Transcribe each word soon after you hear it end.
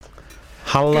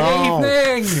Hello.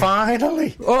 Good evening.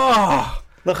 Finally. Oh,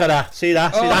 Look at that. See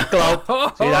that? See that glow?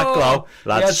 See that glow?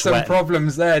 We had some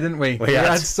problems there, didn't we? We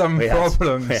had some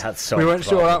problems. We weren't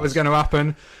sure that was going to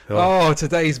happen. Oh,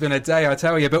 today's been a day, I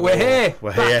tell you. But we're here.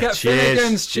 We're back here. at Cheers.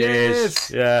 Finnegan's.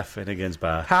 Cheers. Yeah, Finnegan's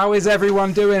back. How is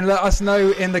everyone doing? Let us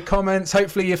know in the comments.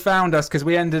 Hopefully you found us, because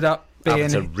we ended up being...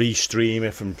 having to restream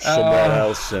it from somewhere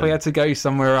else. We had to go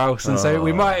somewhere else, and so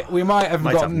we might have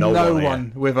got no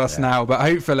one with us now, but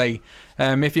hopefully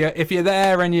if you're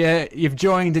there and you've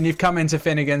joined and you've come into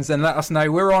Finnegan's, then let us know.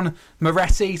 We're on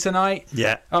Moretti tonight.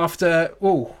 Yeah. After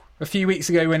a few weeks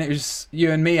ago when it was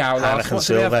you and me out last. What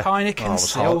did we have? Heineken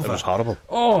Silver. It was horrible.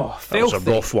 Oh, filthy. That was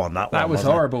a rough one. That was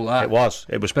horrible. It was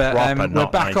But proper we're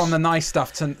not back nice. on the nice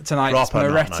stuff tonight. Proper It's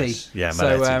Moretti. not nice. Yeah,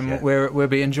 Moretti. yeah. We'll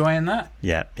be enjoying that.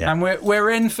 Yeah. And we're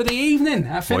in for the evening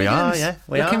at Finnegan's.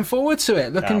 We are. Looking forward to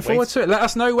it. Let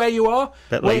us know where you are.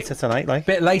 Bit later tonight. I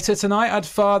had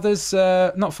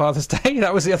not Father's Day.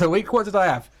 That was the other week. What did I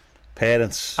have?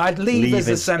 Parents. I had Leavers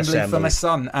Assembly for my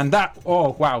son, and that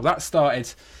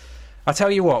started. I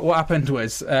tell you what happened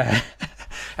was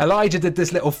Elijah did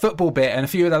this little football bit, and a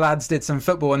few of the lads did some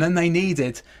football, and then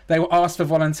they were asked for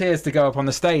volunteers to go up on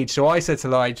the stage. So I said to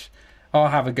Elijah, I'll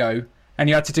have a go. And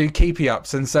you had to do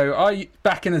keepy-ups. And so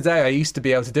back in the day, I used to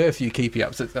be able to do a few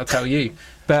keepy-ups, I'll tell you.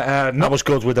 But that was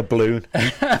good with a balloon.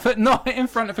 But not in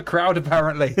front of a crowd,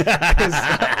 apparently. Because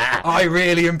I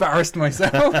really embarrassed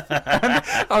myself. And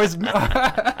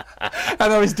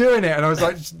I was doing it, and I was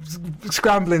like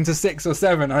scrambling to 6 or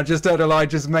 7. I just heard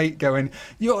Elijah's mate going,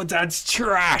 "Your dad's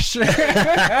trash."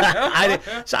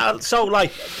 So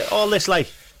like, all this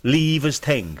like levers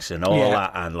things and all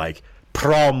that, and like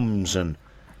proms and...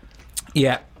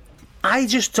 Yeah. We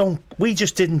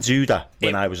just didn't do that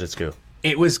when I was at school.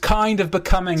 It was kind of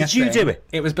becoming a thing. Did you do it?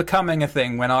 It was becoming a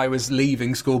thing when I was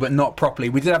leaving school, but not properly.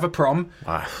 We did have a prom.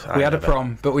 We had a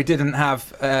prom, but we didn't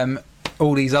have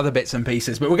all these other bits and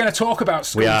pieces. But we're going to talk about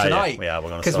school tonight. Yeah, we're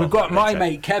going to. Because we've got my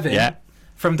mate Kevin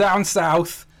from down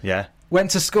south. Yeah.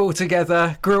 Went to school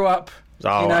together, grew up. So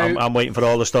I'm waiting for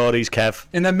all the stories, Kev.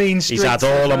 In the mean streets. He's had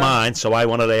all of mine, so I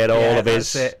want to hear all of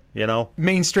his. That's it. You know,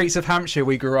 mean streets of Hampshire.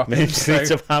 We grew up in. Mean streets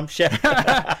of Hampshire.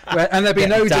 And there'll be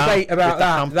no debate about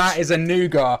that. That is a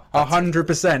nougat,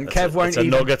 100%.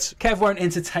 Kev won't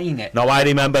entertain it. No, I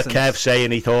remember Kev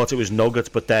saying he thought it was nuggets,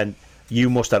 but then you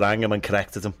must have rang him and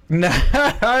corrected him. No,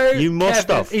 you must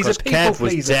have. He's a people Kev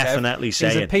was pleaser. definitely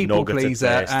saying he's a people nuggets pleaser,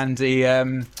 at first. and he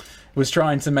was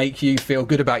trying to make you feel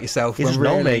good about yourself. He doesn't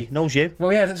know me, knows you.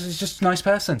 Well, yeah, he's just a nice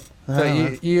person.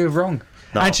 But you're wrong.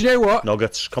 No. And do you know what?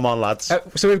 Nuggets, come on, lads.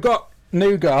 So we've got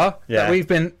nougat that we've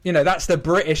been, that's the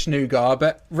British nougat,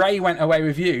 but Ray went away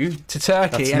with you to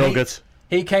Turkey. That's and nuggets.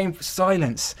 He came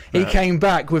He came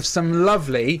back with some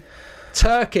lovely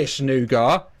Turkish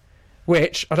nougat,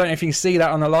 which I don't know if you can see that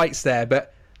on the lights there,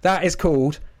 but that is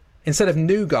called, instead of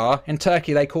nougat in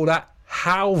Turkey, they call that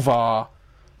halva.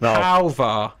 No.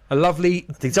 Halva, a lovely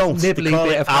nibbly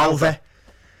bit of halva.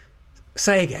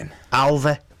 Say again.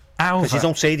 Alva. Because you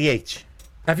don't say the H.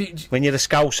 When you're a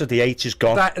Scouser, the H is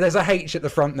gone. There's a H at the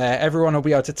front there. Everyone will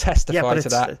be able to testify to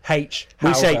that. H.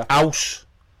 We say house.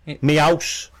 Me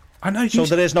house. I know. So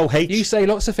there is no H. You say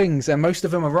lots of things, and most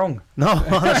of them are wrong. No,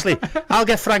 honestly. I'll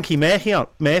get Frankie Murphy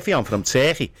on from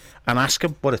Turkey and ask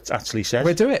him what it actually says.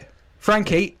 We'll do it.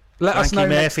 Frankie, let us know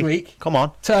next week. Come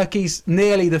on. Turkey's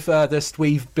nearly the furthest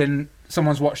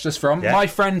someone's watched us from. Yeah. My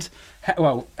friend,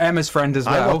 Emma's friend as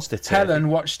well, Helen,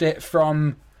 watched it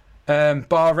from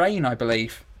Bahrain, I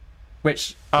believe.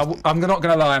 Which I'm not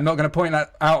going to lie, I'm not going to point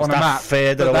that out on a map.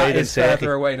 Further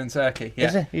away than Turkey. Yeah.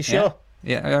 Is it? You sure?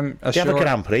 Yeah. Do you have a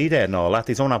Grand Prix there and all that?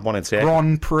 They don't have one in Turkey.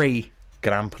 Grand Prix.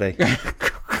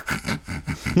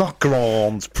 Not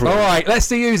Grand Prix. All right, let's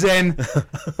see who's in.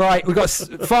 Right, we've got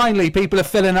finally people are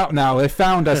filling up now. They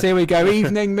found us. Here we go.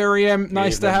 Evening, Miriam.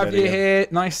 Nice to have you here.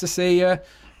 Nice to see you.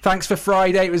 Thanks for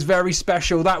Friday. It was very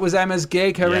special. That was Emma's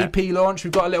gig, her EP launch.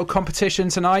 We've got a little competition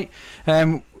tonight.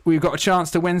 We've got a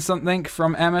chance to win something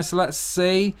from Emma. So let's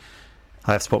see.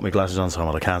 I have to put my glasses on so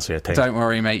I can't see a thing. Don't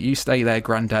worry, mate. You stay there,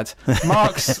 Grandad.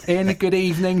 Mark's in. Good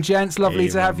evening, gents. Lovely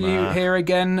to have you here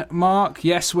again, Mark.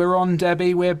 Yes, we're on,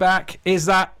 Debbie. We're back. Is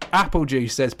that apple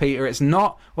juice, says Peter. It's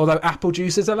not, although apple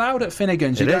juice is allowed at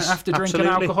Finnegan's. You don't have to drink an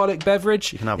alcoholic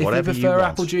beverage. You can have whatever if you prefer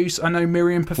want. Apple juice. I know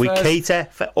Miriam prefers. We cater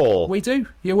for all. We do.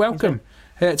 You're welcome.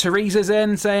 Teresa's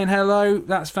in saying hello.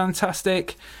 That's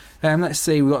fantastic. Let's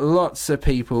see. We've got lots of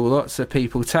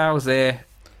people. Tal's here.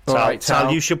 All right,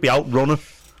 Tal, you should be out running.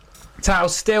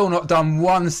 Tal's still not done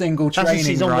one single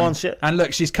training run. And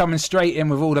look, she's coming straight in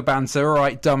with all the banter. All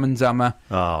right, Dumb and Dumber.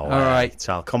 Oh, all right.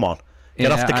 Tal, come on.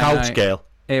 Get off the couch, girl.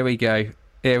 Here we go.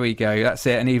 Here we go. That's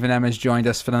it. And even Emma's joined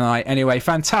us for the night. Anyway,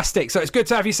 fantastic. So it's good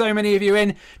to have you, so many of you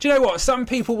in. Do you know what? Some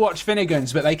people watch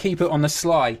Finnegan's, but they keep it on the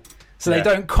sly. So they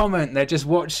don't comment. They're just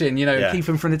watching, keep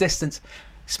them from the distance.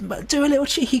 Do a little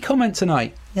cheeky comment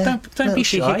tonight. Yeah. Don't be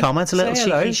shy. Cheeky comment, a little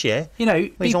cheeky share.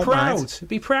 Be proud.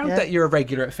 Be proud that you're a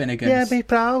regular at Finnegan's. Yeah, be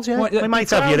proud, yeah. We might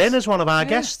have you in as one of our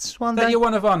guests one day. That you're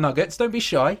one of our nuggets. Don't be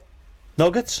shy.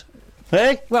 Nuggets?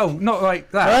 Hey? Well, not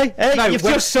like that. Hey, no, you've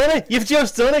just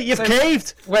done it. You've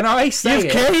caved. When I say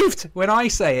You've caved. When I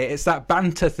say it, it's that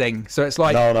banter thing. So it's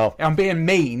like, no. I'm being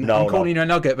mean. I'm calling you a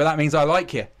nugget, but that means I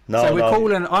like you.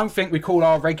 I think we call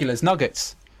our regulars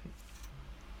nuggets.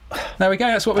 There we go.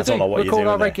 That's what we do. We call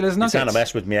our regulars nuggets. You're trying to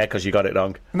mess with me because you got it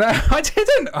wrong. No, I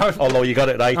didn't. Although you got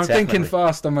it right. I'm thinking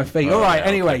fast on my feet. All right.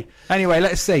 Anyway,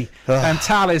 let's see.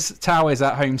 Tal is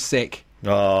at home sick.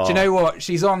 Oh. Do you know what?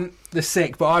 She's on the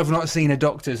sick, but I've not seen a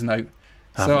doctor's note.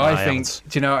 So I think,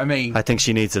 do you know what I mean? I think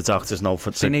she needs a doctor's note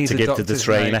to give to the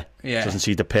trainer. Yeah. Doesn't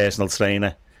she? The personal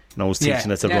trainer who's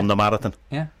teaching her to run the marathon.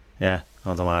 Yeah. Yeah.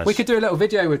 Otherwise, we could do a little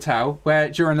video with Tal where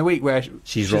during the week where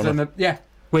she's running.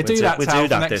 We'll do that. We do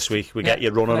that this week. We get you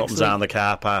running up and down the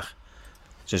car park,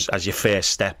 just as your first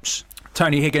steps.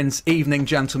 Tony Higgins, evening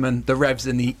gentlemen. The Rev's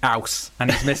in the house,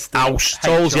 and he's missed the house.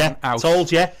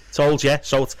 Told you.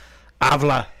 So it's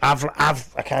Avla.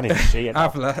 I can't even see it.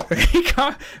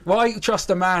 Avla. Why trust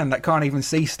a man that can't even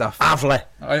see stuff? Avla.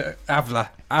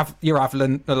 You're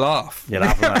Avla the laugh. You're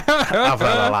Avla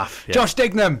the laugh. Yeah. Josh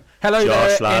Dignam. Hello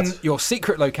Josh, there lad. In your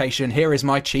secret location. Here is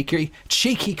my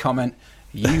cheeky comment.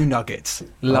 You nuggets.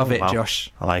 Love it,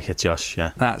 Josh. I like it, Josh,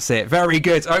 yeah. That's it. Very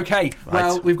good. Okay,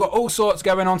 well, we've got all sorts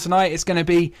going on tonight. It's going to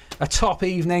be a top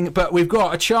evening, but we've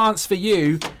got a chance for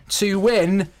you to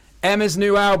win Emma's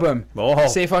new album. Oh.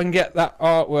 See if I can get that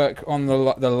artwork on the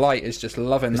light. Is just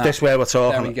loving that. Is this where we're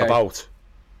talking about?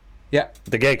 Yeah.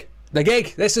 The gig? The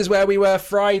gig. This is where we were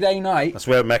Friday night. That's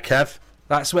where we met Kev.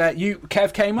 That's where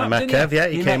Kev came up, I met Kev, yeah.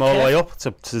 He came all the way up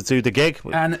to do the gig.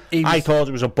 And I thought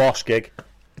it was a boss gig.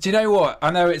 Do you know what?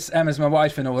 I know it's Emma's my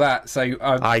wife and all that, so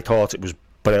I thought it was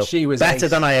brilliant. She was better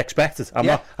than I expected. I'm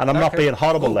not being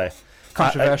horrible there.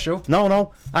 Controversial.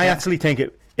 No. I actually think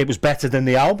it was better than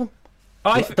the album.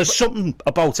 There's something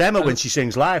about Emma when she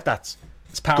sings live that's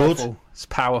powerful. Good. It's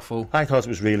powerful. I thought it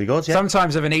was really good. Yeah.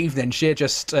 Sometimes of an evening, she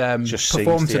just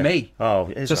performed to me. Oh,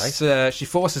 it is right. She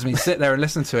forces me to sit there and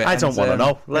listen to it. I don't want to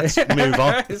know. Let's move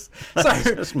on.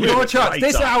 So your chance.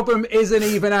 This album isn't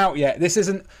even out yet. This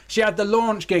isn't. She had the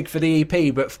launch gig for the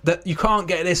EP, but you can't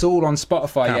get this all on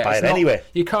Spotify yet. Buy it anyway.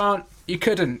 You can't. You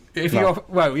couldn't. If you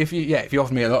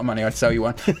offered me a lot of money, I'd sell you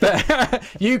one. But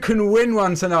you can win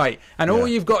one tonight, and all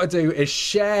you've got to do is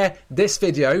share this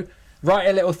video. Write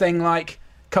a little thing like,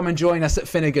 come and join us at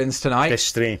Finnegan's tonight. This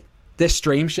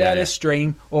stream. Share this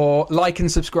stream, or like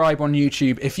and subscribe on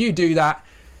YouTube. If you do that,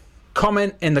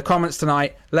 comment in the comments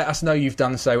tonight, let us know you've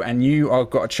done so, and you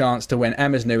have got a chance to win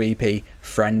Emma's new EP,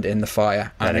 Friend in the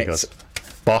Fire. And it's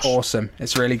boss. Awesome.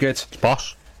 It's really good. It's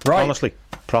boss. Right. Honestly,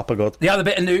 proper good. The other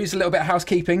bit of news, a little bit of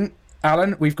housekeeping.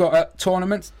 Alan, we've got a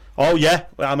tournament. Oh, yeah.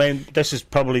 I mean, this is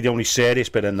probably the only serious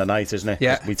bit in the night, isn't it?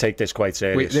 Yeah. We take this quite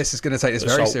serious. This is going to take this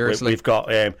very seriously. We've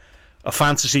got a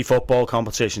fantasy football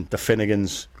competition, the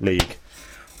Finnegan's League.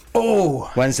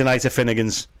 Oh! Wednesday night at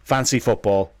Finnegan's Fantasy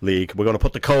Football League. We're going to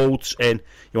put the codes in.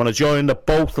 You want to join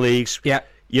both leagues? Yeah.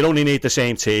 You only need the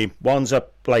same team. One's a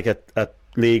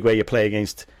league where you play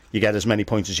against, you get as many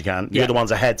points as you can. The other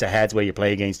one's a head-to-head where you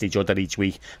play against each other each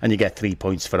week and you get 3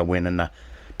 points for a win in that.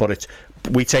 But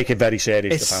we take it very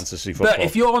serious, the fantasy football. But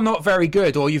if you're not very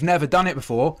good or you've never done it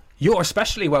before, you're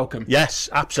especially welcome. Yes,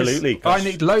 absolutely. I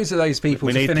need loads of those people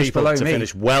to finish below me. We need people to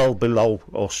finish well below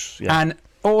us. Yeah. And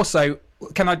also,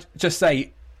 can I just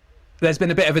say, there's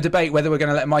been a bit of a debate whether we're going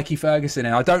to let Mikey Ferguson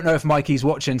in. I don't know if Mikey's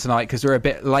watching tonight because we're a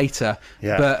bit later.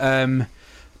 Yeah.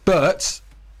 But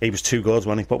he was too good,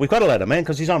 wasn't he? But we've got to let him in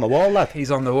because he's on the wall, lad.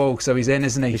 He's on the wall, so he's in,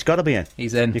 isn't he? He's got to be in.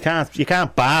 He's in. You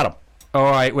can't bar him. All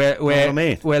right, we'll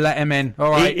let him in.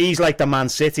 All right. He's like the Man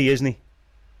City, isn't he?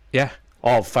 Yeah.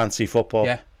 Of fantasy football.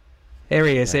 Yeah. Here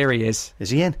he is. Is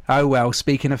he in? Oh well.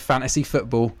 Speaking of fantasy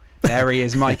football, there he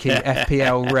is, Mikey,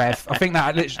 FPL Rev. I think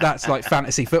that's like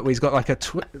fantasy football. He's got like a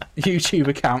YouTube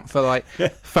account for like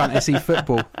fantasy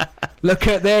football. Look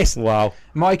at this. Wow.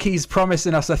 Mikey's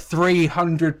promising us a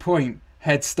 300-point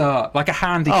head start, like a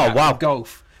handicap of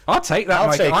golf. I'll take that,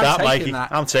 Mikey.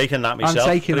 I'm taking that myself.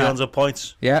 300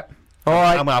 points. Yeah. All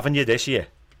right. I'm having you this year.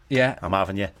 Yeah. I'm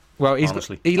having you. Well, he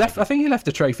left. I think he left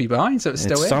the trophy behind, so it's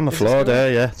still on the floor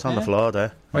there. Yeah, it's on the floor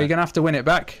there. Well, you're gonna have to win it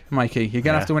back, Mikey. You're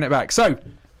gonna have to win it back. So,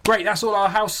 great. That's all our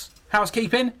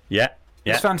housekeeping. Yeah.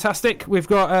 It's fantastic. We've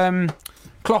got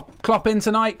Klopp in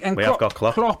tonight, and we have got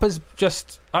Klopp. Klopp is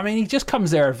just, I mean, he just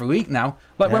comes there every week now.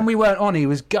 Like when we weren't on, he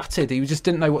was gutted. He just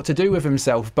didn't know what to do with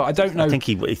himself. But I don't know. I think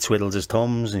he twiddled his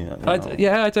thumbs.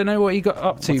 I don't know what he got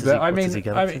up to. But I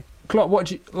mean, Klopp, what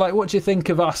do you think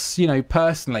of us? You know,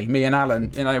 personally, me and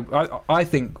Alan. You know, I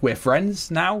think we're friends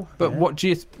now. But what do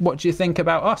you think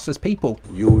about us as people?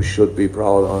 You should be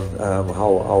proud on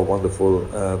how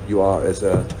wonderful you are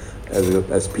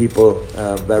as people,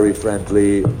 very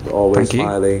friendly, always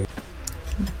smiling.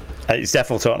 He's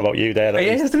definitely talking about you there. He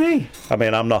is, isn't he? I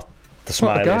mean, I'm not the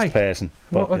smiliest person.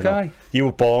 But, what a guy. You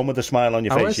were born with a smile on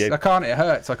your face. I can't, it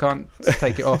hurts. I can't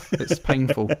take it off. It's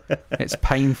painful. It's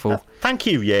painful. Thank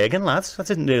you, Jürgen, lads. I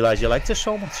didn't realise you liked us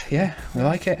so much. Yeah, we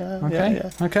like it.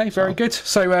 Okay, very good.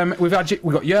 So we've got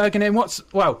Jürgen in.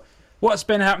 What's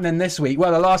been happening this week?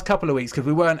 Well, the last couple of weeks, because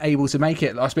we weren't able to make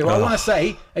it last week. Well, I want to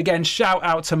say, again, shout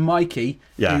out to Mikey,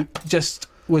 who just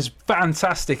was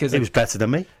fantastic. He was better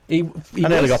than me. He I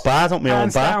nearly got bad on my own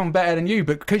back. Down better than you,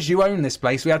 but because you own this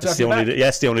place, we had to have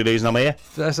it's the only reason I'm here.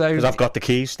 Because I've got the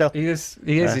keys still. He is.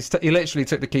 He literally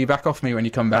took the key back off me when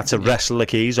you come back. Had to wrestle the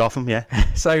keys off him, yeah.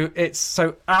 So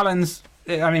Alan's...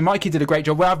 I mean, Mikey did a great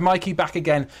job. We'll have Mikey back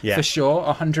again for sure,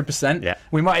 100%. Yeah.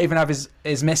 We might even have his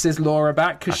missus Laura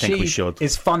back, because she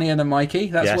is funnier than Mikey.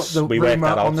 That's what the rumour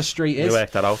on the street is. We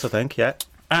worked that out, I think, yeah.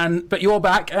 But you're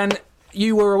back, and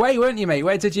you were away, weren't you, mate?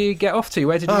 Where did you get off to?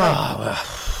 Where did you go?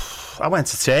 I went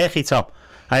to Turkey, Tom.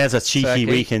 I had a cheeky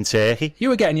week in Turkey. You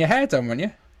were getting your hair done, weren't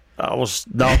you? I was,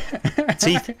 no.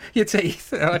 Teeth. Your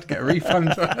teeth. I'd get a refund.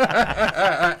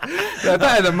 They're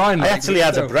better than mine. I actually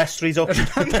had a breast reduction.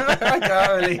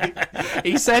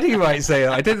 He said he might say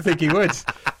that. I didn't think he would.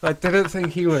 I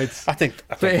think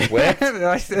it worked.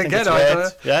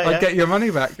 I'd get your money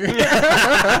back.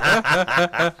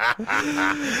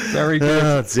 Very good.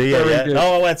 Oh, dear, Very good.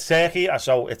 No, I went to Turkey.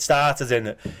 So it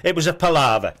started it was a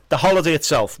palaver. The holiday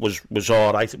itself was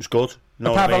all right. It was good.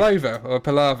 A pavlova or a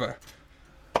palaver?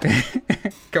 It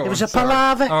was a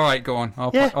palaver. All right, go on.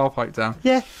 I'll pipe down.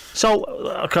 Yeah.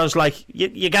 So, because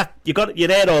you'd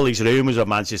heard all these rumours of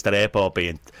Manchester Airport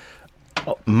being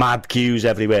mad queues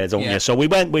everywhere, don't you? So we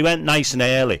went nice and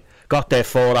early. Got there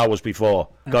 4 hours before.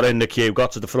 Got in the queue.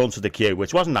 Got to the front of the queue,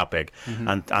 which wasn't that big.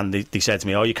 And they said to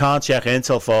me, "Oh, you can't check in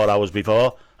till 4 hours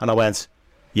before." And I went,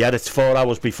 "Yeah, it's 4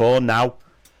 hours before now."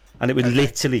 And it was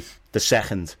literally the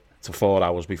second to 4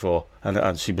 hours before.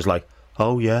 And she was like,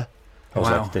 "Oh yeah." I was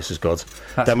like, this is good.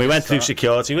 Then we went through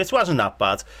security, which wasn't that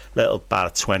bad.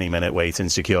 About a 20-minute wait in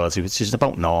security, which is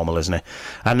about normal, isn't it?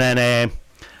 And then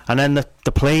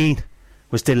the plane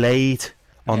was delayed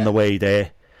on the way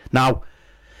there. Now,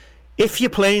 if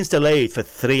your plane's delayed for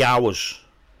 3 hours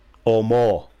or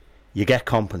more, you get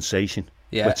compensation,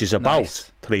 which is about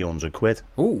 £300.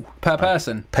 Ooh, per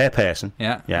person? Per person.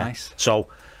 Yeah, nice. So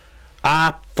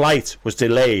our flight was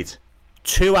delayed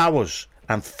 2 hours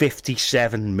and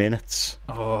 57 minutes.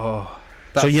 Oh,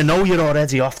 so you're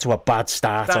already off to a bad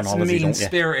start on holiday, don't you? That's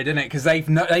mean-spirited, isn't it? Because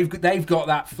they've got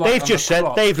that flight.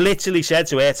 They've literally said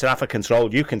to air traffic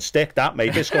control, "You can stick that,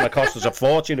 mate. This is going to cost us a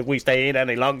fortune if we stay in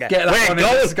any longer. Get that one in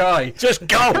the sky. Just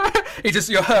go."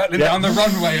 You're hurtling down the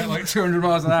runway at like 200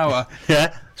 miles an hour.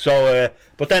 Yeah. So,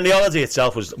 but then the holiday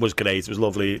itself was great. It was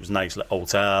lovely. It was a nice little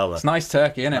hotel. It's nice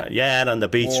Turkey, isn't it? Yeah, and the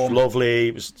beach was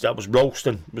lovely. That was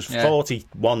roasting. It was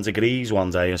 41 degrees one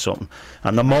day or something.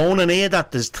 And the moaning here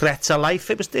that there's threats of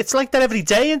life. It's like that every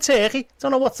day in Turkey.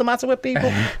 Don't know what's the matter with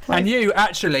people. And you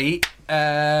actually,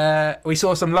 we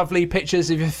saw some lovely pictures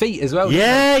of your feet as well.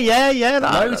 Yeah.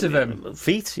 Loads of them.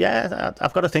 Feet. Yeah,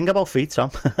 I've got to think about feet,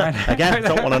 Tom. Again,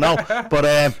 don't want to know. But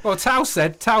well, Tal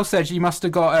said you must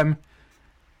have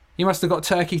got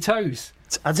turkey toes.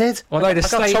 I did. Although I got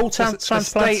toe transplants.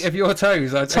 The state of your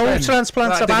toes. Toe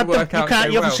transplants. I've had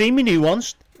them. You haven't seen me new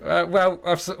ones. Well,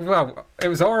 it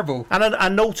was horrible. And I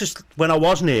noticed when I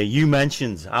wasn't here, you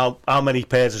mentioned how many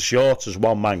pairs of shorts has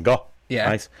one man got. Yeah.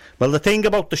 Right? Well, the thing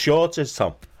about the shorts is,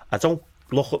 Tom, I don't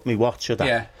look at my watch or that.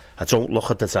 Yeah. I don't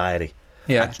look at the diary.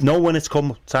 Yeah. I know when it's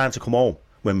time to come home,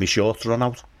 when my shorts run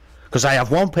out. Because I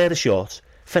have one pair of shorts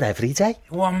for every day.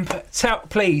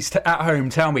 Please, at home,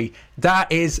 tell me,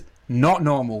 that is not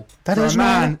normal. That is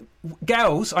normal.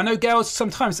 Girls, I know girls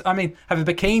sometimes, have a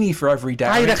bikini for every day.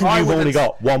 I reckon you've only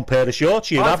got one pair of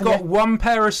shorts. I've got one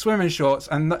pair of swimming shorts,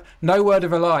 and no word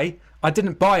of a lie, I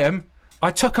didn't buy them. I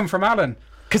took them from Alan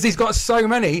because he's got so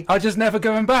many. I just never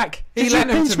go back. He lent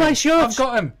them to me. My shorts? I've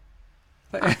got them.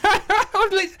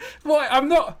 I'm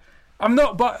not.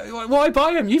 Why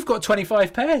buy them? You've got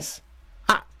 25 pairs.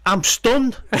 I'm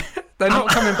stunned. They're not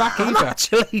coming back either. I'm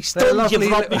actually stunned. You've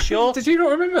got me shorts. Did you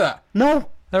not remember that? No.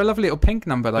 They're a lovely little pink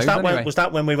number, though. Was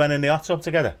that when we went in the hot tub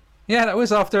together? Yeah, that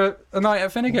was after a night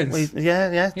at Finnegan's.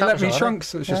 Yeah. You let me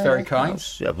trunks, which was very kind.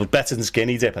 It was better than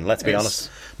skinny dipping, let's be honest.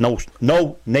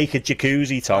 No naked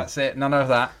jacuzzi, Tom. That's it, none of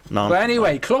that. None. But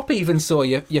anyway, Klopp even saw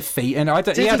your feet, and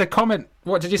he had a comment.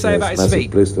 What did you say about his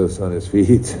feet? Blisters on his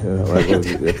feet. I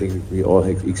think we all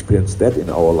have experienced that in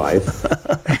our life.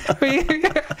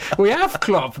 We have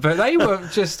Klopp, but they were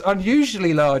just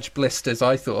unusually large blisters,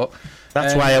 I thought.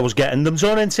 That's why I was getting them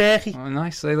done in Turkey. Oh,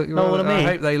 nice. They look. Know what I mean?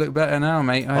 I hope they look better now,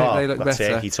 mate. I hope they look better.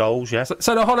 Turkey toes, yeah.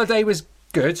 So the holiday was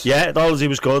good. Yeah, the holiday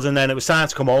was good, and then it was time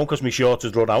to come home because my shorts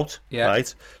had run out. Yeah.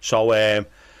 Right. So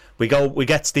we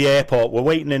get to the airport. We're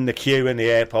waiting in the queue in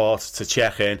the airport to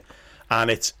check in,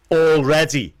 and it's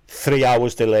already 3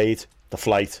 hours delayed, the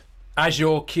flight. As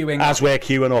you're queuing up. As we're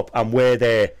queuing up, and we're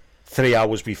there 3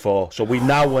 hours before. So we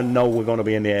now know we're going to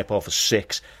be in the airport for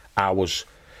 6 hours.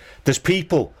 There's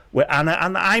people, and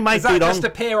I might be wrong. Does that just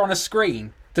appear on a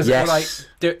screen? Does yes.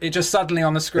 it just suddenly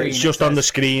on the screen? It's just on the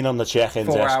screen on the check-in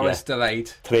desk. 4 hours delayed.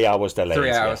 3 hours delayed.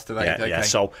 3 hours delayed, okay. Yeah,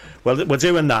 so we're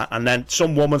doing that, and then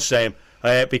some woman's saying,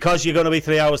 because you're going to be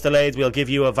 3 hours delayed, we'll give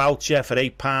you a voucher for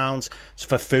 £8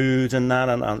 for food and that,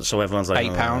 and so everyone's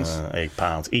like, £8?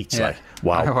 £8 each, yeah. like,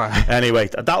 wow. Anyway,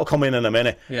 that'll come in a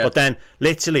minute. Yeah. But then,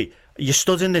 literally, you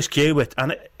stood in this queue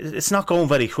and it's not going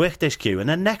very quick, this queue, and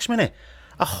then next minute,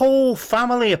 a whole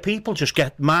family of people just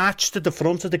get marched to the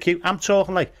front of the queue. I'm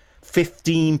talking like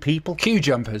 15 people. Queue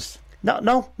jumpers?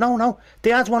 No.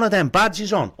 They had one of them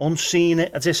badges on, unseen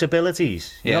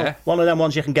disabilities. Yeah. You know, one of them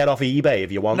ones you can get off eBay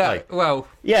if you want. No, well.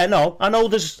 Yeah, no. I know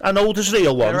there's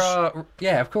real ones. There are,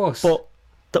 yeah, of course. But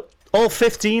all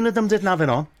 15 of them didn't have it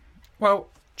on. Well,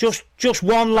 just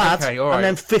one lad, okay, all right. and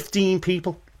then 15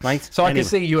 people. Right. So anyway. I can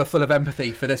see you are full of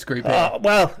empathy for this group here.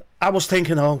 Well, I was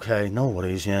thinking, okay, no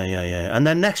worries, yeah. And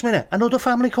then next minute, another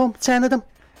family come, 10 of them,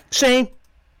 same.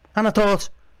 And I thought,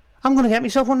 I'm going to get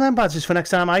myself one of them badges for next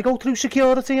time I go through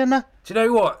security and that. Do you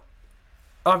know what?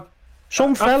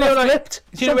 Some fella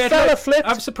flipped.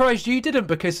 I'm surprised you didn't,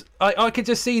 because I could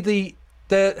just see the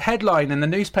headline in the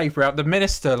newspaper out, the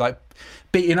minister like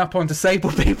beating up on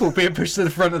disabled people being pushed to the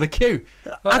front of the queue.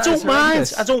 I don't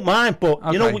mind, but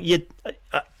okay. You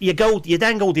know, you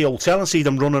then go to the hotel and see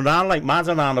them running around like mad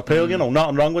around the pool, you know,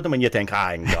 nothing wrong with them, and you think,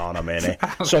 hang on a minute,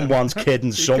 someone's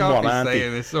kidding someone, aren't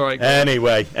they? Right,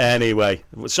 anyway,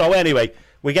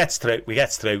 we gets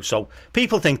through. So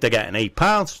people think they're getting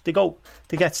 £8.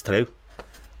 They gets through.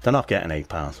 They're not getting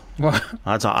 £8. What?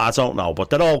 I don't know,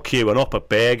 but they're all queuing up at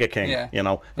Burger King, you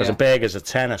know, because a burger's a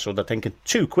tenner, so they're thinking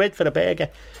 £2 for a burger.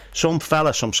 Some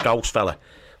Scouse fella,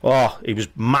 he was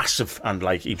massive, and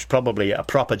like he was probably a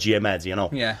proper gym head, you know.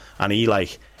 Yeah. And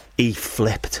he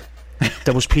flipped.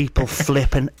 There was people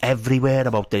flipping everywhere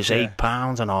about this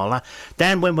 £8 and all that.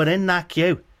 Then when we're in that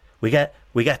queue, we get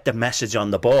the message on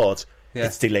the board. Yeah.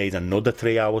 It's delayed another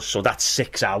 3 hours, so that's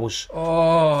 6 hours.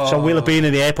 Oh. So we'll have been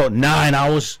in the airport 9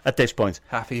 hours at this point.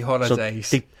 Happy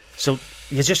holidays. So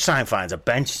you just try and find a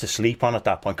bench to sleep on at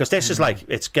that point, because this is like,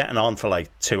 it's getting on for like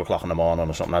 2 o'clock in the morning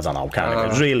or something. I don't know, it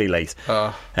was really late.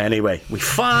 Anyway, we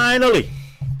finally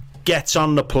gets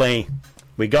on the plane.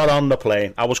 We got on the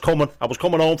plane. I was coming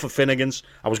home from Finnegan's.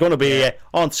 I was going to be here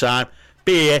on time,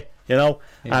 you know.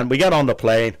 Yeah. And we get on the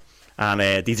plane, and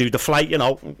they do the flight, you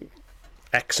know,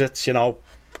 exits, you know,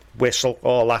 whistle,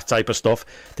 all that type of stuff.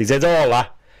 They did all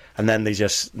that, and then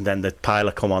the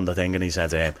pilot come on the thing, and he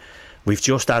said, we've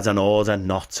just had an order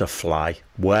not to fly.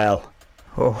 Well,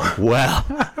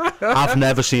 I've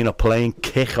never seen a plane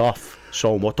kick off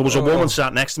so much. There was a woman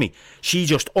sat next to me. She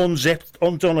just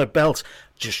undone her belt,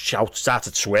 just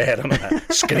started swearing at her,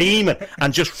 screaming,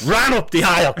 and just ran up the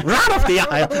aisle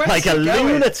like a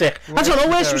lunatic. I don't know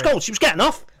where she was going. She was getting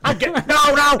off. I'm getting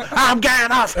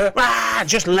off.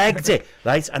 Just legged it,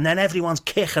 right? And then everyone's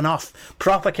kicking off,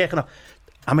 proper kicking off.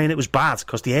 I mean, it was bad,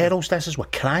 because the air hostesses were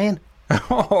crying. It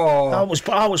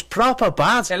was proper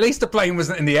bad. At least the plane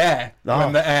wasn't in the air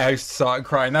when the air host started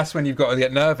crying. That's when you've got to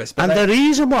get nervous. But the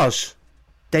reason was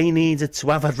they needed to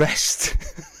have a rest.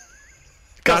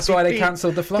 That's why they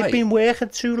cancelled the flight. They'd been working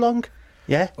too long.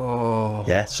 Yeah. Oh.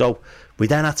 Yeah. So we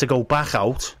then had to go back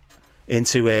out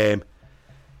into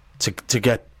to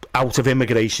get out of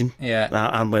immigration. Yeah.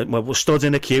 And we're stood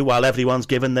in a queue while everyone's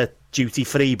given the duty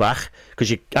free back, because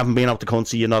you haven't been out the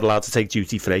country, you're not allowed to take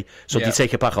duty free, so they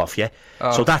take it back off you.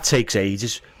 So that takes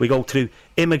ages. We go through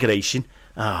immigration.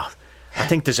 I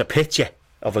think there's a picture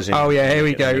of us in here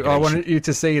we go. I wanted you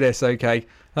to see this. Okay,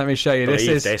 let me show you.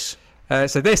 This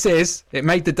is it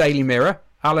made the Daily Mirror.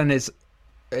 Alan is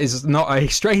not a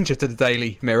stranger to the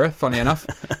Daily Mirror, funny enough.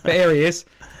 But here he is.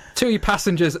 2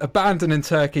 passengers abandoned in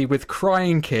Turkey with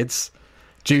crying kids.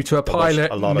 due to a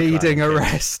pilot needing a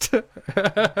rest.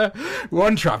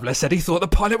 One traveller said he thought the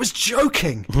pilot was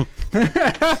joking.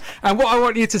 And what I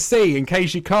want you to see, in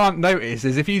case you can't notice,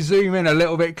 is if you zoom in a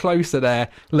little bit closer there,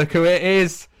 look who it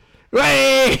is.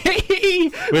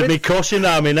 With me cushion,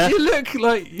 I mean, you look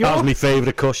like that was my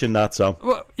favourite cushion. That song.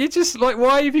 Well, you're just like,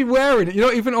 why have you wearing it? You're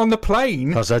not even on the plane.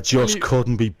 Because I just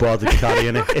couldn't be bothered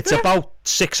carrying it. It's about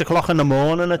 6 o'clock in the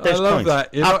morning at this point. I love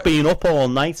that. I've been up all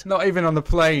night. Not even on the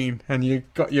plane, and you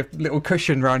got your little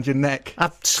cushion round your neck.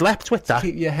 I've slept with that.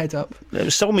 Keep your head up. It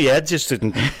was so my head just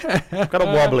didn't. Got a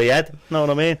wobbly head. Know what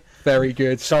I mean? Very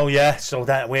good. So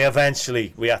that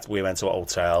we went to a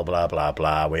hotel, blah blah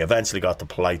blah. We eventually got the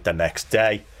flight the next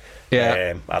day.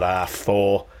 Yeah. At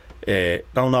 4:30.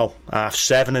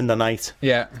 7:30 in the night.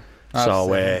 Yeah.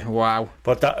 Wow.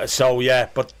 But that's pretty.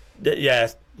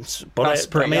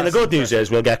 I mean, the good news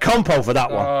is we'll get compo for that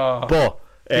one. But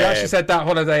you actually said that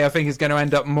holiday, I think, is going to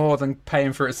end up more than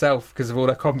paying for itself because of all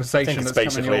the compensation that's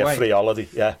coming your way. Basically a free holiday.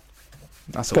 Yeah.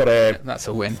 That's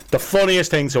a win. The funniest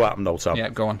thing to happen, though, Tom. Yeah,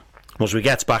 go on. Was we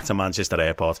gets back to Manchester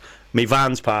Airport. My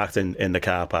van's parked in the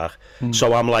car park.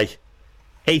 So I'm like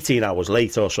 18 hours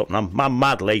late or something. I'm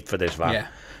mad late for this van. Yeah.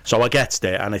 So I gets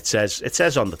there and it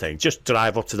says on the thing, just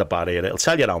drive up to the barrier. It'll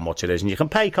tell you how much it is and you can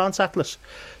pay contactless.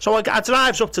 So I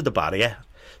drives up to the barrier,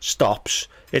 stops.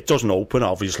 It doesn't open,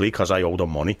 obviously, because I owe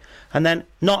them money. And then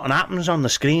nothing happens on the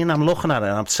screen. I'm looking at it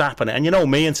and I'm tapping it. And you know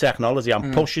me and technology,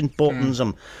 I'm pushing buttons.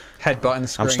 I'm headbutting the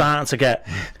screen. I'm starting to get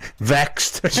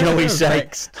vexed, you know what he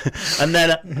says. And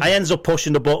then I ends up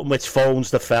pushing the button which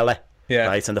phones the fella. Yeah.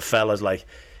 Right, and the fella's like,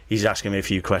 he's asking me a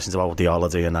few questions about the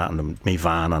holiday and that and me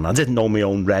van. And I didn't know my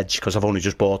own reg because I've only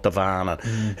just bought the van. And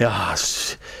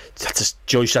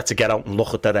Joyce had to get out and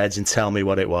look at the reg and tell me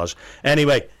what it was.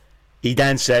 Anyway, he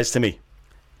then says to me,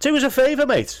 do us a favour,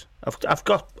 mate. I've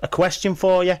got a question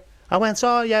for you. I went,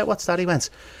 oh yeah, what's that? He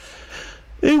went,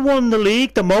 who won the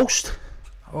league the most?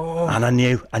 Oh. And I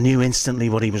knew instantly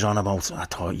what he was on about. I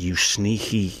thought, you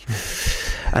sneaky.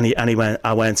 And he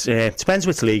went, depends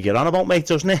which league you're on about, mate,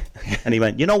 doesn't it? And he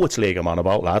went, you know which league I'm on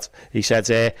about, lad? He said,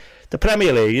 the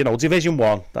Premier League, you know, Division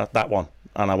 1, that one.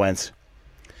 And I went,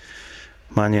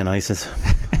 Man United.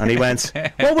 And he went,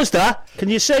 what was that? Can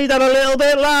you say that a little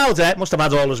bit louder? Must have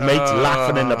had all his mates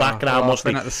laughing in the background, must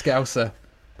be. At the Scouser.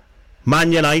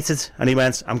 Man United. And he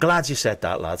went, I'm glad you said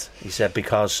that, lad. He said,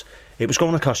 because it was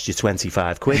going to cost you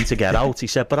 25 quid to get out. He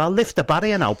said, but I'll lift the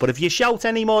barrier now. But if you shout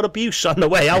any more abuse on the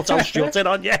way out, I'll shut it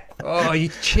on you. Oh, you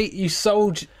cheat. You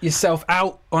sold yourself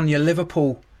out on your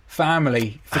Liverpool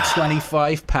family for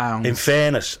 £25. In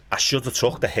fairness, I should have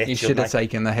took the hit. You should have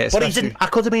taken the hit. But he didn't. I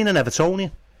could have been an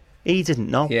Evertonian. He didn't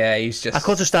know. Yeah, he's just. I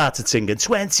could have started singing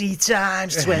 20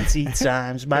 times, 20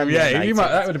 times. Man, yeah,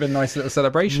 that would have been a nice little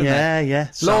celebration. Yeah.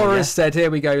 Laura said,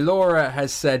 here we go. Laura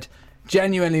has said,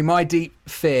 genuinely, my deep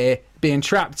fear being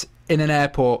trapped in an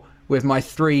airport with my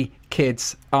 3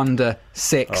 kids under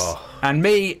 6. Oh. And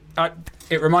it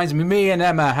reminds me and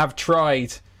Emma have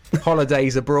tried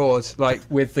holidays abroad, like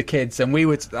with the kids,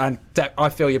 and I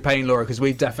feel your pain, Laura, because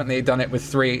we've definitely done it with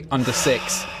 3 under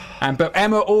 6. But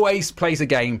Emma always plays a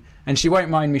game, and she won't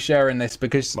mind me sharing this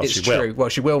because it's true. Well,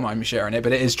 she will mind me sharing it,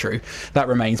 but it is true. That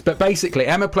remains. But basically,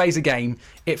 Emma plays a game.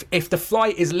 If the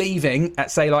flight is leaving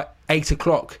at, say, like 8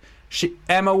 o'clock,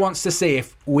 Emma wants to see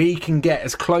if we can get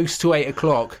as close to 8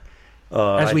 o'clock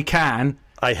as we can.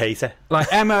 I hate it.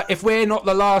 Like, Emma, if we're not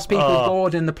the last people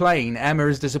boarding the plane, Emma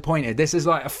is disappointed. This is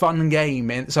like a fun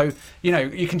game. And so, you know,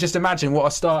 you can just imagine what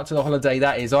a start to the holiday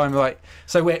that is. I'm like,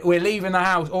 so we're leaving the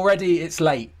house. Already it's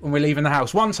late when we're leaving the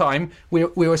house. One time, we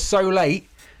were so late,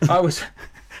 I was...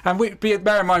 And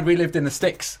bear in mind, we lived in the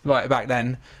sticks like back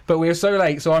then, but we were so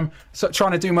late, so I'm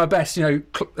trying to do my best, you know,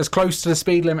 as close to the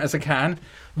speed limit as I can,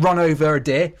 run over a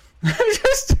deer.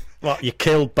 What, you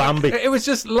killed Bambi? It was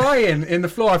just lying in the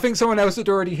floor. I think someone else had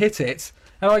already hit it,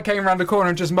 and I came around the corner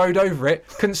and just mowed over it.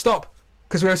 Couldn't stop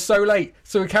because we were so late,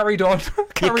 so we carried on.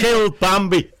 You killed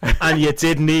Bambi, and you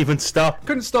didn't even stop.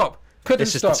 Couldn't stop.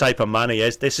 This is the type of man he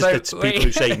is. This is the people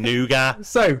who say nougat.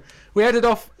 So we headed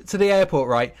off to the airport,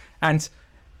 right? And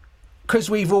because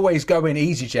we've always go in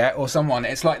EasyJet or someone,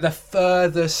 it's like the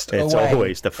furthest away. It's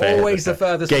always the furthest. Always the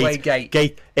furthest away gate.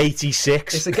 Gate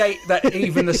 86. It's a gate that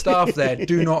even the staff there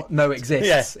do not know exists.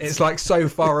 Yeah. It's like so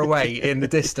far away in the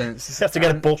distance. You have to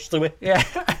get a bus to it. Yeah.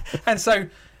 And so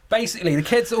basically the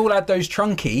kids all had those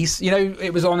trunkies. You know,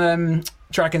 it was on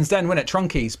Dragon's Den, wasn't it?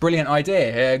 Trunkies, brilliant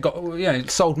idea.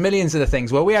 Sold millions of the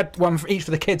things. Well, we had one for each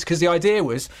for the kids because the idea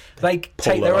was they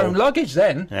take their own luggage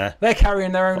then. Yeah. They're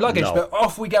carrying their own luggage. No. But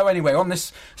off we go anyway on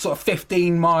this sort of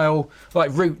 15-mile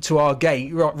route to our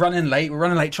gate. We're running late,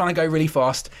 trying to go really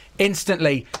fast.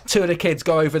 Instantly, 2 of the kids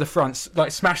go over the fronts,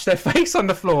 smash their face on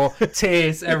the floor,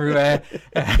 tears everywhere.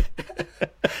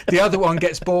 The other one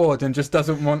gets bored and just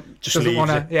doesn't want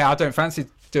to. Yeah, I don't fancy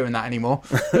doing that anymore.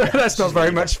 That's not very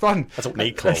much fun. I don't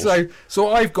need clothes. So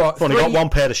I've got only got one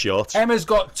pair of shorts. Emma's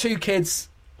got 2 kids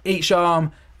each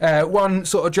arm, one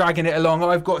sort of dragging it along.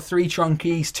 I've got 3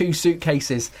 trunkies, 2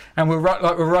 suitcases, and we're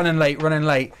running late,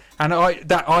 and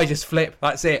I just flip.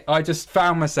 That's it. I just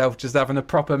found myself just having a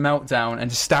proper meltdown and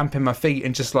just stamping my feet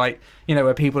and just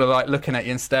where people are looking at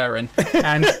you and staring.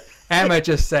 And Emma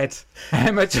just said,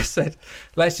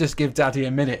 let's just give Daddy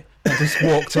a minute, and just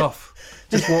walked off.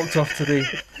 Just walked off to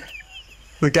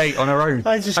the gate on her own.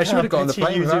 I should have got on the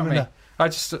plane without me. I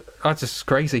just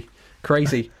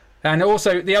crazy. And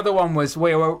also the other one was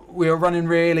we were running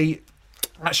really.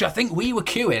 Actually, I think we were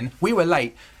queuing. We were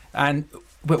late,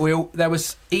 but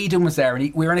Eden was there,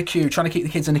 and we were in a queue trying to keep the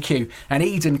kids in the queue. And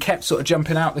Eden kept sort of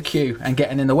jumping out the queue and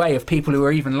getting in the way of people who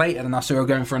were even later than us, who were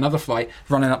going for another flight,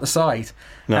 running up the side.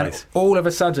 Nice. And all of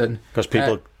a sudden, because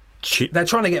people. They're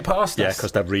trying to get past us. Yeah,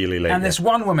 because they're really late. And this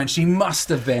one woman, she must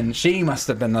have been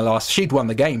the last. She'd won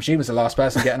the game. She was the last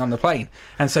person getting on the plane.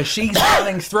 And so she's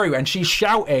running through and she's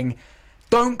shouting,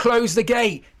 "Don't close the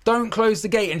gate! Don't close the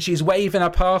gate!" And she's waving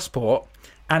her passport.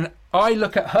 And I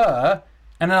look at her,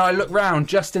 and then I look round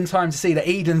just in time to see that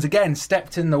Eden's again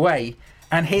stepped in the way,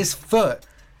 and his foot.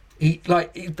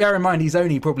 Bear in mind, he's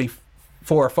only probably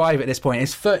 4 or 5 at this point.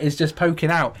 His foot is just poking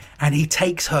out, and he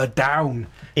takes her down.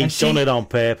 He's done it on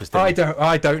purpose. I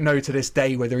don't know to this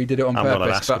day whether he did it on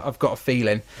purpose, but I've got a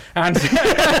feeling. And if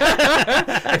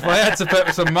I had to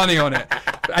put some money on it,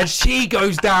 and she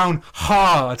goes down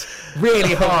hard,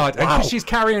 really hard, and because she's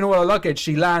carrying all her luggage,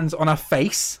 she lands on her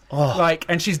face,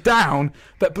 and she's down.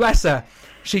 But bless her.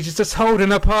 She's just holding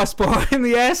her passport in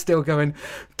the air still going,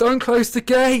 "Don't close the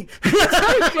gate!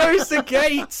 Don't close the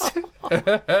gate!"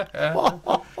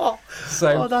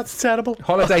 So, that's terrible.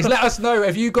 Holidays. Let us know.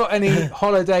 Have you got any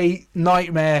holiday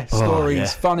nightmare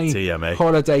stories? Funny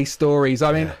holiday stories.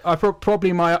 I mean,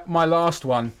 probably my last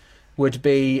one would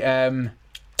be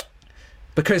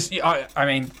because I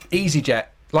mean EasyJet.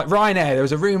 Like Ryanair, there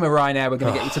was a rumour Ryanair were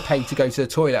going to get you to pay to go to the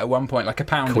toilet at one point, like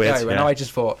 £1 to go, and I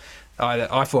just thought,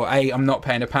 I thought A, I'm not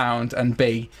paying £1, and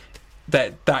B,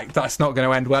 that's not going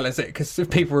to end well, is it? Because if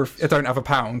people don't have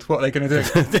 £1, what are they going to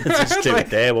do? Just do it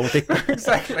there, won't they?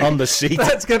 Exactly. On the seat.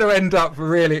 That's going to end up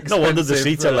really expensive. No wonder the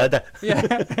seats are leather.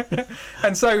 Yeah.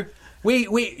 And so we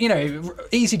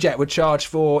EasyJet would charge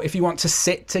for, if you want to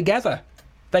sit together,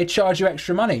 they charge you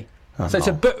extra money. So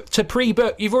to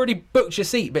pre-book, you've already booked your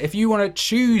seat, but if you want to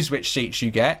choose which seats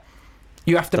you get,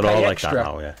 you have to pay extra. Like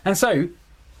that now, yeah. And so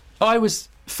I was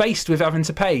faced with having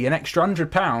to pay an extra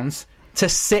 £100 to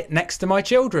sit next to my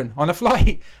children on a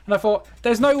flight. And I thought,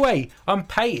 there's no way I'm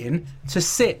paying to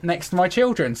sit next to my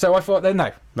children. So I thought, no,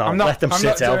 I'm not. Let them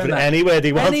sit anywhere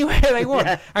they want. Anywhere they want.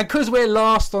 Yeah. And because we're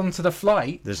last onto the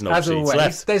flight, there's no as seats always,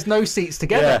 left. There's no seats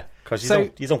together. Yeah. Because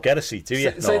you don't get a seat, do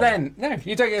you? So then, no,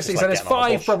 you don't get a seat. So there's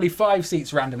probably 5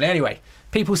 seats randomly. Anyway,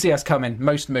 people see us coming,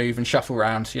 most move and shuffle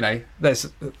around. There's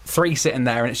 3 sitting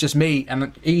there, and it's just me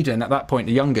and Eden at that point,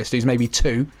 the youngest, who's maybe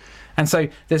 2. And so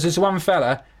there's this one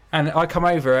fella, and I come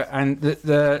over, and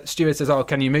the steward says, "Oh,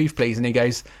 can you move, please?" And he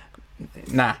goes,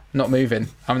 "Nah, not moving.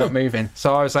 I'm not moving."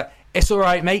 So I was like, "It's all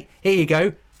right, mate. Here you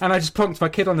go." And I just plonked my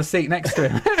kid on the seat next to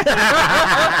him.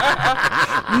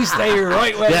 You stay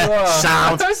right where you are.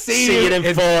 Sound. See you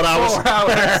in 4 hours. 4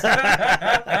 hours.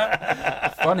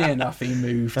 Funny enough, he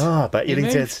moved. Oh, I bet you he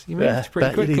did. He moved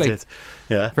pretty quickly. He did.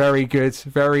 Yeah. Very good.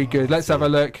 Very good. Let's have a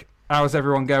look. How's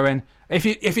everyone going? If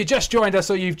you just joined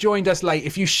us or you've joined us late,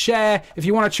 if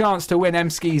you want a chance to win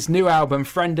Emski's new album,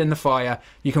 Friend in the Fire,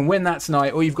 you can win that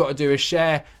tonight. All you've got to do is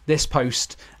share this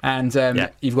post, and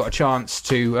you've got a chance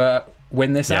to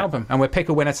win this album. And we'll pick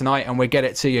a winner tonight and we'll get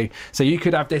it to you. So you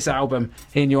could have this album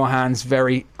in your hands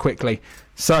very quickly.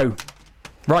 So,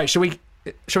 right, shall we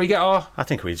get our... I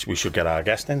think we should get our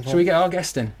guest in. Shall we get our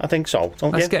guest in? I think so.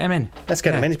 Let's get him in. Let's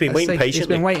get him in. He's been waiting patiently. He's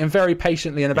been waiting very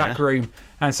patiently in the back room.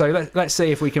 And so let's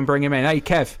see if we can bring him in. Hey,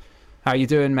 Kev, how you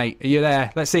doing, mate? Are you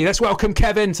there? Let's see. Let's welcome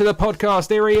Kevin to the podcast.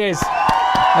 Here he is.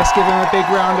 Let's give him a big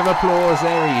round of applause.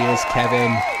 There he is,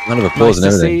 Kevin. Round of applause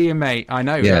nice and everything. To see you, mate. I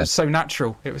know. Yeah. It was so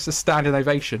natural. It was a standing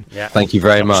ovation. Yeah. Thank you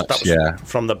very much. That was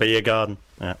from the beer garden.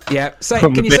 Yeah.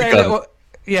 Can you say a little...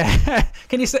 Yeah.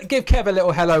 Can you give Kev a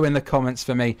little hello in the comments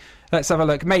for me? Let's have a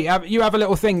look. Mate, you have a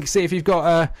little think, see if you've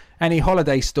got any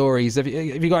holiday stories. Have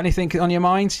you got anything on your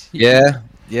mind? Yeah.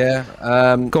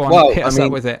 Go on, hit us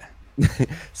up with it.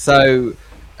 So,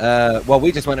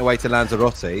 we just went away to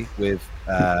Lanzarote with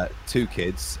 2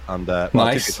 kids under,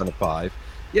 nice. 2 kids under 5.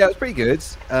 Yeah, it was pretty good.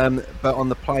 But on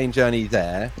the plane journey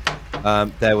there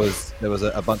was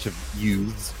a bunch of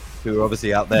youths who were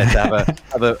obviously out there to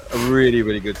have a really,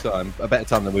 really good time, a better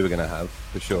time than we were going to have,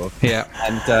 for sure. Yeah.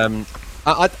 And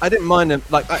I didn't mind them,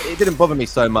 it didn't bother me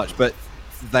so much, but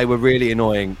they were really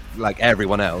annoying, like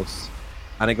everyone else.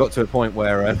 And it got to a point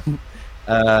where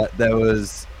there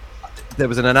was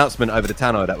an announcement over the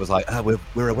tannoy that was like,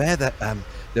 we're aware that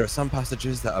there are some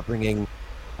passengers that are bringing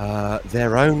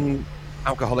their own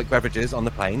alcoholic beverages on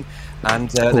the plane,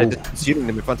 and they're just consuming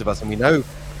them in front of us, and we know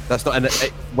that's not. And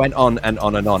it went on and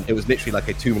on and on. It was literally like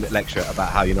a 2-minute lecture about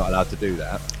how you're not allowed to do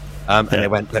that. And they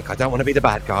went, look, I don't want to be the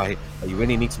bad guy, but you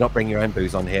really need to not bring your own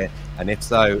booze on here, and if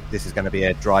so, this is going to be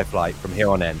a dry flight from here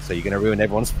on in, so you're going to ruin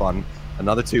everyone's fun.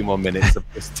 Another 2 more minutes of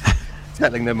just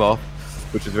telling them off,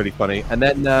 which was really funny. And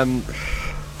then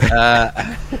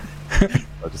I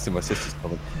just see my sister's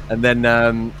comment. And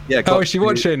then is she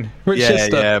watching? Which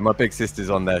sister? Yeah, my big sister's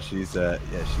on there. She's oh,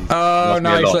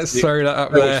 nice. Let's throw that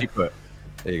up there. She put.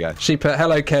 There you go. She put,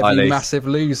 hello, Kev, you massive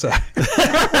loser.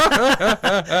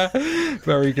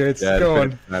 Very good. Yeah, go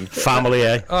on. Family,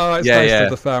 eh? Oh, it's nice to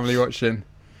the family watching.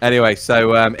 Anyway,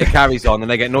 so it carries on, and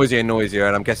they get noisier and noisier,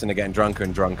 and I'm guessing they're getting drunker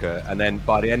and drunker. And then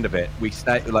by the end of it, we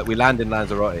land in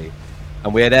Lanzarote,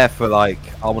 and we're there for I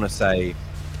want to say,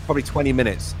 probably 20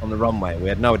 minutes on the runway. We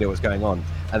had no idea what was going on,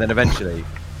 and then eventually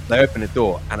they open the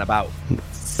door, and about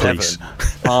 7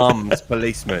 armed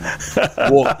policemen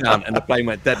walked down, and the plane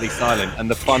went deadly silent, and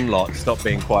the fun lot stopped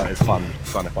being quite as fun,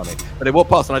 kind of funny. But they walked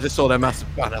past, and I just saw their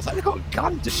massive gun. I was like, they got a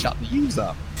gun to shut the user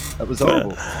up. That was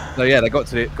horrible. So yeah, they got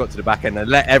to the back end and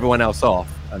let everyone else off,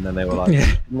 and then they were like,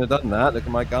 "Shouldn't have done that. Look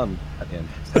at my gun." At the end,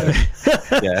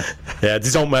 so, yeah. They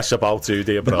don't mess about, do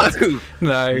they, bro?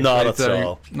 No, not at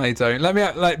all. They don't. Let me,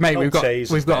 mate.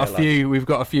 We've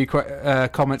got a few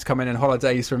comments coming in,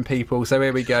 holidays from people. So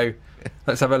here we go.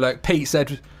 Let's have a look. Pete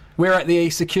said, we're at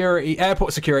the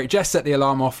airport security. Jess set the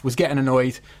alarm off, was getting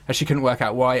annoyed as she couldn't work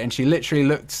out why, and she literally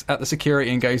looked at the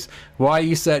security and goes, why are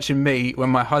you searching me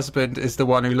when my husband is the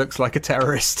one who looks like a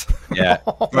terrorist? Yeah,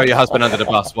 throw your husband under the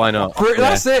bus, why not?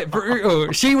 That's it, brutal.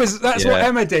 That's what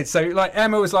Emma did. So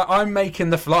Emma was like, I'm making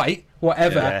the flight,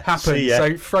 whatever happens.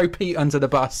 So throw Pete under the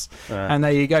bus. And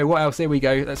there you go. What else? Here we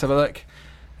go. Let's have a look.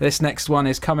 This next one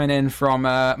is coming in from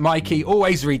Mikey.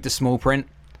 Always read the small print.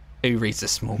 Who reads the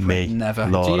small print? Me, never.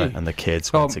 Laura, and the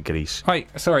kids went to Greece. Wait,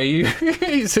 sorry,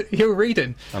 you're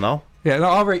reading. I know. Yeah, no,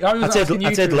 I'll read. I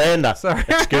did learn that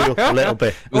at school a little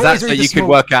bit. Was that so you could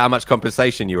work out how much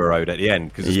compensation you were owed at the end?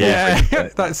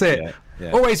 That's it.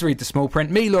 Yeah. Always read the small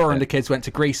print. Me, Laura, and the kids went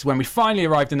to Greece. When we finally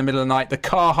arrived in the middle of the night, the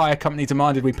car hire company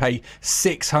demanded we pay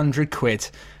 600 quid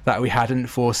that we hadn't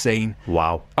foreseen.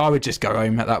 Wow. I would just go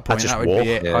home at that point. That would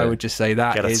be it. I would just say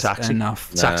that is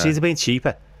enough. Taxis have been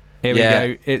cheaper. Here we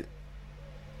go.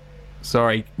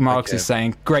 Sorry, Marks is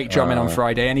saying, great drumming on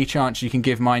Friday. Any chance you can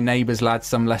give my neighbour's lad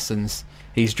some lessons?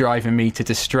 He's driving me to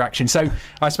distraction. So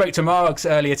I spoke to Marks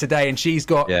earlier today, and she's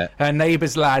got her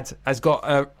neighbour's lad has got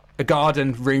a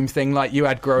garden room thing like you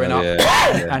had growing up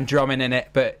and drumming in it.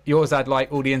 But yours had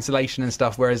all the insulation and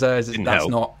stuff, whereas hers that's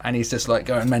not. And he's just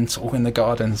going mental in the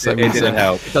garden. So it didn't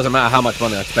help. It doesn't matter how much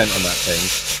money I spent on that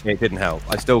thing. It didn't help.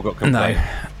 I still got complaints.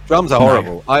 No. Drums are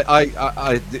horrible. No.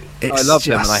 I love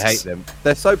them and I hate them.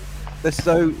 They're so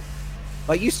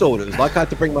you saw what it was like. I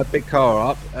had to bring my big car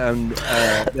up, and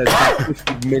there's about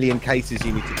 50 million cases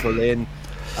you need to pull in.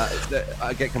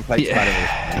 I get complaints about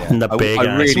it. And the big I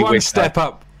really it's one wish step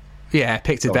up. Yeah,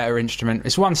 picked a better instrument.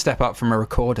 It's one step up from a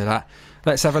recorder. That.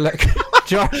 Let's have a look.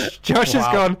 Josh has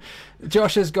gone.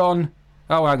 Josh has gone.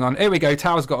 Oh, hang on. Here we go.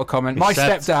 Tao's got a comment. My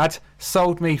stepdad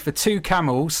sold me for 2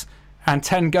 camels and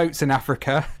 10 goats in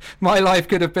Africa. My life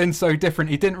could have been so different.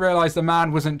 He didn't realise the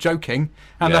man wasn't joking,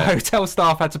 and the hotel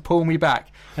staff had to pull me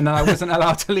back, and then I wasn't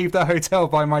allowed to leave the hotel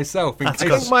by myself.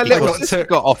 My little sister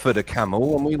got offered a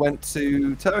camel when we went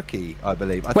to Turkey, I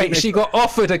believe. Wait, she got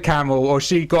offered a camel, or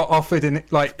she got offered in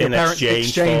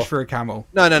exchange for a camel?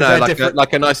 No,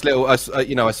 like a nice little, a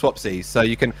swapsies. So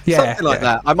you can something like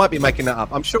that. I might be making that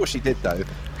up. I'm sure she did though,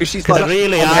 because she's they're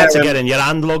really hard to get in your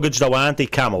hand luggage, though, aren't they,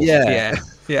 camels? Yeah.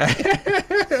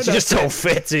 She just don't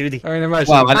fit, dude. I mean,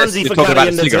 imagine. Well, unless you're talking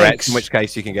about cigarettes, in which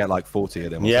case you can get 40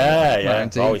 of them. Yeah.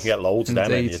 Oh, you can get loads of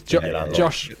them.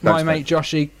 Josh, my mate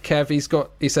Joshy, Kev,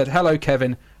 he said, hello,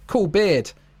 Kevin. Cool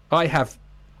beard. I have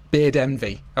beard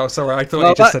envy. Oh, sorry, I thought Well,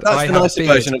 you just said that's I the have nicer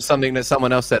beard. version of something that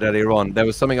someone else said earlier on. There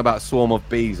was something about a swarm of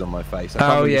bees on my face.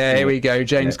 Oh yeah, here we go,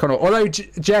 James Connell. Although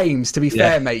James, to be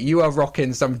fair, mate, you are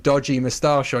rocking some dodgy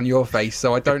moustache on your face,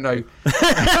 so I don't know.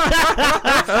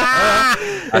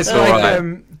 It's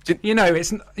like you know,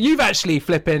 it's you've actually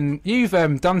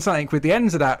done something with the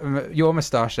ends of that your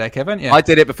moustache there, Kevin. Yeah, I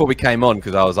did it before we came on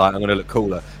because I was like, I'm going to look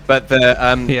cooler. But there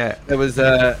was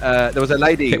a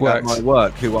lady at my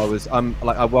work who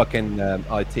I work in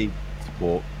IT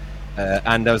support,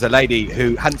 and there was a lady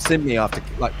who hadn't seen me after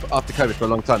COVID for a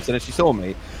long time. So then she saw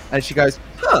me, and she goes,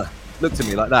 "Huh," looked at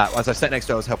me like that. As I sat next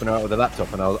to her, I was helping her out with the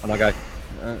laptop, and I go,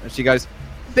 and she goes,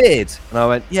 "Beard," and I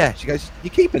went, "Yeah." She goes, "You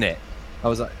keeping it?" I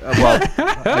was like, well,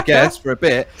 I guess for a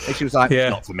bit. And she was like,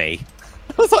 not for me.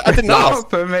 I was like, I didn't ask.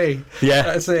 Not for me. Yeah,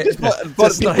 that's it.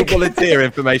 Just people volunteer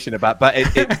information about. But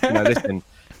listen,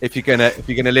 if you're gonna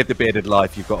live the bearded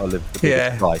life, you've got to live the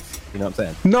bearded life. You know what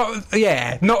I'm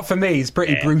saying? Not for me. It's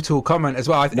pretty brutal comment as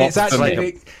well. It's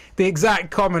actually the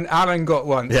exact comment Alan got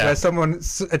once, where someone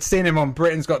had seen him on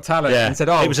Britain's Got Talent and said,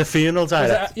 "Oh, it was a funeral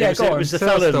direct. It was the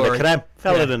fella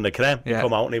in the creme.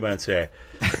 Come out and he went,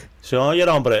 "So you're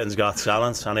on Britain's Got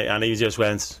Talent," and he just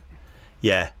went,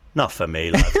 "Yeah, not for me,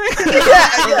 lad."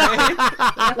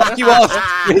 Like you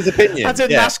asked his opinion. I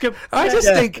didn't ask him. I just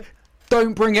think,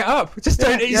 don't bring it up. Just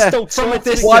don't. From a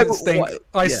distance,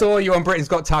 I saw you on Britain's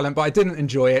Got Talent, but I didn't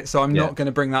enjoy it, so I'm not going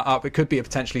to bring that up. It could be a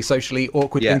potentially socially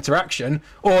awkward interaction,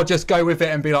 or just go with it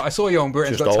and be like, I saw you on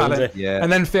Britain's Got Talent, and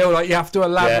then feel like you have to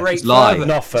elaborate further.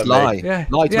 Not for me. Lie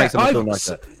to make someone feel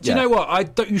nicer. Do you know what?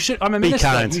 I'm a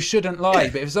minister. You shouldn't lie.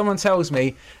 But if someone tells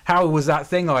me how was that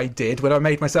thing I did when I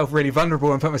made myself really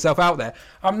vulnerable and put myself out there,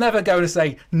 I'm never going to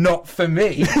say not for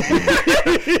me.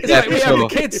 It's like we have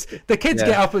the kids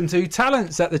get up and do talents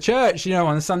at the church,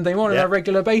 on a Sunday morning on a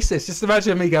regular basis. Just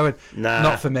imagine me going,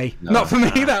 not for me, not for me.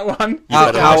 That one.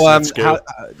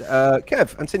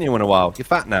 Kev, I've seen you in a while. You're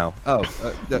fat now. Oh,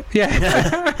 yeah.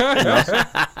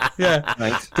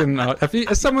 Thanks. Didn't know.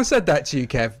 Has someone said that to you,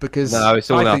 Kev? Because no,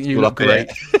 it's all I think you look great.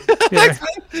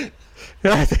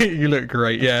 I think you look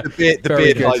great. Yeah, the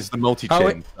beard hides the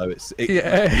multi-chin, so it's you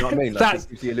know what I mean. Like, it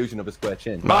gives the illusion of a square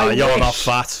chin. You're not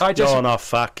fat. You're not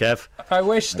fat, Kev. I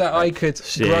wish that I could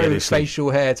grow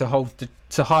facial hair to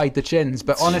hide the chins,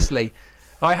 but honestly,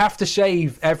 I have to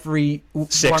shave every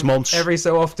 6 months. Every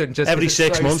so often, just every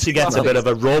 6 months, he gets a bit of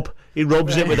a rub. He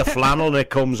rubs it with a flannel, and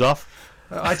it comes off.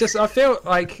 I feel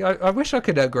like I wish I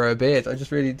could grow a beard. I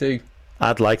just really do.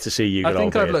 I'd like to see you grow a beard. I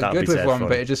think I'd look good with one,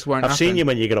 but it just won't happen. I've seen you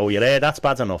when you grow your hair. That's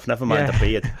bad enough. Never mind the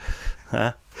beard.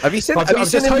 Have you seen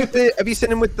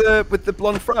him with the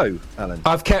blonde fro, Alan?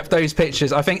 I've kept those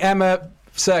pictures. I think Emma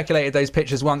circulated those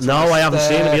pictures once. No, I haven't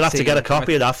seen him. You'll have to get a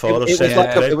copy of that for us.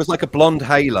 It was like a blonde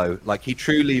halo. Like he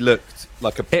truly looked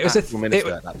like a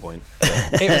minister at that point.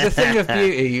 It was a thing of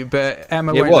beauty, but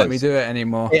Emma won't let me do it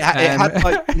anymore. It had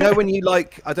like, when you I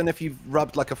don't know if you've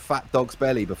rubbed like a fat dog's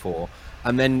belly before,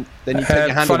 and then you take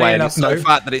your hand away and it's so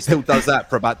fat that it still does that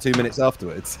for about 2 minutes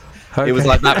afterwards. Okay. It was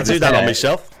like that. I do that on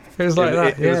myself. It was like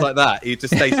that. It was like that. You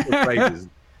just stay still phrases.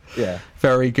 Yeah.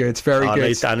 Very good. Very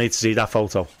good. I need to see that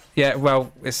photo. Yeah,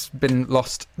 well, it's been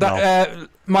lost.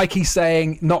 Mikey's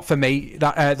saying, not for me.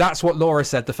 That's what Laura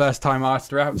said the first time I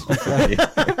asked her out.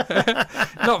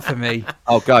 Not for me.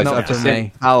 Oh, guys, I've just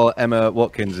seen Emma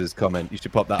Watkins' comment. You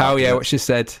should pop that up. Oh, yeah, what she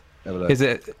said. Is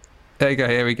it? There you go,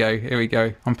 here we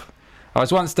go. I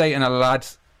was once dating a lad.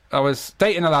 I was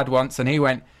dating a lad once, and he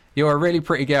went, "You're a really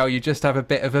pretty girl, you just have a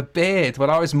bit of a beard." Well,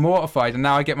 I was mortified, and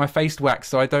now I get my face waxed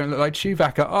so I don't look like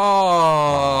Chewbacca.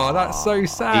 Oh, that's so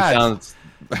sad. He sounds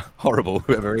horrible,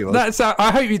 whoever he was.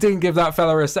 I hope you didn't give that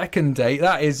fella a second date.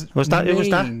 That is Who was that?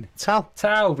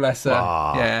 Tal, bless her.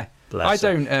 Oh, yeah. Bless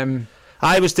her.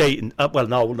 I was dating,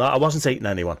 no, I wasn't dating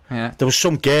anyone. Yeah. There was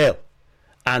some girl,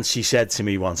 and she said to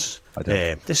me once,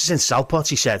 this is in Southport,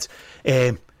 she said,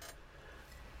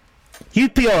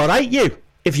 "You'd be alright,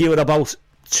 if you were about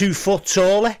 2 foot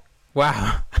taller."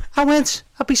 Wow. I went,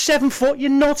 "I'd be 7 foot, you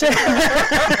nutter."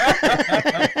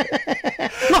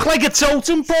 Look like a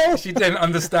totem pole. She didn't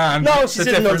understand. No, she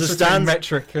didn't understand.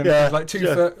 Metric and like 2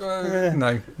 foot.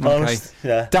 No. Okay.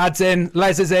 Yeah. Dad's in.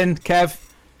 Les is in. Kev.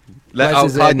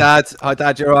 Hi, Dad. Hi,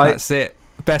 Dad. You're right. That's it.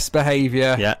 Best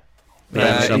behaviour. Yeah.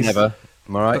 Never.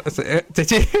 Am I right? That's it.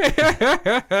 Did you?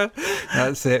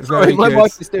 That's it. Sorry, my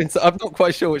wife is doing. I'm not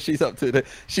quite sure what she's up to.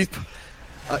 She's.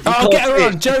 Get her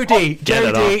on, Jodie.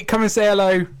 Jodie, come and say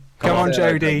hello. Come on,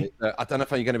 Jodie. I don't know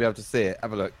if you're going to be able to see it.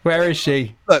 Have a look. Where is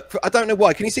she? Look, I don't know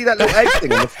why. Can you see that little egg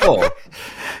thing on the floor?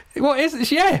 What is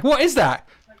it? Yeah, what is that?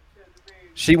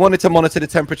 She wanted to monitor the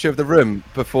temperature of the room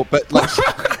before, but like,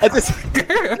 I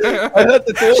heard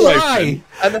the door open,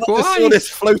 and then I just saw this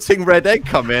floating red egg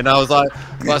come in. I was like,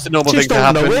 well, that's a normal thing to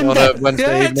happen on a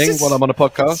Wednesday evening when I'm on a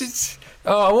podcast.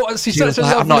 She's such a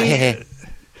lovely... I'm not here.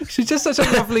 She's just such a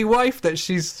lovely wife that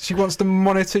she wants to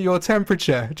monitor your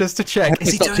temperature just to check.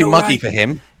 It's not too muggy for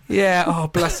him. Yeah, oh,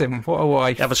 bless him. What a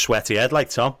wife. You have a sweaty head like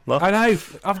Tom. Look. I know.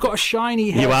 I've got a shiny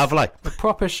head. You have, like. A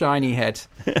proper shiny head.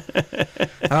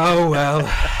 Oh, well.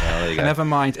 There you go. Never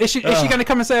mind. Is she going to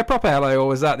come and say a proper hello, or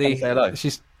was that the... Say hello.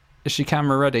 Is she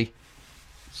camera ready?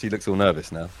 She looks all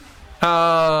nervous now.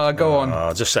 Go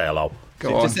on. Just say hello.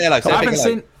 Go on. Just say hello. Say I haven't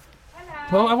hello. seen...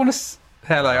 Well, I want to...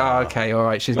 Hello. Oh, okay, all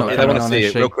right. She's not I coming want to on, see is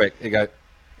it she? real quick. Here you go.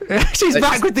 She's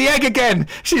back with the egg again.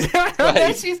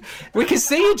 We can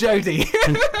see you, Jodie.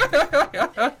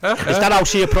 Is that how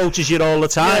she approaches you all the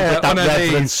time? Yeah, with that on her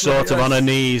reverence knees. sort of on her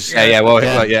knees. Yeah.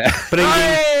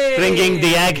 Bringing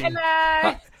the egg.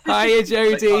 Hello. Hiya,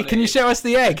 Jodie. Can you show us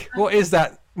the egg? What is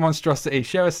that monstrosity?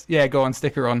 Show us. Yeah, go on,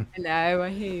 stick her on. Hello, I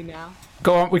hear you now.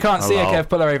 Go on. We can't see her, Hello. Kev.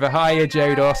 Pull her over. Hiya,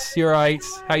 Jodos. You're right.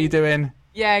 How you doing?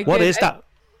 Yeah, What good. is that?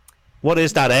 What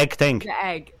is that egg thing? The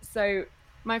egg. So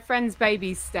my friend's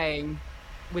baby's staying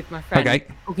with my friend. Okay.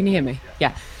 Oh, can you hear me?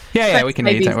 Yeah. Yeah, we can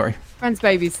hear you. Don't worry. Friend's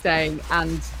baby's staying,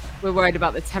 and we're worried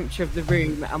about the temperature of the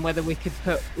room and whether we could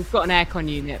put. We've got an aircon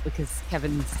unit because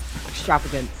Kevin's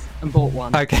extravagant and bought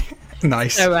one. Okay.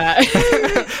 Nice. So,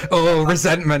 Oh,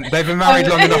 resentment. They've been married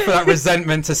long enough for that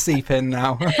resentment to seep in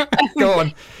now. Go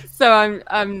on. So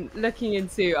I'm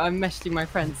messaging my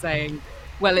friend saying,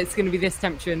 well, it's going to be this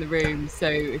temperature in the room, so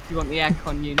if you want the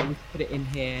aircon unit, we can put it in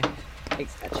here,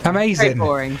 etc. Amazing. Very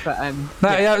boring, but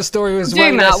That story was I'm way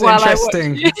doing less that while I watch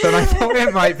interesting you. than I thought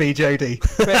it might be, Jodie.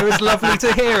 But it was lovely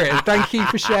to hear it. Thank you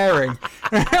for sharing.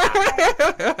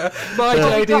 Bye,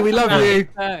 Jodie. We love you.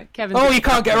 Kevin. Oh, you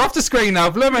can't get her off the screen now.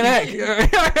 Bloomin' heck.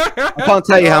 I can't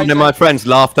tell you how many of my friends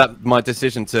laughed at my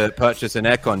decision to purchase an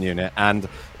aircon unit, and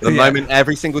the moment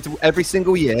every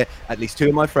single year, at least two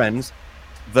of my friends,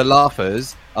 the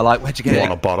laughers, are like, "Where'd you get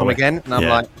it from again?" And I'm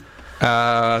like,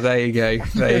 there you go.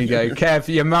 There you go. Kev,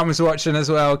 your mum's watching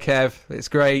as well, Kev. It's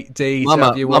great. Dee,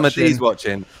 Mama D's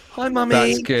watching. Hi, Mummy.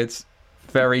 That's good.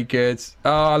 Very good.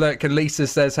 Oh, look, and Lisa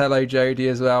says hello, Jodie,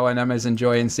 as well, and Emma's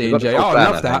enjoying seeing Jodie. Oh, I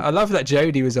love that. I love that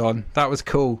Jodie was on. That was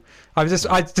cool. I just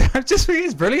think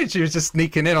it's brilliant. She was just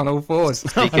sneaking in on all fours.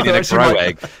 Sneaking in a crow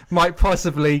egg. Might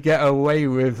possibly get away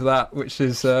with that, which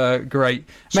is great.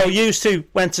 So you two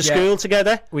went to school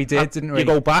together? We did, didn't we? You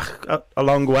go back a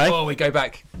long way. Oh, we go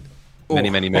back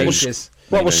many ages.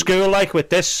 What was school like with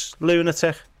this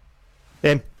lunatic?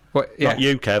 Him? What, yeah. Not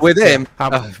you, Kev. With him?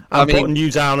 I'm putting you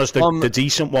down as the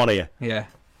decent one here. Yeah.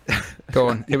 Go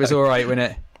on. It was all right,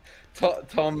 wasn't it?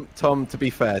 Tom, to be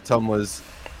fair, Tom was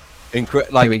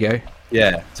Here we go.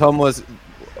 Yeah, Tom was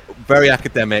very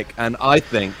academic, and I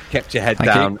think kept your head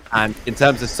down. And in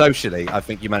terms of socially, I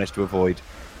think you managed to avoid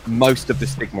most of the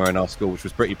stigma in our school, which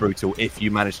was pretty brutal. If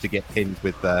you managed to get pinned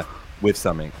with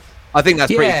something, I think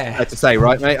that's pretty fair to say,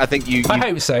 right, mate? I think you. I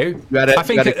hope so. You had a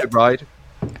good ride.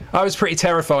 I was pretty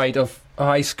terrified of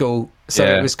high school, so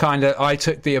it was kind of. I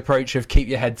took the approach of keep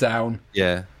your head down.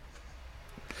 Yeah.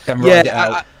 And ride it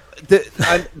out.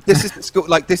 And this is the school,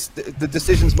 like this. The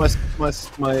decisions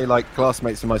my like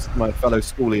classmates and my fellow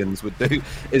schoolians would do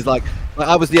is like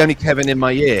I was the only Kevin in my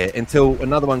year until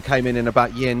another one came in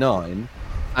about year 9,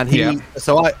 and he.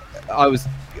 So I was,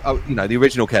 the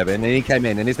original Kevin, and he came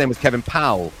in, and his name was Kevin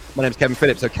Powell. My name's Kevin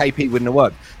Phillips, so KP wouldn't have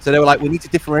worked. So they were like, we need to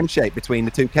differentiate between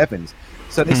the two Kevins.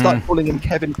 So they started calling him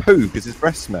Kevin Poo because his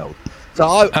breath smelled. So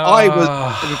I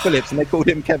was Kevin Phillips, and they called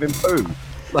him Kevin Poo.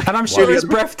 Like, and I'm sure his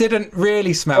breath didn't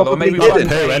really smell, or maybe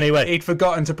he'd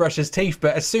forgotten to brush his teeth.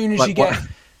 But as soon as you get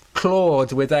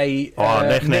clawed with a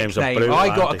nicknames nickname, brutal,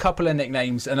 I got a couple of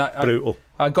nicknames, and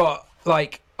I got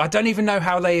like I don't even know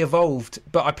how they evolved,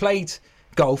 but I played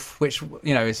golf, which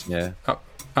is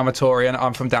I'm a Tory and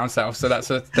I'm from down south, so that's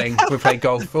a thing. We play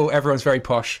golf. Everyone's very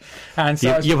posh, and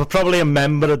so you were probably a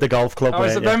member of the golf club. I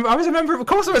was a member. Of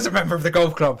course, I was a member of the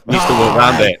golf club. We used to walk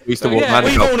around it. We used to walk around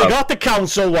We've only got the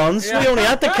council ones. We only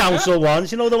had the council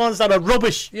ones. The ones that are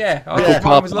rubbish. Yeah,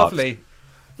 mine was lovely.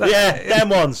 Them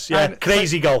ones. Yeah,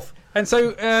 crazy golf. And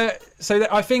so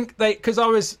I think because I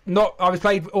was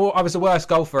the worst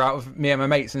golfer out of me and my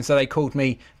mates, and so they called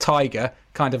me Tiger,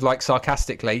 kind of like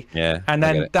sarcastically. Yeah. And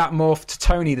then that morphed to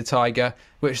Tony the Tiger,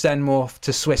 which then morphed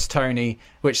to Swiss Tony,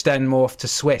 which then morphed to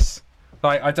Swiss.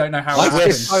 Like I don't know how.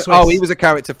 He was a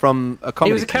character from a comedy.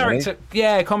 He was a character,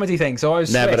 a comedy thing. So I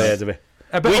was never Swiss. heard of it.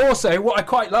 But also, what I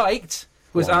quite liked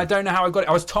was, and I don't know how I got it.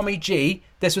 I was Tommy G.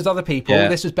 This was other people.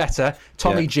 This was better.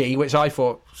 Tommy G, which I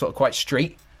thought sort of quite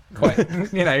street. quite,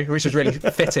 which was really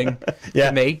fitting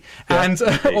for me. And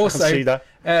also,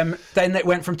 then it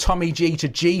went from Tommy G to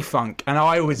G-Funk, and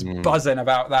I was buzzing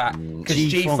about that because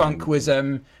G-Funk was.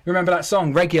 Remember that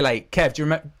song, Regulate? Kev, do you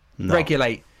remember? No.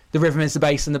 Regulate. The rhythm is the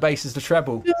bass and the bass is the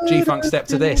treble. G-Funk step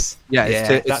to this.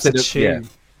 Yeah, that's a tune. Yeah.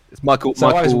 It's Michael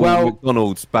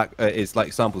McDonald's back. It's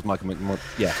like samples Michael McDonald.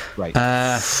 Yeah, right.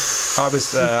 I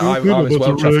was well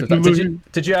chuffed with that.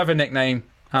 Did you have a nickname,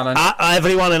 Alan?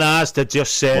 Everyone in ours, their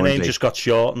just surname just got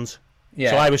shortened.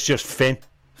 Yeah. So I was just Finn.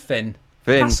 Finn.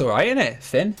 That's all right, isn't it?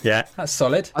 Finn. Yeah. That's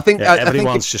solid. I think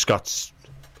everyone's just got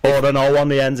or an O on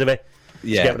the ends of it.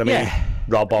 Yeah. You get what I mean?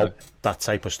 Robbo, that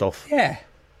type of stuff. Yeah.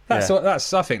 I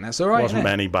think that's all right. Wasn't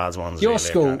many bad ones. Your really,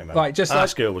 school, our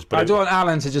school was brilliant. I want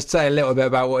Alan to just say a little bit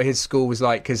about what his school was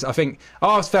like, because I think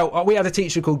we had a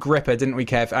teacher called Gripper, didn't we,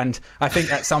 Kev? And I think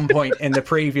at some point in the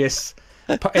previous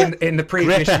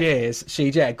years,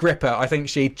 Gripper, I think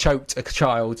she choked a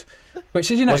child.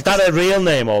 Which is, was that a real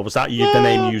name, or was that the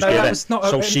name you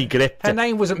used? She gripped. Her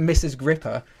name wasn't Mrs.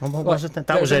 Gripper. What was it?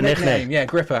 That was her nickname. Yeah,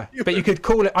 Gripper. But you could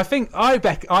call it.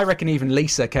 I reckon even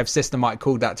Lisa, Kev's sister, might have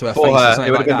called that to her face. Or something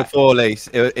it would have been before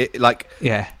Lisa.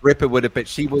 Gripper would have been.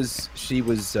 She was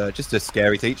just a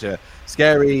scary teacher,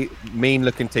 scary,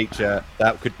 mean-looking teacher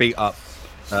that could beat up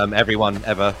everyone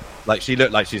ever. Like, she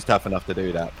looked like she's tough enough to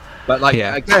do that. But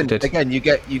again, you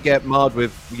get marred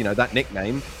with that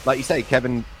nickname. Like you say,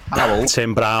 Kevin Powell,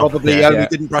 Tim Brown, probably only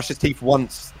didn't brush his teeth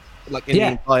once, like in the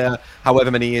entire however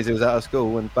many years he was out of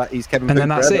school, but he's Kevin. And then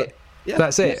that's forever. It. Yeah,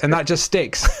 that's it, and that just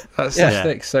sticks. That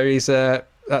sticks. So he's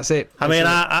that's it. I mean,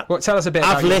 tell us a bit.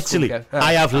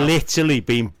 I have literally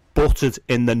been buttered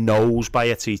in the nose by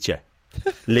a teacher.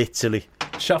 Literally.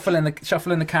 Shuffle in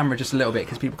the camera just a little bit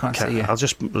because people can't see you. I'll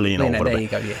just lean over a bit. There you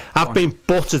go. Yeah. I've been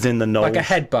buttered in the nose, like a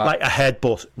headbutt. Like a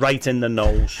headbutt, right in the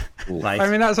nose. Right. I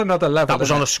mean, that's another level. That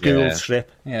was on a school trip.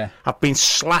 Yeah. I've been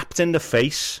slapped in the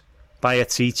face by a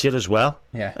teacher as well.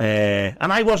 Yeah.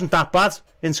 And I wasn't that bad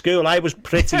in school. I was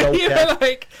pretty okay. You were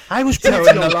like, I was pretty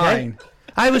okay. The line.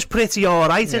 I was pretty all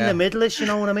right in the middle-ish, you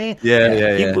know what I mean?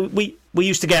 Yeah. We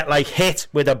used to get like hit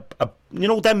with a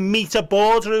them meter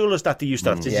board rulers that they used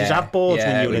to have. Did you have boards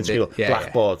when you were in school?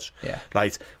 Blackboards. Yeah.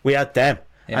 Right. We had them.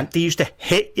 Yeah. And they used to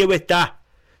hit you with that.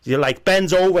 You like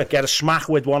bend over, get a smack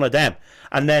with one of them,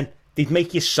 and then they'd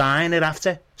make you sign it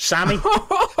after. Sammy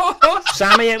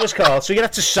it was called. So you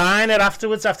had to sign it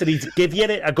afterwards after he'd give you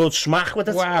a good smack with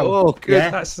it. Wow. Oh, good.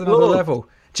 Yeah. That's another level.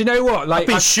 Do you know what? Like, I've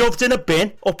been shoved in a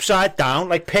bin, upside down,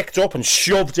 like picked up and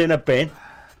shoved in a bin.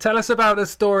 Tell us about the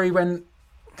story when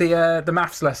the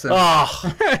maths lesson.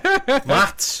 Oh,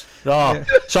 maths. Oh, yeah.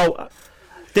 So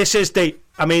this is the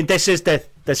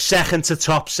second to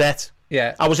top set.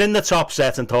 Yeah, I was in the top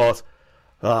set and thought,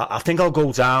 I think I'll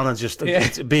go down and just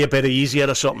be a bit easier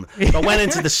or something. But I went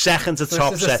into the second to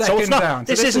top set. So it's not. Down.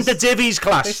 This isn't the divvies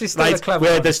class, this is still right?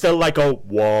 Where they're still like,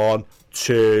 1,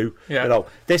 2. Yeah.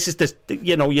 This is the.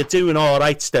 You're doing all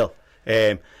right still.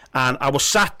 And I was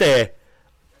sat there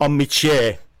on my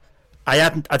chair. I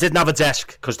didn't have a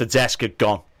desk because the desk had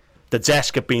gone. The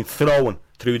desk had been thrown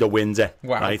through the window.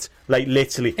 Wow. Right? Like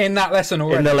literally. In that lesson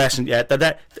already? In the lesson, yeah.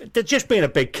 There'd just been a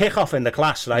big kick-off in the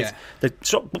class, right?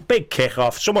 Yeah. Big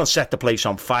kick-off. Someone set the place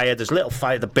on fire. There's a little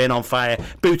fire, the bin on fire.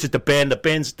 Booted the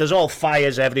bins. There's all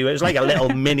fires everywhere. It's like a little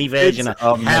mini version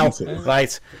of hell,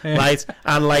 right? Yeah. Right?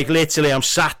 And like literally I'm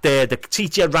sat there. The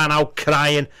teacher ran out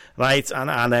crying, right? And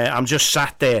I'm just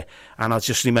sat there. And I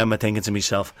just remember thinking to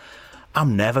myself,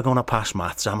 I'm never going to pass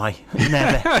maths, am I?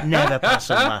 Never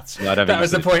passing maths. No, that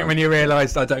was the point when you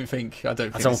realised, I don't think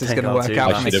this is going to work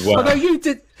out. Although he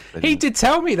did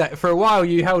tell me that for a while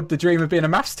you held the dream of being a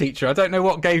maths teacher. I don't know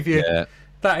what gave you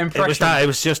that impression. It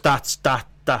was just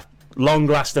that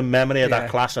long-lasting memory of that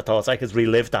class. I thought I could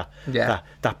relive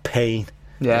that pain.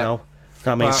 Yeah. You know?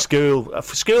 I mean,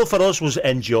 school for us was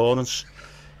endurance.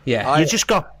 Yeah. You just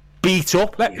got beat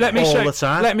up let me all show, the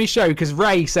time. Let me show, because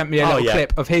Ray sent me a little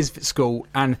clip of his school,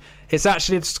 and it's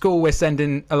actually the school we're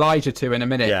sending Elijah to in a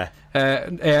minute.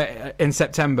 In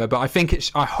September, but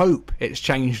I hope it's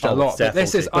changed a lot. But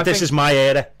this is my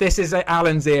era. This is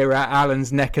Alan's era,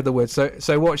 Alan's neck of the woods.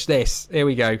 So watch this. Here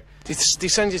we go. They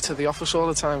send you to the office all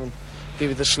the time and give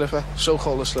you the slipper,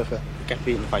 so-called slipper. You get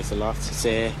beaten quite a lot. It's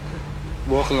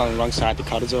walking along the wrong side of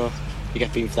the corridor, you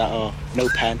get beaten for that, or no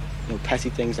pen, petty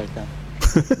things like that.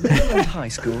 Finnegan High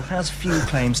School has few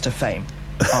claims to fame.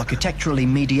 Architecturally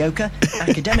mediocre,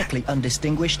 academically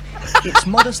undistinguished, it's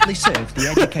modestly served the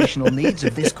educational needs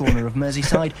of this corner of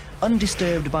Merseyside,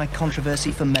 undisturbed by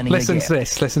controversy for many a year. Listen to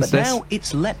this. But now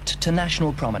it's leapt to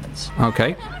national prominence.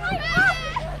 Okay.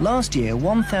 Last year,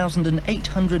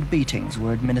 1,800 beatings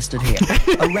were administered here.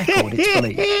 A record, it's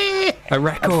believed. A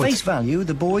record. At face value,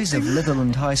 the boys of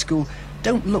Litherland High School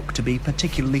don't look to be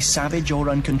particularly savage or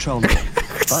uncontrollable.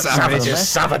 But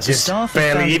Savages, the staff have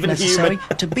barely found it even necessary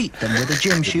human. to beat them with a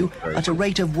gym shoe at a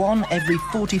rate of 1 every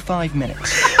 45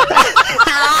 minutes.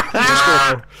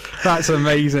 That's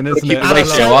amazing, isn't it? And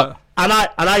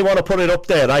I want to put it up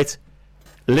there, right?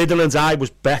 Litherland's Eye was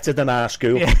better than our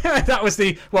school. Yeah, that was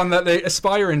the one that the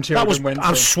aspiring children went to.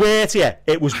 I swear to you,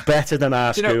 it was better than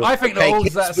our school. You know, I think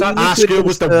our school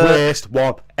was the worst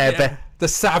one ever. Yeah, the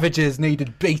savages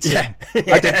needed beating. Yeah.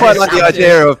 I did quite like the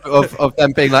idea of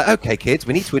them being like, okay, kids,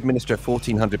 we need to administer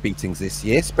 1,400 beatings this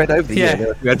year, spread over the year. There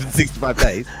are 365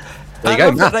 days. There you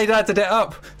go. That they'd added it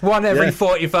up 1 every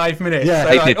 45 minutes. Yeah,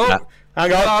 they did that.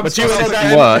 Hang on, but you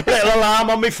work. little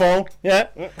alarm on my phone. Yeah.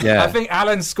 I think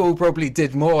Alan's school probably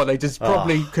did more. They just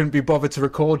probably couldn't be bothered to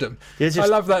record them. I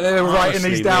love that they were writing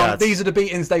these down. These are the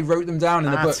beatings. They wrote them down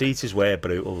in the book. Teachers were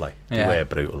brutal, like. They were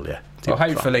brutal, yeah. Well,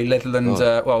 hopefully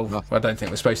Litherland. Well, I don't think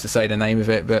we're supposed to say the name of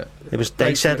it, but it was.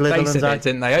 They said Litherland,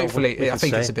 didn't they? Hopefully, I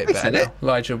think it's a bit better now.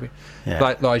 Lige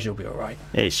will be all right.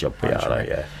 He should be all right.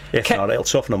 Yeah. If not, it'll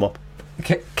toughen him up.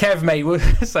 Kev, mate,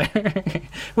 so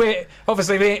we're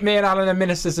obviously me and Alan are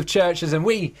ministers of churches, and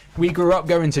we grew up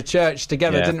going to church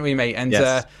together, didn't we, mate? And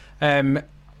yes.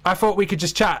 I thought we could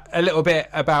just chat a little bit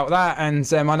about that.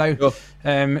 And I know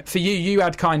for you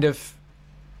had kind of,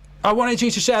 I wanted you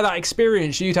to share that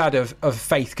experience you'd had of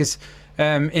faith, because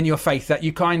in your faith that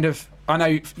you kind of, I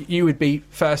know you would be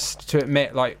first to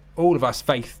admit, like all of us,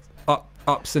 faith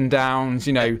ups and downs,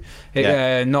 you know,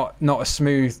 not a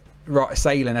smooth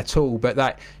sailing at all, but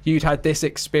that you'd had this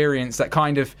experience that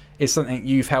kind of is something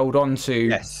you've held on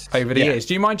to over the years.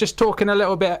 Do you mind just talking a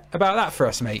little bit about that for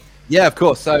us, mate? Yeah, of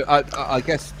course. So I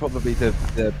guess probably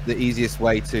the easiest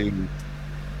way to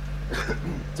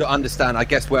understand, I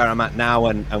guess, where I'm at now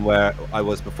and where I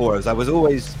was before is I was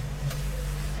always,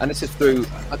 and this is through,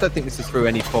 I don't think this is through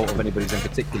any fault of anybody's in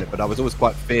particular, but I was always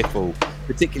quite fearful,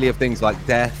 particularly of things like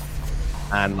death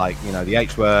and, like, you know, the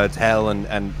H words, hell,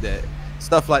 and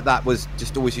stuff like that was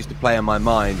just always used to play in my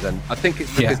mind. And I think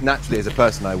it's because naturally as a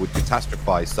person I would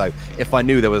catastrophize. So if I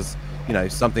knew there was, you know,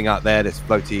 something out there, this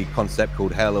floaty concept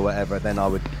called hell or whatever, then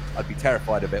I'd be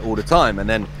terrified of it all the time. And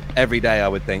then every day I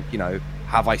would think, you know,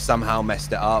 have I somehow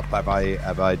messed it up? Have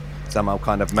I somehow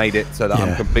kind of made it so that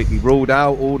I'm completely ruled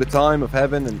out all the time of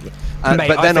heaven? And mate,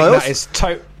 but then I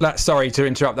think that is sorry to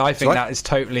interrupt. I think that is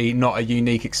totally not a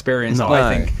unique experience. No.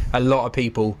 I think a lot of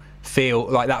people feel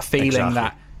like that feeling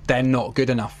that they're not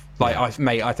good enough. Like, I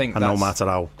think and no matter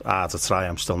how hard to try,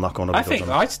 I'm still not going to be good enough.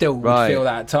 I still feel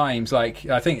that at times. Like,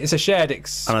 I think it's a shared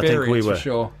experience for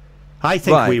sure. I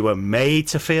think we were made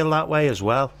to feel that way as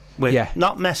well.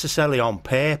 Not necessarily on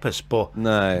purpose, but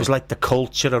it was like the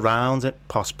culture around it,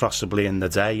 possibly in the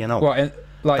day, you know.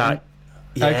 That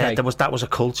was a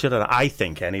culture, I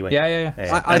think, anyway. I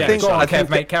think. Go on, Kev,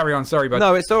 mate, carry on. Sorry, bud.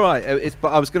 No, it's all right. But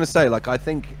I was going to say, like, I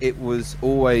think it was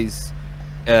always.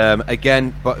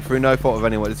 Again, but through no fault of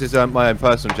anyone, this is my own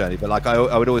personal journey, but like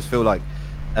I would always feel like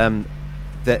that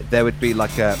there would be and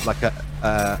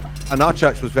our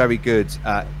church was very good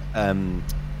at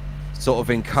sort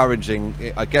of encouraging,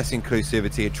 I guess,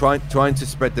 inclusivity, trying to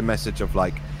spread the message of,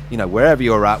 like, you know, wherever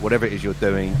you're at, whatever it is you're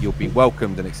doing, you'll be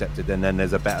welcomed and accepted, and then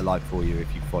there's a better life for you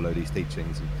if you follow these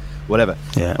teachings and whatever.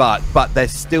 But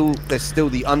there's still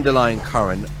the underlying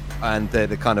current and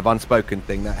the kind of unspoken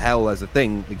thing that hell as a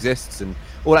thing exists and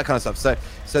all that kind of stuff.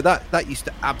 So that used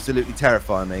to absolutely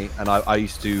terrify me, and I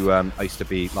used to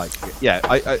be like,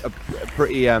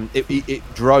 it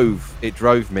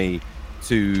drove me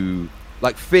to,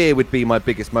 like, fear would be my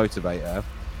biggest motivator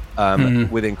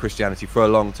within Christianity for a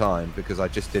long time, because I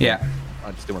just didn't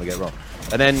want to get it wrong.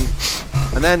 And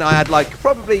then I had, like,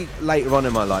 probably later on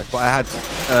in my life, but I had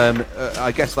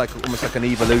I guess, like, almost like an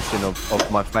evolution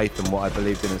of my faith and what I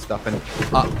believed in and stuff. And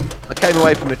I came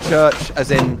away from the church, as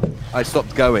in I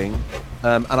stopped going,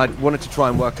 and I wanted to try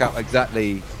and work out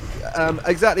exactly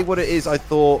what it is I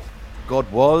thought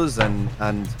God was, and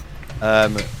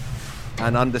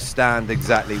understand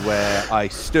exactly where I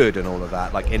stood and all of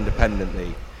that, like,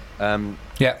 independently.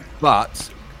 But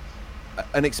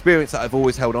an experience that I've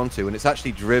always held on to, and it's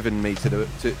actually driven me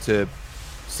to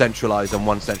centralize on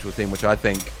one central theme, which I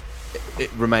think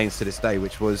it remains to this day,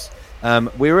 which was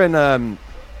we were in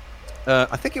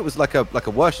I think it was like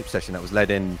a worship session that was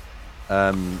led in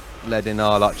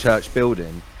our, like, church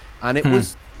building, and it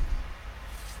was,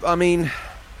 I mean,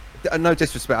 no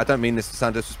disrespect, I don't mean this to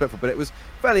sound disrespectful, but it was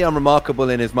fairly unremarkable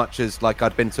in as much as, like,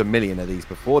 I'd been to a million of these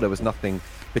before. There was nothing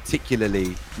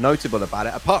particularly notable about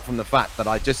it, apart from the fact that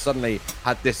I just suddenly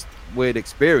had this weird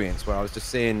experience where I was just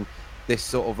seeing this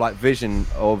sort of like vision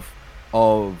of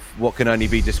what can only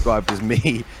be described as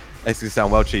me. It's going to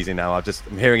sound well cheesy now. I'm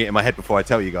hearing it in my head before I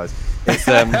tell you guys. It's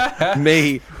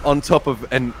me on top of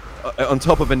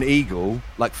an eagle,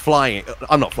 like flying.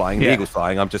 I'm not flying. The eagle's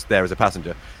flying. I'm just there as a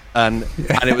passenger. And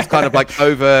it was kind of like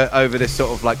over this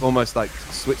sort of like almost like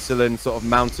Switzerland sort of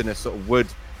mountainous sort of wood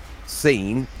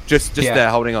scene, just there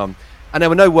holding on. And there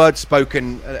were no words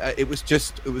spoken. It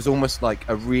was almost like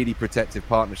a really protective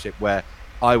partnership where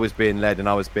I was being led and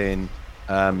I was being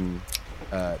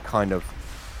kind of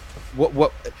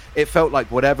what it felt like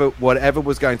whatever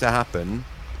was going to happen,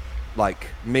 like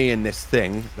me and this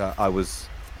thing that I was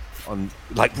on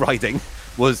like riding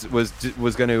was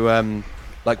going to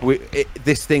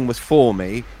this thing was for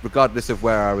me regardless of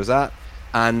where I was at,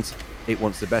 and it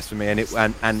wants the best for me, and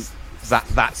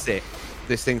that's it.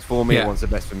 This thing's for me. It wants the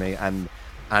best for me, and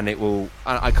it will.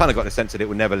 I kind of got the sense that it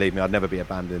would never leave me. I'd never be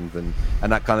abandoned, and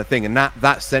that kind of thing. And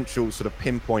that central sort of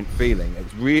pinpoint feeling. It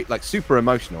was really like super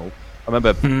emotional. I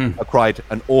remember I cried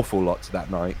an awful lot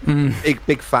that night.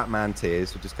 Big fat man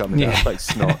tears were just coming down, like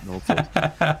snot and all sorts.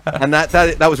 And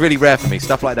that was really rare for me.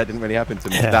 Stuff like that didn't really happen to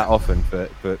me that often. For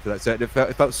that, so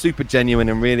it felt super genuine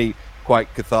and really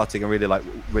quite cathartic and really like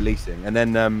releasing. And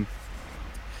then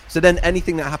so then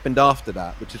anything that happened after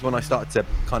that, which is when I started to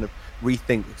kind of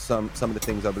rethink some of the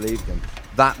things I believed in.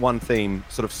 That one theme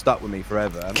sort of stuck with me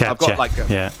forever. I've got like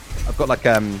this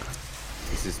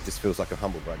feels like a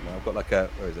humble brag now. I've got like where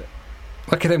is it?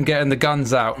 Look at him getting the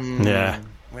guns out. Yeah.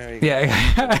 Anyway,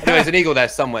 there's an eagle there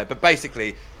somewhere. But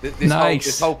basically,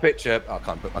 this whole picture. I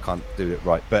can't do it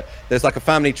right. But there's like a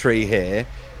family tree here,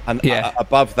 and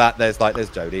above that, there's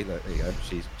Jodie. Look, there you go.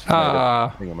 She's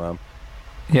made mum.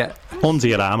 Yeah. Under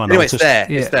your arm. Anyway, it's there.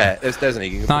 It's there. There's an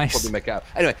eagle. You can probably make it out.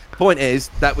 Anyway, the point is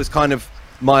that was kind of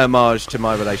my homage to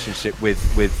my relationship with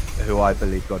who I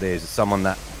believe God is. Someone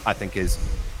that I think is,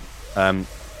 I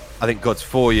think God's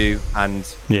for you, and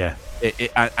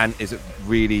and is a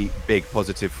really big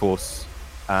positive force,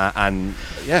 and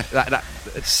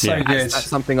it's so good. That's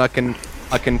something I can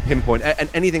pinpoint, and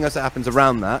anything else that happens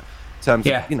around that, in terms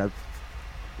of, you know,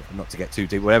 not to get too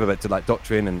deep, whatever, but to like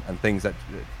doctrine and things that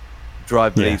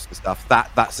drive beliefs and stuff.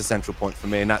 That's the central point for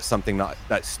me, and that's something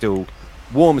that still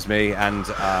warms me, and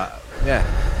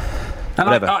And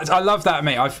I love that,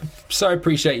 mate. I so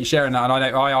appreciate you sharing that. And I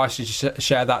know I asked you to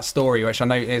share that story, which I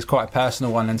know is quite a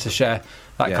personal one, and to share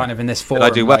that kind of in this forum.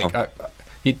 Did I do well?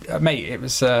 Mate, it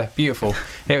was beautiful.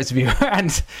 It was beautiful.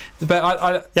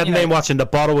 But you hadn't been watching The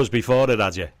Borrowers before it,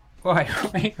 had you? Why?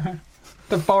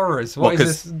 The Borrowers? What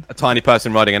is this? A tiny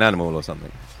person riding an animal or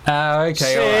something. Okay.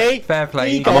 See? All right. Fair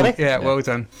play. You got it. Yeah, well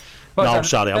done. No,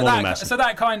 sorry, I'm only messing. So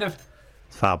that kind of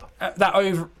fab.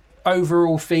 That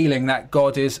overall feeling that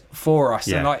God is for us,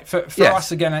 and like for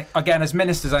us again as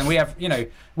ministers, and we have, you know,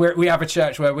 we have a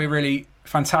church where we're really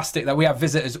fantastic, that we have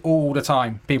visitors all the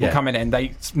time, people coming in,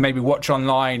 they maybe watch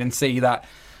online and see that,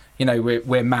 you know,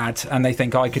 we're mad, and they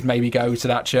think I could maybe go to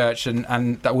that church, and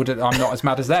I'm not as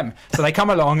mad as them, so they come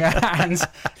along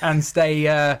and stay,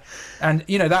 and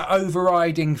you know, that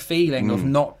overriding feeling of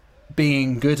not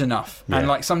being good enough, and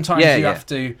like sometimes you have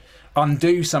to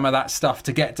undo some of that stuff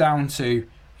to get down to,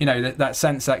 you know, that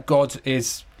sense that God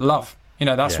is love. You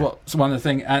know, that's what's one of the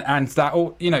things, and that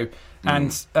all, you know,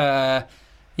 and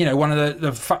you know, one of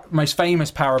the most famous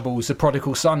parables, the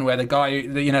prodigal son, where the guy,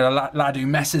 the lad who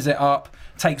messes it up,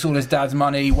 takes all his dad's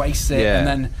money, wastes it,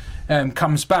 and then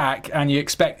comes back, and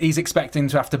he's expecting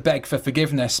to have to beg for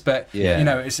forgiveness, but you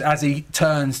know, it's as he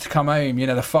turns to come home, you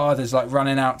know, the father's like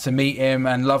running out to meet him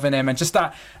and loving him, and just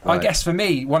that. Right. I guess for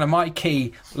me, one of my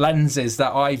key lenses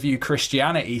that I view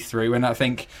Christianity through, and I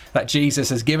think that Jesus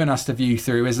has given us to view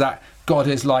through, is that God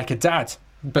is like a dad,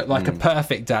 but like a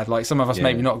perfect dad. Like some of us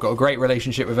maybe not got a great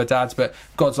relationship with our dads, but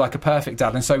God's like a perfect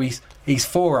dad, and so he's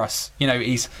for us. You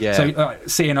know, so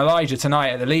seeing Elijah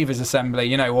tonight at the Leavers Assembly,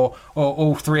 you know, or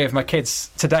all three of my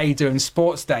kids today doing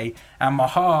sports day, and my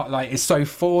heart like is so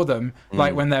for them,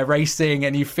 like when they're racing,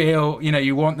 and you feel, you know,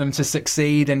 you want them to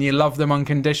succeed, and you love them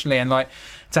unconditionally, and like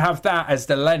to have that as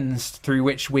the lens through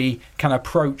which we can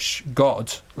approach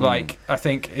God, like I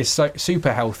think is so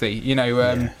super healthy, you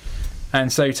know. And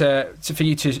so for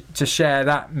you to share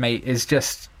that, mate, is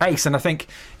just ace. And I think,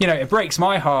 you know, it breaks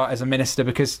my heart as a minister,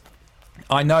 because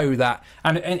I know that,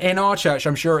 and in our church,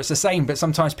 I'm sure it's the same, but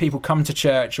sometimes people come to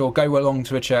church or go along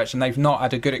to a church and they've not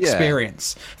had a good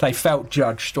experience. They felt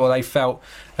judged, or they felt,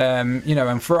 you know,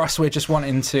 and for us, we're just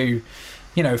wanting to,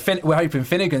 you know, we're hoping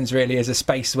Finnegan's really is a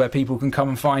space where people can come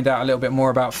and find out a little bit more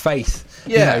about faith,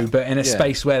 you know, but in a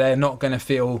space where they're not going to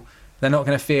feel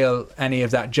any of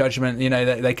that judgment, you know,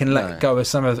 that they can let go of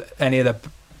some of any of the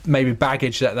maybe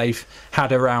baggage that they've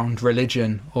had around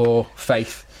religion or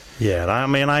faith. Yeah, I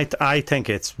mean, I think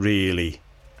it's really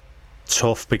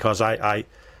tough because I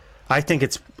think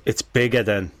it's bigger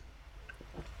than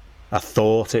I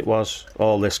thought it was.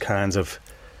 All this kinds of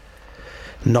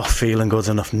not feeling good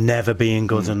enough, never being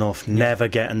good enough, never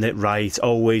getting it right,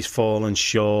 always falling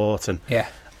short, and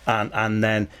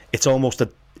then it's almost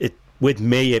with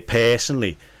me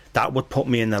personally, that would put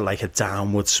me in a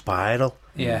downward spiral.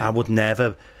 Yeah,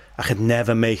 I could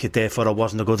never make it, therefore I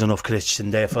wasn't a good enough Christian,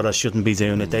 therefore I shouldn't be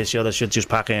doing it, I should just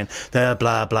pack in, there,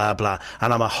 blah, blah, blah,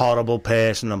 and I'm a horrible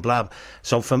person, and blah.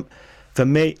 So for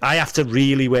me, I have to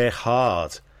really work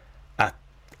hard at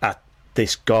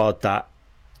this God that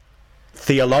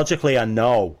theologically I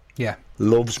know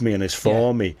loves me and is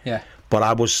for me, but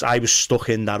I was stuck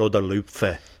in that other loop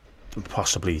for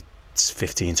possibly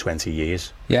 15, 20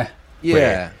 years. Yeah.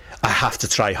 I have to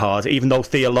try hard, even though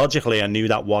theologically I knew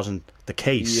that wasn't the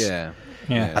case.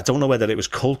 I don't know whether it was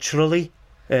culturally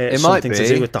something to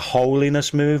do with the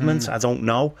holiness movement. I don't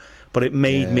know, but it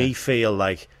made me feel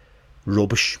like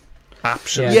rubbish,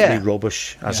 absolutely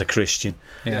rubbish as a Christian.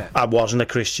 I wasn't a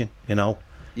Christian, you know.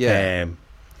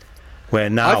 Where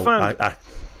now I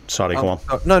sorry, go on.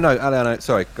 No, Ali,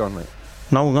 sorry, go on, mate.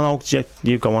 No,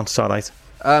 you go on. It's all right.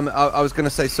 I was going to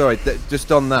say, sorry,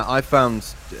 just on that, I found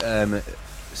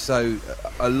so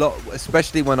a lot,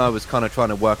 especially when I was kind of trying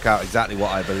to work out exactly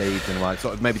what I believed and I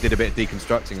sort of maybe did a bit of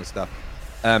deconstructing and stuff.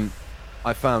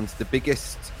 I found the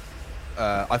biggest,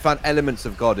 I found elements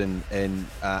of God in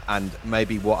and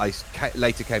maybe what I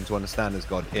later came to understand as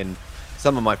God in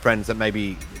some of my friends that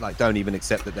maybe don't even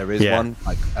accept that there is one.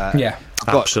 I've got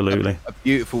absolutely a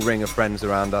beautiful ring of friends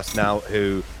around us now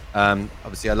who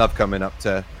obviously I love coming up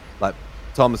to,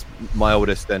 Tom's my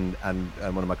oldest and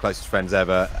one of my closest friends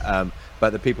ever.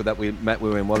 But the people that we met,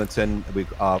 we were in Wellington.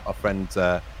 Our friends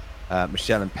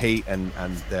Michelle and Pete, and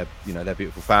their their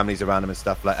beautiful families around them and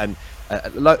stuff and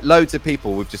loads of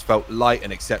people we've just felt light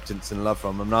and acceptance and love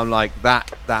from them. And I'm like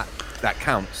that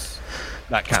counts.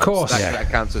 That counts. Of course, that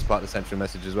counts as part of the central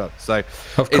message as well. So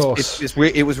of course,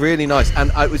 it was really nice,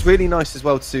 and it was really nice as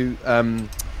well to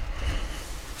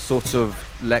sort of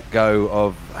let go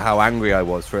of how angry I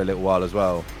was for a little while as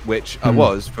well, which I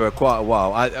was for quite a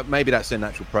while. Maybe that's a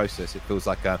natural process. It feels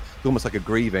like almost like a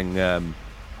grieving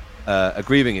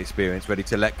experience, ready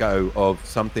to let go of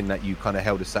something that you kind of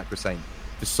held as sacrosanct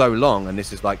for so long. And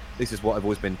this is what I've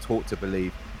always been taught to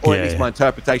believe, or at least my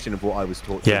interpretation of what I was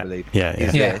taught to believe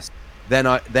is this. Then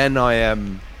I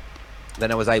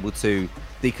was able to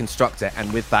deconstruct it,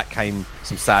 and with that came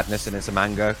some sadness and then some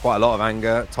anger, quite a lot of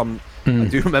anger. Tom, I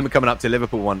do remember coming up to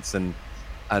Liverpool once and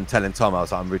telling Tom, I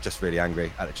was like, I'm just really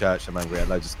angry at the church, I'm angry at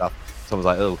loads of stuff. Tom was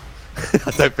like, oh,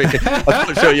 I'm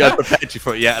not sure you had prepared you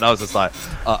for it yet. And I was just like,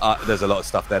 there's a lot of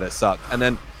stuff there that sucked. And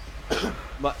then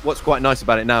what's quite nice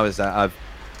about it now is that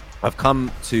I've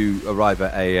come to arrive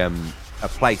at a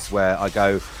place where I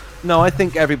go, no, I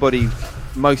think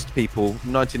most people,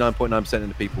 99.9% of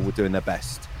the people were doing their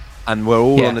best, and we're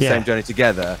all on the same journey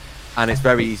together. And it's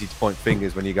very easy to point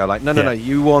fingers when you go like, no,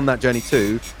 you were on that journey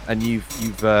too, and you've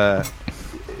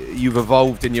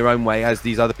evolved in your own way as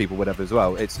these other people, whatever as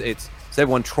well. It's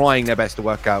everyone trying their best to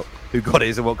work out who God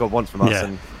is and what God wants from us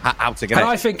and how to get it. And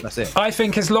I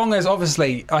think as long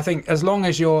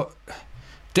as you're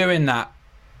doing that,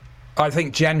 I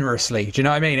think generously, do you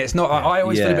know what I mean? It's not like, I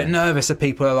always feel a bit nervous if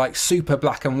people are like super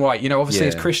black and white. Obviously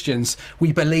as Christians,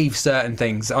 we believe certain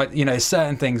things.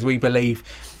 Certain things we believe,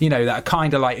 that are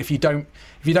kind of like, if you don't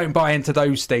buy into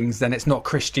those things, then it's not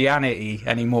Christianity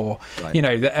anymore.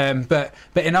 Right. But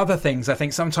in other things, I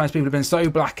think sometimes people have been so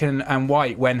black and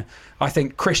white, when I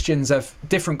think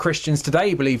different Christians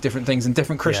today believe different things, and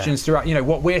different Christians throughout.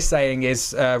 What we're saying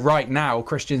is right now,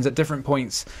 Christians at different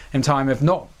points in time have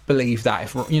not believed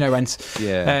that.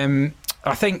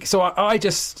 I think so. I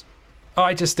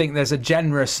just think there's a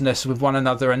generousness with one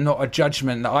another and not a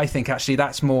judgment. That I think actually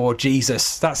that's more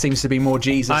Jesus. That seems to be more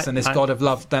Jesus and this God of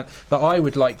love that I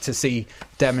would like to see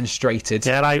demonstrated.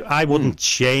 Yeah, I wouldn't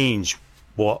change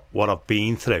what I've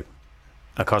been through,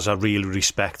 because I really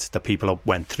respect the people I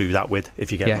went through that with,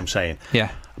 if you get what I'm saying.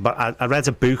 Yeah. But I read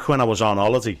a book when I was on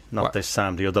holiday, not this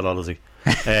time, the other holiday.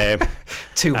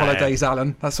 2 holidays,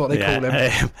 Alan. That's what they call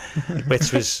him.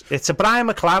 It's a Brian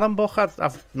McLaren book.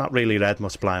 I've not really read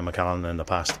much Brian McLaren in the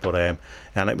past, but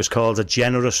and it was called A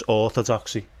Generous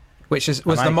Orthodoxy, which was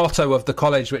the motto of the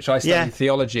college which I studied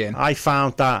theology in. I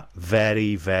found that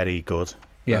very, very good.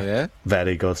 Yeah. Oh, yeah?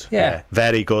 Very good. Yeah.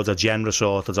 Very good. A generous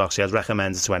orthodoxy. I'd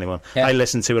recommend it to anyone. Yeah. I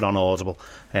listened to it on Audible.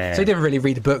 So you didn't really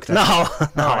read a book, then? No.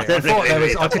 I thought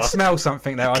I could smell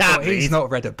something there. I thought he's not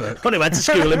read a book. Only went to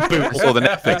school in boots. Or the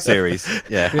Netflix series.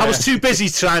 Yeah. I was too busy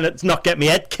trying to not get my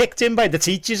head kicked in by the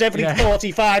teachers every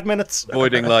 45 minutes.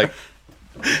 Avoiding, like,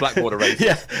 Blackwater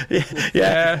races.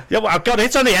 Yeah, well, I got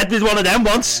hit on the head with one of them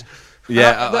once.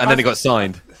 Yeah, and then it got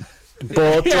signed.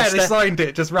 Board Yeah, duster. they signed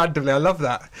it just randomly. I love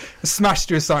that. Smashed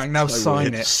you a sign, now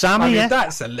sign it. Sammy,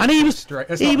 that's a little and he was straight.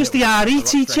 he was the RE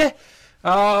teacher.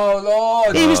 Oh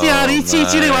Lord! He was the RE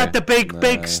teacher no, who had the big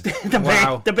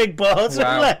Wow. the big boards.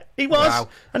 Wow. He was, Wow.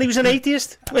 and he was an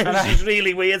atheist, which was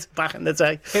really weird back in the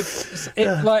day.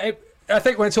 I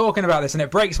think we're talking about this, and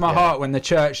it breaks my heart when the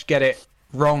church get it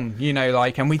wrong. You know,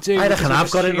 like, and we do. I reckon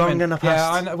I've got it human. wrong in the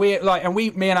past. Yeah,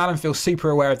 me and Alan feel super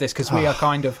aware of this because we are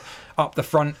kind of up the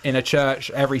front in a church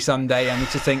every Sunday, and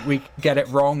to think we get it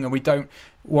wrong, and we don't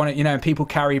want it, you know, and people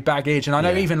carry baggage. And I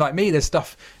know even like me, there's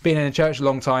stuff, being in a church a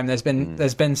long time, there's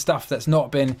been stuff that's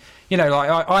not been, you know,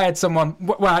 like I had someone,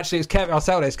 well, actually it was Kevin, I'll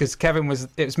tell this because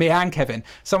it was me and Kevin.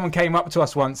 Someone came up to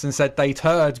us once and said they'd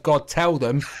heard God tell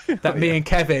them that me and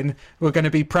Kevin were going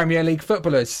to be Premier League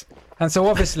footballers. And so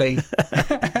obviously,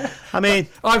 I mean,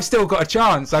 I've still got a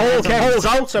chance. Hold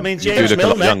out. I mean, James You look a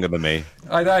lot Milner. younger than me.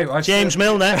 I know. James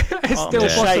Milner. It's still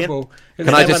possible. Can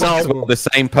I just say, the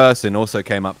same person also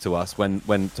came up to us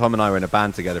when Tom and I were in a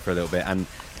band together for a little bit, and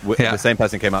the same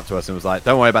person came up to us and was like,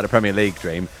 "Don't worry about the Premier League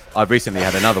dream. I've recently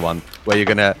had another one where you're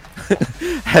going to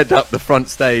head up the front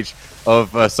stage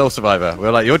of Soul Survivor." We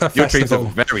were like, "Your dreams are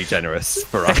very generous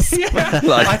for us."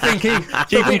 I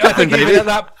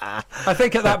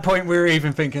think at that point we were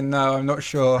even thinking, "No, I'm not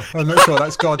sure.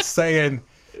 That's God saying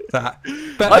that."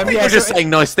 But I think we're just saying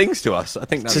nice things to us. I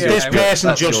think that's this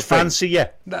person just fancy you.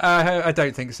 I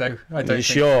don't think so. I don't. Are you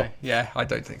sure? So. Yeah, I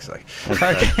don't think so.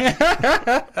 Okay.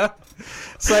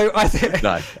 So I think.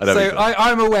 No, I don't. So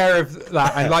I'm aware of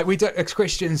that, and like as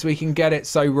Christians, we can get it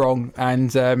so wrong,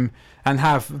 and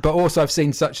but also I've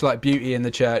seen such like beauty in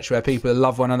the church where people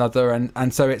love one another,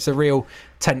 and so it's a real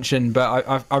tension.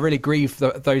 But I really grieve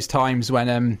those times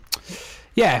when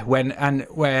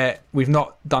where we've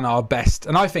not done our best,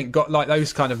 and I think God, like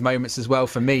those kind of moments as well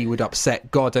for me would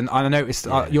upset God. And I noticed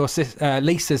your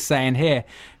Lisa's saying here,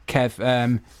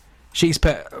 Kev, she's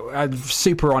put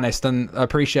super honest, and I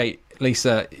appreciate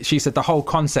Lisa. She said the whole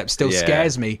concept still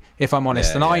scares me, if I'm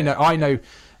honest. And I know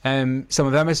some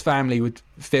of Emma's family would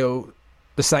feel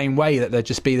the same way, that there'd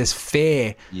just be this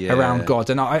fear around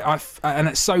God, and and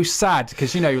it's so sad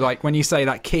because, you know, like when you say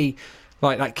that key.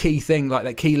 Like that key thing, like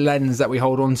that key lens that we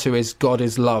hold on to is God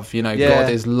is love, you know, God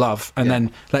is love. And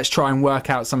then let's try and work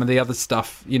out some of the other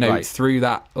stuff, you know, through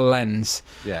that lens.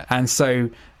 Yeah. And so,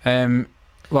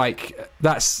 like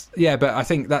that's, but I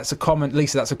think that's a common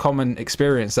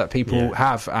experience that people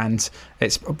have. And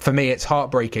it's, for me, it's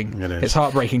heartbreaking. It's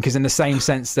heartbreaking because in the same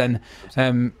sense, then,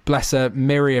 bless her,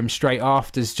 Miriam straight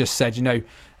after's just said, you know,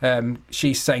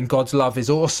 she's saying God's love is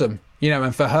awesome. You know,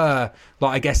 and for her,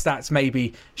 like, I guess that's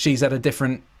maybe she's at a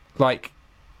different, like,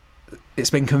 it's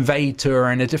been conveyed to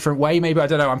her in a different way. Maybe, I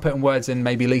don't know, I'm putting words in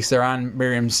maybe Lisa and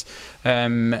Miriam's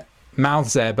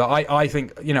mouths there. But I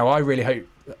think, you know, I really hope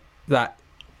that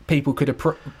people could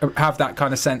have that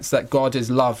kind of sense that God is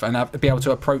love and be able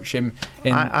to approach him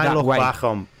in that way. I look back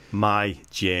on my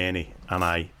journey and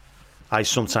I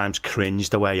sometimes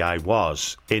cringe the way I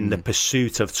was in the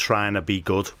pursuit of trying to be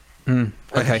good.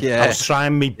 Okay. I was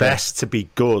trying my best to be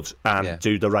good and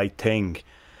do the right thing,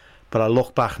 but I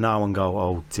look back now and go,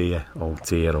 oh dear. Oh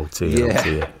dear. Did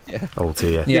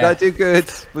I do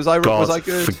good? Was I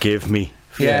good? Forgive me.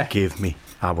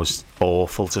 I was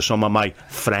awful to some of my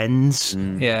friends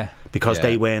because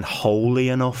they weren't holy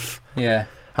enough.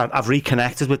 I've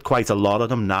reconnected with quite a lot of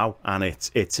them now, and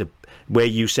it's a where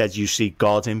you said you see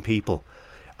God in people.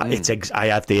 I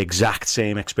have the exact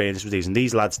same experience with these, and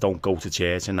these lads don't go to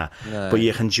church and that, but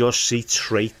you can just see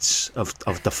traits of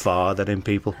the Father in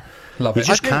people. Love it. You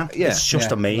just can't. It's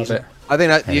just amazing. I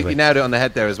think that you nailed it on the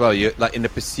head there as well. You like in the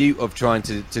pursuit of trying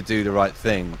to do the right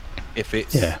thing. If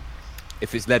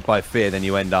it's led by fear, then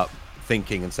you end up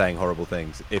thinking and saying horrible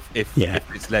things. If it's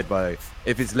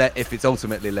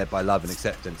ultimately led by love and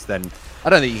acceptance, then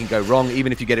I don't think you can go wrong.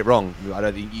 Even if you get it wrong, I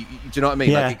don't think you do you know what I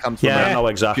mean? Like it comes from I know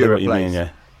exactly what you place. mean.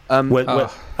 I'm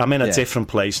in a different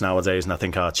place nowadays, and I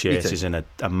think our church is in a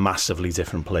massively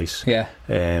different place.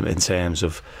 In terms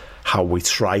of how we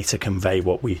try to convey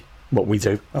what we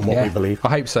do and what we believe. I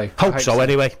hope so. Hope so.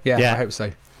 Anyway. I hope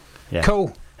so.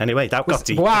 Cool. Anyway, that got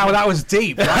deep. Wow, that was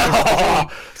deep.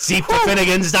 Deep for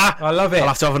Finnegan's, that. I love it. I'll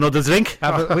have to have another drink.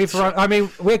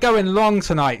 We're going long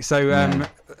tonight, so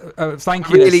thank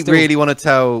you. Really want to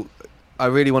tell. I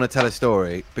really want to tell a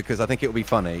story because I think it will be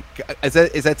funny. Is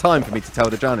there time for me to tell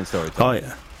the drowning story, Tom? Oh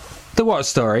yeah. The what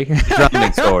story? The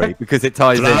drowning story, because it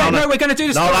ties in. No, we're going to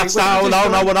do the story.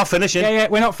 No, we're not finishing. Yeah,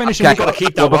 we're not finishing. Okay. We've got to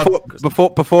keep that one.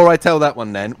 Before I tell that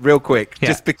one, then, real quick,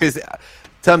 just because, in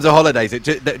terms of holidays,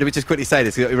 let me just quickly say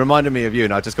this. It reminded me of you,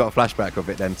 and I just got a flashback of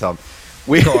it then, Tom.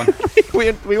 Go on.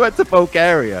 we went to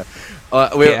Bulgaria.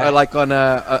 Like on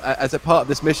as a part of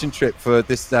this mission trip for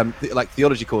this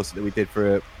theology course that we did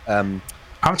for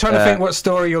I'm trying to think what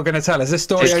story you're going to tell. Is this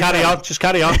story? Just carry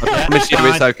on. I promise you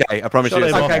it's okay. I promise you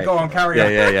it's okay. Okay, go on, carry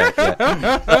on.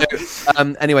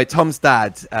 Yeah. Anyway, Tom's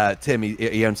dad, Tim,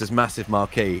 he owns this massive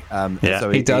marquee.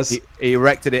 So he does. He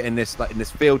erected it in this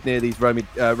field near these Romany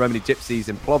gypsies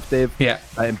in Plovdiv,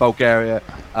 in Bulgaria,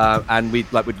 and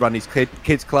we'd run these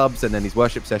kids clubs and then these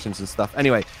worship sessions and stuff.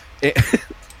 Anyway,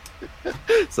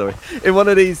 sorry, in one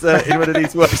of these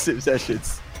worship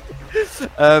sessions.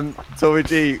 Tommy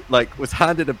G was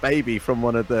handed a baby from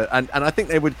one of the and I think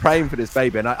they were praying for this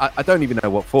baby, and I don't even know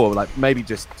what for, maybe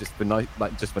just for nice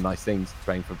things,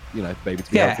 praying for the baby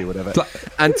to be healthy or whatever.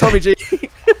 And Tommy G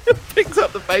picks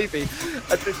up the baby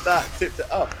and just tipped it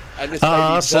up, and this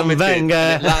baby vomited and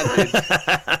it landed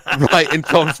right in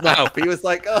Tom's mouth. He was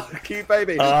like, "Oh, cute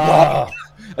baby,"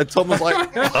 and Tom was like,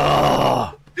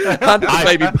 "Oh." Handed the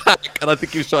baby back, and I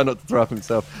think he was trying not to throw up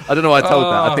himself. I don't know why I told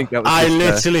that. I think that was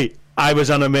I was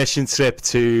on a mission trip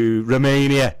to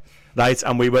Romania, right?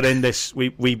 And we were in this. We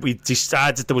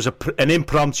decided there was an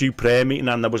impromptu prayer meeting,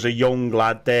 and there was a young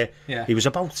lad there. Yeah. He was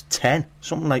about 10,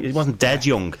 something like. He wasn't dead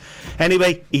young.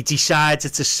 Anyway, he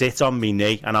decided to sit on me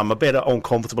knee, and I'm a bit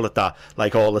uncomfortable at that.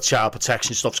 Like all the child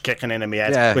protection stuff's kicking in my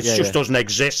head, which just doesn't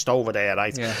exist over there,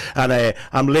 right? Yeah. And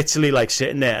I'm literally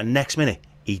sitting there, and next minute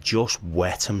he just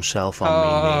wet himself on me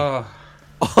knee.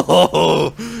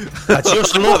 Oh! I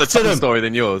just looked at him. Story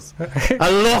than yours. I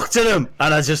looked at him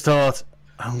and I just thought,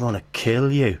 I'm gonna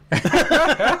kill you.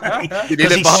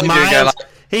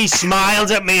 He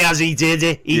smiled at me as he did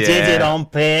it. He did it on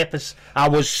purpose. I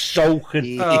was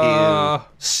soaking.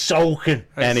 Soaking.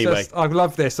 Anyway, I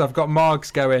love this. I've got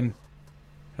Margs going.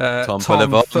 Tom full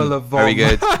of vom. Very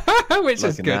good. Which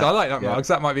is good. I like that, Margs.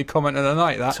 That might be comment of the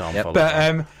night, that. But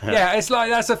it's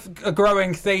that's a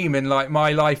growing theme in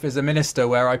my life as a minister,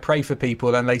 where I pray for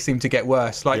people and they seem to get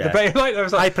worse. The baby, there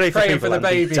was I pray for people for the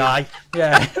baby. Die.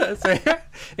 Yeah.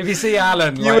 If you see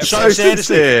Alan, you were so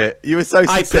sincere.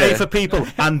 I pray for people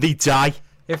and they die.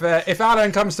 If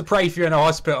Alan comes to pray for you in a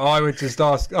hospital, I would just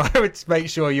ask. I would make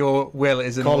sure your will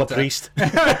is in order. Call a priest.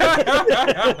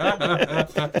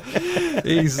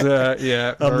 He's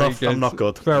I'm not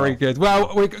good. Very good.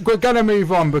 Well, we're going to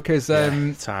move on because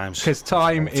time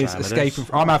is escaping.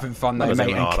 I'm having fun though,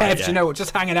 mate. And Kev, you know what?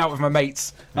 Just hanging out with my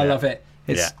mates. I love it.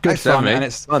 It's good fun, and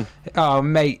it's fun. Oh,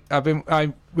 mate, I've been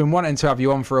wanting to have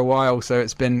you on for a while, so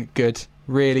it's been good,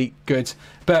 really good.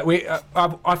 But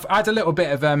I've had a little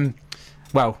bit of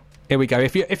Well, here we go.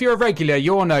 If you're a regular,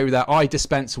 you'll know that I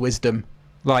dispense wisdom.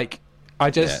 I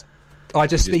just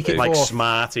speak it like forth.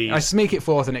 Smarties. I speak it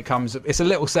forth, and it comes. It's a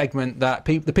little segment that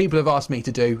the people have asked me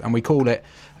to do, and we call it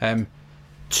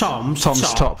Tom's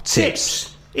Top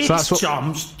Tips. It's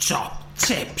Tom's Top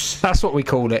Tips. That's what we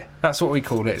call it.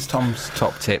 It's Tom's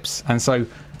Top Tips. And so,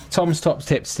 Tom's Top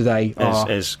Tips today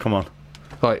is come on.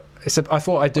 I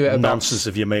thought I'd do it about... Nonsense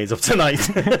have you made up tonight?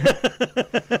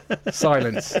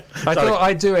 Silence. I thought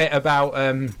I'd do it about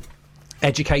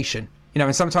education.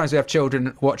 And sometimes we have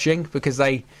children watching because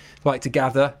they like to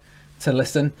gather to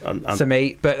listen to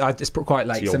me, but it's quite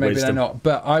late, so maybe they're not.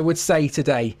 But I would say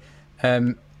today,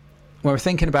 when we're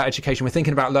thinking about education, we're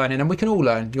thinking about learning, and we can all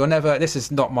learn. This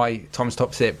is not my Tom's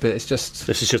Top Tip, but it's just...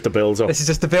 This is just a build-up. This is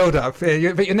just a build-up.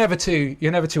 But you're never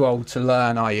too old to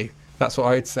learn, are you? That's what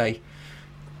I would say.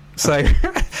 So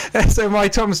my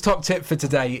Tom's Top Tip for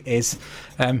today is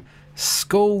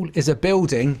school is a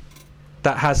building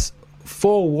that has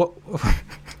 4...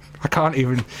 I can't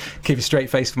even keep a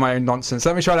straight face for my own nonsense.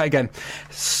 Let me try that again.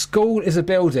 School is a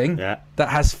building that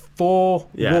has 4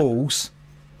 walls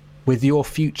with your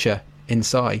future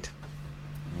inside.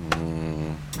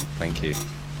 Thank you.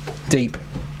 Deep.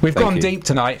 We've gone deep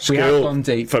tonight. School, we have gone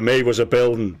deep. For me, was a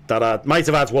building that might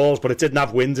have had walls, but it didn't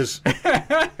have windows.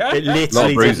 It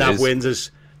literally didn't have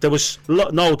windows. There was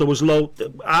most of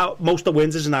the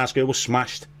windows in our school were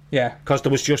smashed. Yeah, because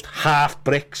there was just half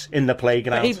bricks in the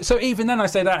playground. So even then, I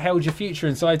say that held your future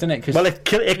inside, didn't it? Well, it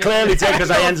clearly did, because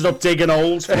I ended up digging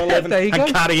holes for a living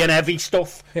and carrying heavy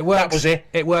stuff. It works. That was it.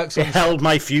 It works. It held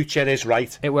my future. Is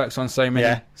right. It works on so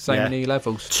many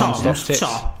levels. Tom's Top Tips.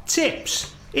 Top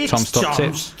Tips. It's Tom's Top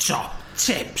Tips. Top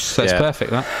Tips. So it's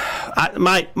perfect, that.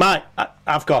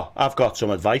 I've got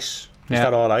some advice. Is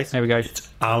that all right? There we go. It's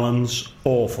Alan's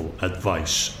awful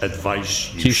advice.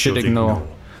 Advice you should ignore.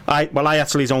 I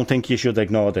actually don't think you should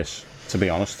ignore this, to be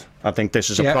honest. I think this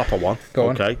is a proper one. Go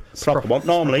on. Okay, proper one.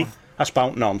 Normally, I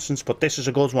spout nonsense, but this is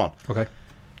a good one. Okay.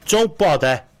 Don't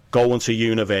bother going to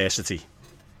university.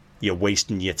 You're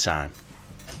wasting your time.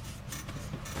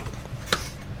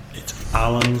 It's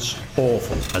Alan's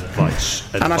awful advice.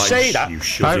 Advice And I say that. You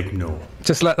should ignore.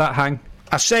 Just let that hang.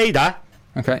 I say that.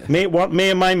 Okay. Me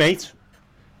and my mate,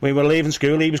 we were leaving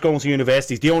school. He was going to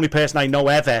university. He's the only person I know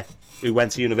ever who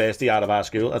went to university out of our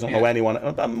school. I don't know anyone.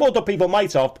 Other people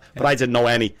might have, but I didn't know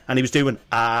any. And he was doing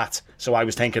art. So I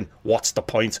was thinking, what's the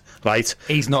point, right?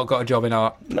 He's not got a job in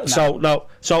art.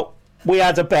 So we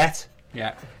had a bet.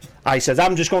 Yeah. I said,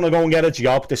 I'm just going to go and get a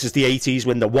job. This is the 80s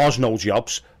when there was no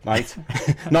jobs, right?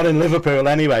 Not in Liverpool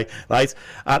anyway, right?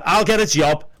 And I'll get a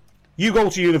job. You go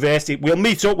to university. We'll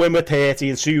meet up when we're 30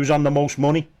 and see who's on the most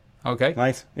money. Okay.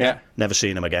 Right? Yeah. Never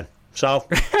seen him again. So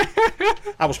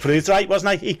I was proved right, wasn't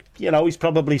I? He's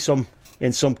probably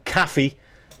in some cafe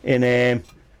in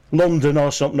London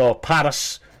or something, or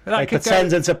Paris,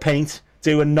 pretending to paint,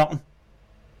 doing nothing.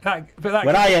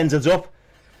 When I ended up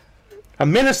a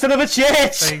minister of a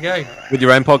church. There you go. With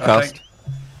your own podcast.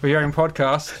 With your own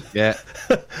podcast. Yeah.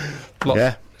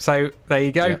 Yeah. So there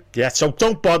you go. Yeah. So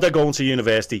don't bother going to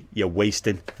university. You're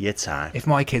wasting your time. If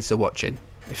my kids are watching,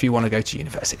 if you want to go to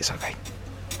university, it's okay.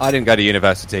 I didn't go to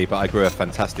university, but I grew a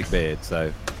fantastic beard,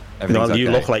 so everything's you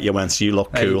okay. look like you went. You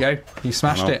look there cool. There you go. You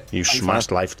smashed it. You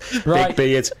smashed life. Right. Big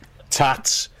beard,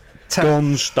 tats,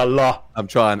 guns, the lot. I'm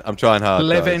trying hard.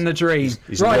 Living the dream.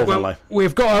 Right, well,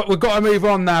 we've got to move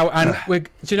on now, and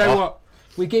do you know what?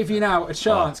 We give you now a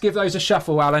chance. Give those a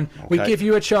shuffle, Alan. Okay. We give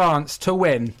you a chance to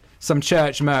win some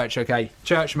church merch, okay?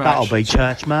 Church merch. That'll be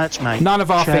church merch, mate. None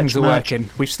of our things are working.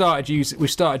 We've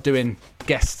started doing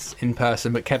guests in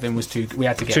person, but Kevin was we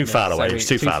had to get too far away.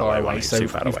 So too far away. So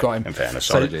we've got him. In fairness,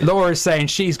 so Laura's saying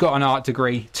she's got an art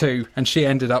degree too, and she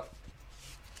ended up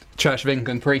Church of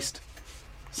England priest.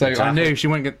 So exactly. I knew she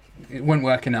wouldn't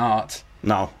work in art.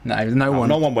 No one.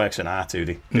 No one works in art, do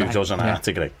they? Who does an art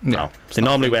degree? No. They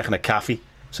normally work in a cafe,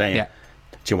 saying,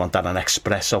 "Do you want that an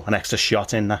espresso, an extra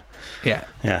shot in there?" Yeah.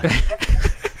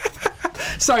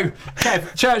 So,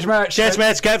 Kev, church merch,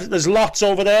 Kev. There's lots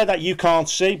over there that you can't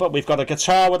see, but we've got a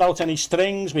guitar without any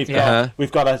strings. We've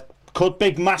got a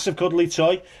big, massive, cuddly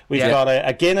toy. We've got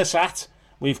a Guinness hat.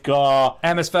 We've got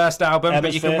Emma's first album,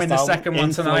 but you can win the second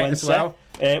one tonight as well.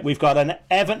 We've got an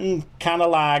Everton can of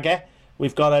lager.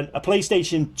 We've got a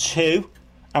PlayStation 2,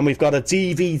 and we've got a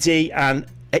DVD and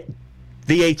a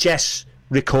VHS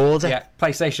recorder. Yeah,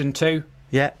 PlayStation 2.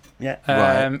 Yeah.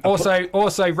 Right.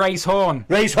 Also, Ray's Horn.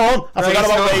 Ray's Horn. I forgot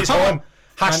about Ray's Horn.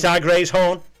 Hashtag Ray's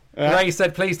Horn. Yeah. Ray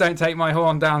said, "Please don't take my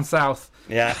horn down south."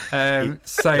 Yeah.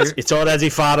 So it's already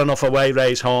far enough away,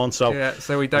 Ray's Horn. So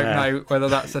so we don't know whether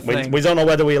that's a thing. We don't know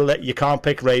whether you can't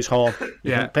pick Ray's Horn.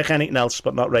 You can pick anything else,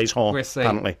 but not Ray's Horn. We'll see.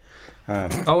 Apparently.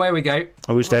 There we go.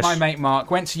 Who's this? My mate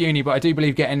Mark went to uni, but I do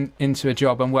believe getting into a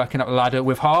job and working up the ladder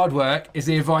with hard work is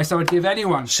the advice I would give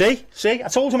anyone. See, I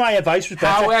told you my advice was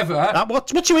better. However, what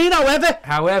do you mean?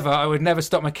 However, I would never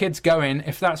stop my kids going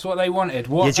if that's what they wanted.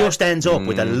 You just end up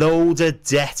with a load of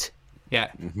debt.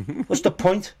 Yeah. What's the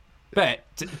point? But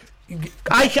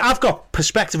I've got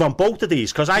perspective on both of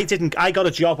these because I got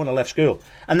a job when I left school,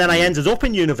 and then I ended up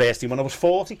in university when I was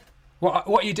 40.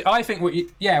 What you do, I think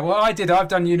I did. I've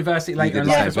done university later in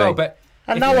life as well, but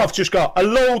now I've just got a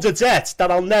load of debt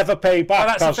that I'll never pay back. Well,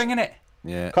 that's the thing, innit?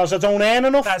 Yeah. Because I don't earn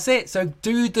enough. That's it. So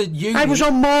do the uni. I was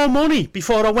on more money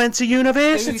before I went to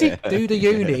university. Do the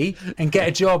uni and get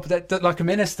a job that like a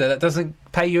minister that doesn't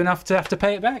pay you enough to have to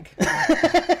pay it back.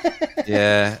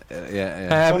 Yeah.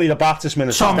 It's only the Baptist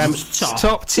minister.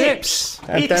 Top tips.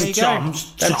 Tips.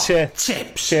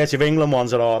 Church of England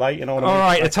ones are all right. You know what I mean? All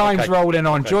right, the time's rolling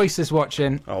on. Joyce is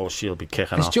watching. Oh, she'll be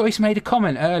kicking off. Has Joyce made a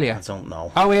comment earlier? I don't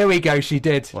know. Oh, here we go. She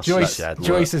did. Joyce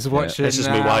is watching. This is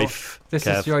my wife. This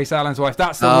is Joyce Allen's wife.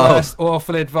 That's the worst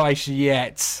awful advice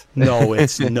yet. No,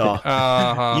 it's not.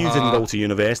 You didn't go to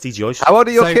university, Joyce. How old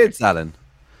are your kids, Alan?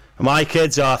 My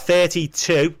kids are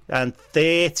 32 and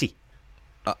 30.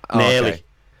 Nearly. Okay.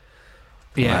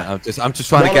 Yeah, right, I'm just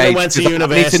trying to gauge. Went to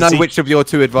university. I need to know which of your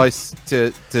two advice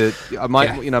to. One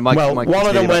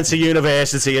of them went to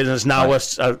university and is now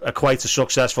a quite a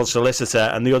successful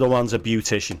solicitor, and the other one's a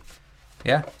beautician.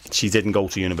 Yeah, she didn't go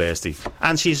to university,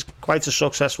 and she's quite a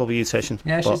successful beautician.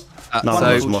 Yeah, she's not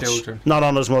on as much. Not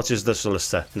on as much as the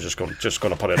solicitor. I'm just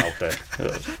going to put it out there.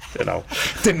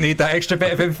 Didn't need that extra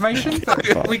bit of information.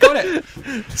 We got it.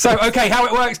 So, okay, how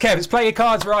it works, Kev? It's play your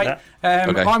cards right. Yeah.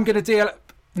 Okay. I'm going to deal.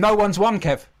 No one's won,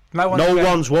 Kev. No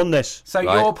one's won this. So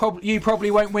you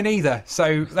probably won't win either.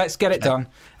 So let's get it done.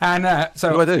 And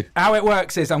so what do I do? How it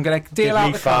works is I'm going to deal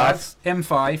out the cards.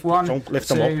 M5. 1, lift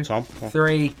 2, them up, Tom.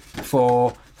 3,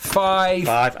 4, 5.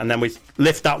 5, and then we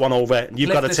lift that one over.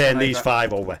 You've got to turn these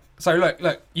 5 over. So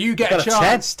look, you get a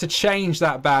chance to change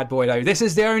that bad boy though. This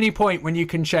is the only point when you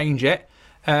can change it.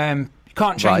 You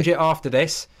can't change it after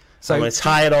this. So it's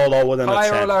higher or lower than a 10.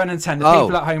 Higher or lower than 10. The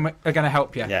people at home are going to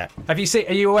help you. Yeah. Are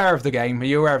you aware of the game? Are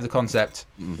you aware of the concept?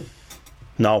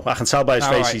 No, I can tell by his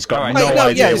face he's got no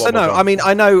idea. Yeah, so no, I mean,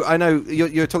 I know.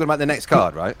 You're talking about the next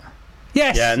card, right?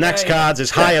 Yes. Yeah, next cards is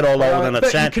higher or lower than a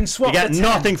 10. You can swap. You get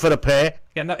nothing for the pair.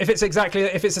 Yeah, no, if it's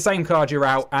the same card, you're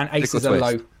out, and aces are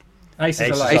low.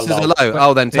 Aces are low. Aces are low.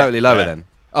 Oh, then totally lower then.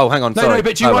 Oh, hang on. Sorry. No,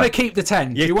 but do you want to keep the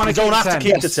 10? You don't have to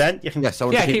keep the 10. You can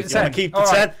keep the 10. Keep the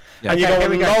 10. And you're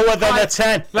going lower than a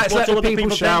 10. Let's let the people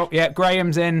shout. Yeah,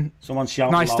 Graham's in. Someone's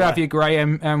shouting. Nice to have you,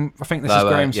 Graham. I think this is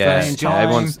Graham's first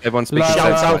time. Everyone's speaking.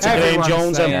 Shout out to Graham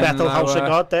Jones and Bethel House of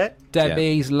God there.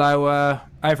 Debbie's lower.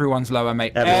 Everyone's lower,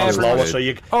 mate. Everyone's lower. So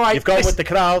you've gone with the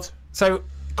crowd. So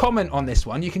comment on this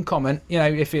one. You can comment. You know,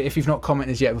 if you've not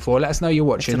commented yet before, let us know you're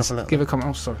watching. Give a comment.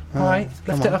 Oh, sorry. All right,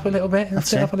 lift it up a little bit.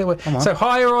 So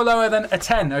higher or lower than a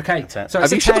 10? Okay. So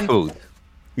have you shuffled?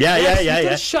 Yeah.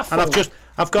 And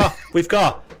we've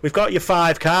got your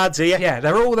 5 cards here. Yeah,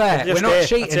 they're all there. We're not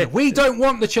cheating. We don't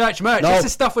want the church merch. This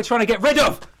is stuff we're trying to get rid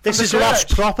of. This is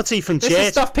lost property from church. This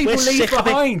is stuff people leave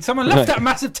behind. Someone left that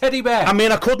massive teddy bear. I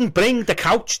mean, I couldn't bring the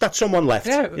couch that someone left.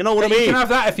 Yeah, you know what I mean? You can have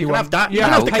that if you want. Have that. You can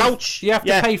have the couch. You have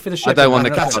to pay for the shipping. I don't want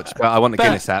the couch, but I want the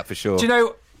Guinness hat for sure. Do you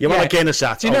know? You want a Guinness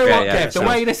hat? Do you know what, Kev?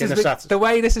 The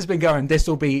way this has been going, this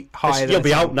will be higher. You'll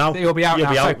be out now. You'll be out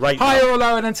now. Higher or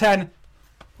lower than 10?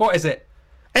 What is it?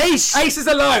 Ace! Aces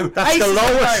are low. That's the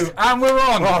lowest. And we're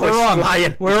on.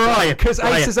 We're on. Because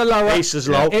aces are lower. Ace is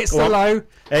low. It's the low.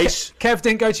 Ace. Kev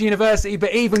didn't go to university,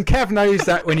 but even Kev knows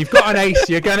that when you've got an ace,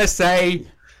 you're going to say...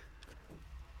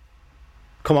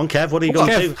 Come on, Kev. What are you going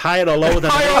to do? Higher or lower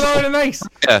than an ace? Higher or lower than an ace?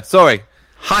 Yeah, sorry.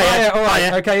 Higher. All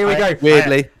right. Okay, here we go.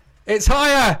 Weirdly. It's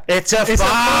higher. It's a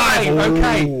 5.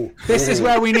 Okay. This is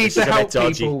where we need to help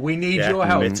people. We need your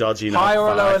help. Higher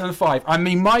or lower than 5. I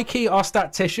mean, Mikey, our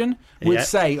statistician, would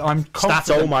say I'm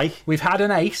confident. Mike. We've had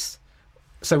an ace.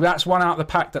 So that's one out of the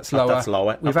pack that's lower. That's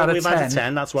lower. We've had a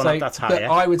 10. That's one that's higher.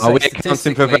 I would say we're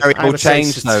accounting for variable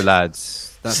change though,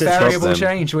 lads. That's variable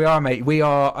change. We are, mate. We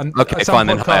are. Okay, some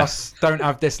podcasts don't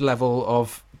have this level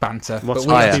of banter, but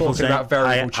we're talking about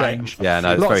variable change. Yeah,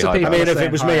 no, it's very high. I mean, if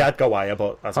it was me, I'd go higher,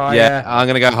 but yeah, I'm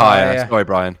going to go higher. Sorry,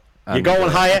 Brian. You're going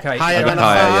higher? Okay. Higher than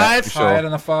a 5? Higher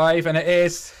than a 5, and it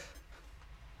is...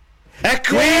 A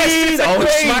queen!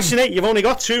 It's smashing it. You've only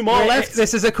got 2 more left.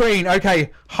 This is a queen.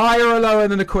 Okay, higher or lower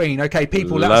than a queen? Okay,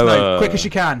 people, let us know. Quick as you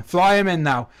can. Fly them in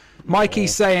now.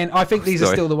 Mikey's saying... I think these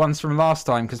are still the ones from last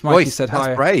time, because Mikey said higher.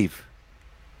 That's brave.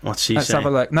 What's she Let's saying?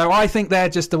 have a look. No, I think they're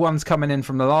just the ones coming in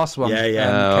from the last one.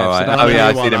 Yeah.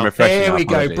 I see them refreshing. Here we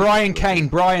go. Brian Kane.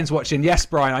 Brian's watching. Yes,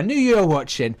 Brian. I knew you were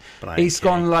watching. He's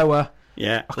gone lower.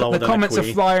 Yeah. The comments are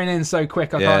flying in so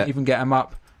quick I can't even get them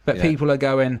up. But people are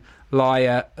going...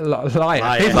 Liar. People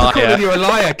are calling you a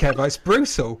liar, Kev. It's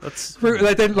brutal.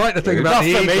 They didn't like the thing about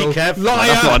the eagle. Me, Kev. Liar.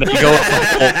 That's not an eagle.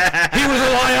 He was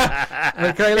a liar.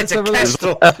 Okay, let's have a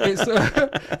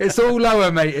look. It's all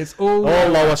lower, mate. It's all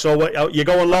lower. So you're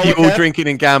going lower. You all drinking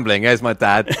and gambling. There's my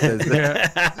dad.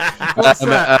 What's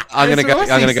that? I'm gonna go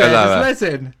lower. It's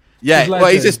Les. Yeah. Well,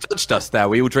 he just touched us there.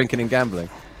 We all drinking and gambling.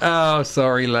 Oh,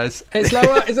 sorry, Les. It's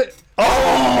lower. Is it?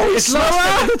 Oh, it's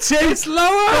lower. It's lower.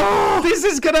 Oh, this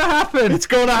is gonna happen. It's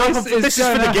gonna happen. This is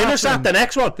for the Guinness hat. The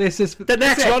next one. The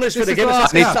next one is for the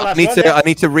Guinness hat. I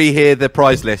need to rehear the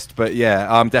prize list, but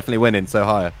yeah, I'm definitely winning. So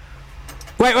higher.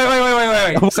 Wait.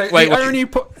 So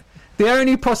the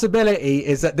only possibility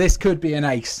is that this could be an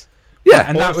ace. Yeah,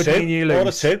 and that would mean you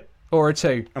lose. Or a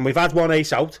 2. And we've had 1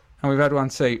 ace out. And we've had 1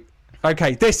 2.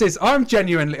 Okay, I'm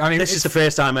genuinely... I mean, this is the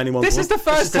first time anyone's won. This is the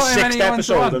first time anyone's won. This is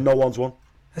the 6th episode and no one's won.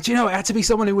 Do you know, it had to be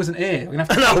someone who wasn't here. We're going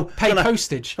to have to pay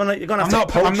postage. You're gonna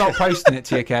have I'm not posting it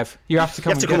to you, Kev. You have to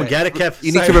come and get it, Kev.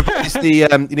 You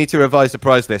need to revise the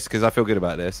prize list, because I feel good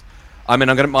about this. I mean,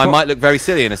 I might look very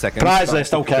silly in a second. Prize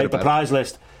list, okay. The prize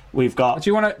list. We've got... Do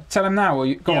you want to tell them now?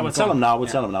 We'll tell them now.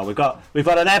 Tell them now. We've got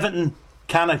an Everton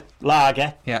can of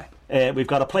lager. Yeah. We've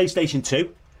got a PlayStation 2.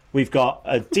 We've got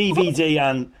a DVD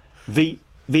and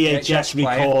VHS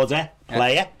recorder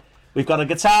player. We've got a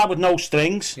guitar with no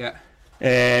strings. Yeah.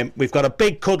 We've got a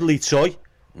big cuddly toy,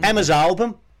 Emma's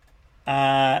album,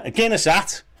 a Guinness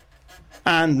hat,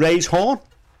 and Ray's horn.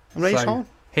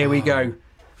 Here we go.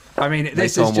 I mean,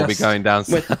 this Horn is will be just going down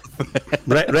south.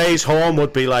 Ray's horn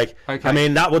would be like, Okay. I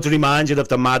mean, that would remind you of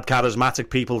the mad charismatic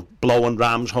people blowing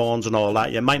ram's horns and all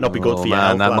that. It might not be good for your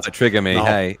health. That lad. might trigger me. No.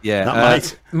 Hey, yeah.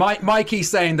 That might. Mikey's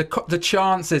saying the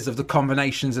chances of the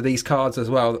combinations of these cards as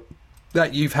well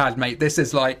that you've had, mate. This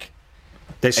is like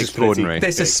This is extraordinary. pretty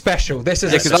this big. is special. This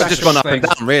is Because a I've just special gone up and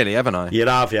thing. down, really, haven't I? You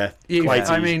have, yeah. Quite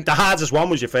I easy. mean- the hardest one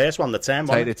was your first one, the 10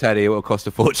 one. Take the Teddy, it will cost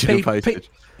a fortune in postage.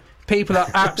 People are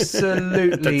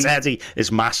absolutely The Teddy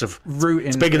is massive. rooting.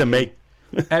 It's bigger than me.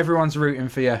 Everyone's rooting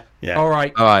for you. Yeah. All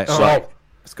right. All right, All so right.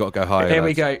 it's got to go higher. Here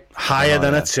we lads. go. Higher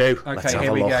than a 2. Okay, Let's have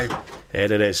here a we look. go. Here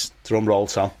it is. Drum roll,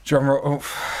 Tom. Drum roll. Oh.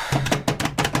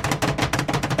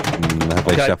 Have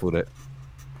they Okay. shuffled it?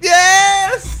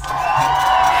 Yes!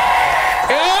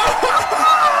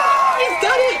 He's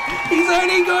done it! He's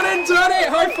only gone and done it!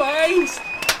 High fives!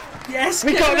 Yes,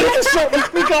 We got into something.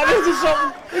 We got into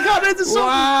something. We got into something.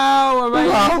 Wow,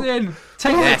 amazing!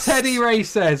 Take Yes. the Teddy Ray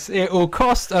says it will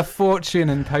cost a fortune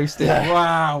in postage.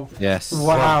 Wow. Yes.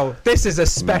 Wow. This is a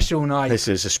special night. This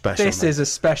is a special This night. is a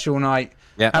special night.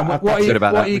 Yeah, And I'm what are good you,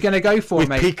 about what that. are you going to go for, We've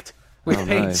mate? peaked. We've Oh,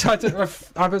 no. peaked.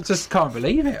 I just can't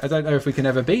believe it. I don't know if we can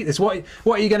ever beat this. What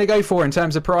are you going to go for in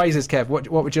terms of prizes, Kev? What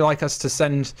would you like us to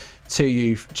send to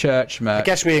you, church merch? I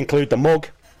guess we include the mug.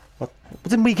 What,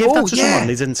 didn't we give that to someone?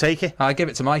 He didn't take it. I give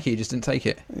it to Mikey. He just didn't take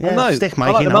it. Yeah, No, stick I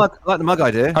Mikey like the now. mug. I like the mug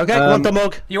idea. Okay, Want the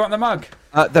mug? You want the mug?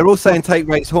 They're all saying take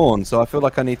Ray's horn, so I feel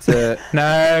like I need to.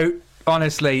 No,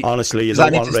 honestly, Honestly, you Does that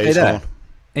don't need want to stay Ray's there?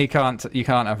 horn. you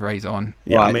can't have Ray's on.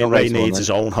 Yeah, Right, I mean, not Ray Ray's horn, needs then. his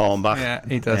own horn back. Yeah,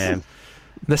 he does. Um,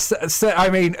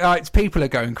 People are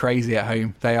going crazy at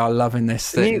home. They are loving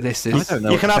this. This is. I don't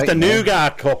know. you can have the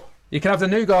nougat cup. You can have the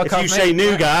nougat. If cup, you mate. say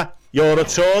nougat, you're a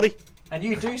Tory. and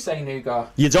you do say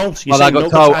nougat. You don't. You Well, say I got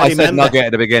nuggets. told. I said remember. nugget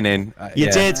at the beginning. You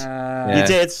Yeah. did. Yeah. You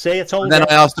did. See, I told And then you.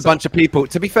 I asked a bunch of people.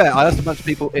 To be fair, I asked a bunch of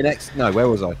people in where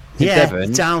was I? In Yeah,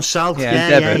 Devon. down south. Yeah,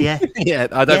 Yeah, Devon. yeah, yeah,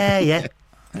 I don't. yeah, yeah.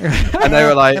 And they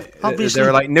were like,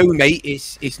 Obviously. no, mate,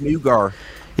 it's nougat.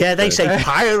 Yeah, they say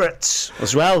pirates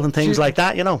as well and things like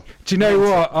that, you know. Do you know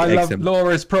what? I love Excellent.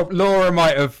 Laura's. Laura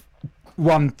might have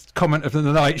one comment of the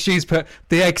night. She's put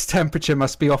the egg's temperature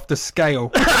must be off the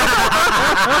scale.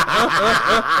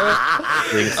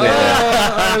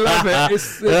 I love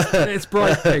it. It's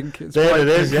bright pink. It's There bright it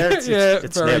is, pink. yeah.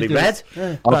 It's very nearly good. red.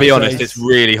 I'll be That's honest, ace. it's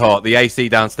really hot. The AC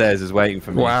downstairs is waiting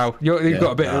for me. Wow, you've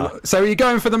got a bit. So are you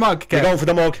going for the mug? You're Kev? going for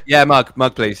the mug. Yeah, mug,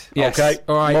 please. Yes. Okay.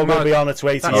 All right. Mug will mug. be on its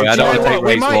way to That's you. Sorry, I Do don't you want to know take what?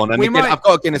 We Ray's might- horn. And we again, might- I've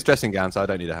got a Guinness dressing gown, so I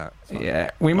don't need a hat.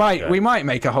 Yeah, we might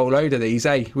make a whole load of these.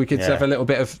 We could Yeah. have a little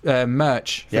bit of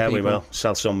merch. For Yeah, we people. will.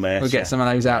 Sell some merch. We'll get some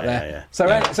of those out there.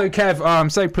 yeah. So Kev, I'm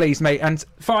so pleased, mate. And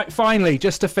finally,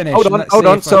 just to finish. Hold let's on. see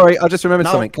if Sorry, I just remembered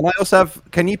No. something. Can I also have?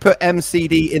 Can you put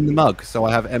MCD in the mug so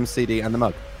I have MCD and the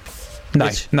mug?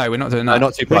 No, we're not doing that. No,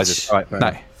 not two prizes. Which- All right, fair No,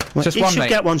 enough. just You one, should mate.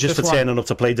 get one just for one. turning up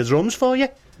to play the drums for you.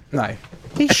 No,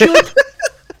 He should.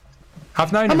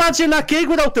 I've known him. Imagine that gig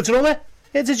without the drummer.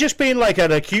 It'd have just been like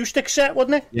an acoustic set,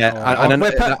 wouldn't it? Yeah, Oh, and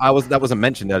we're put- that wasn't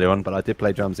mentioned earlier on, but I did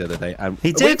play drums the other day. And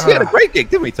He did? We had a great gig,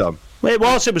 didn't we, Tom? Well, it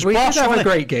was. It was We Boss, did have a wasn't it?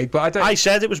 great gig, but I don't. I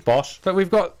said it was Boss. But we've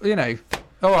got,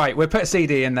 all right. We'll put a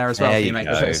CD in there as well. There for you mate.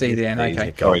 go. We'll put a CD in. There you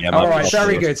Okay. go. Sorry, yeah, All my right. fault.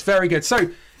 Very good. Very good. So.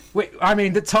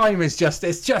 The time is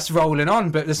just rolling on,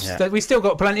 but we still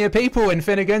got plenty of people in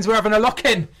Finnegan's. We're having a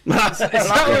lock-in. It's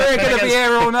not we're going to be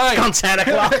here all night. It's on 10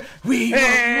 o'clock. We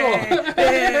want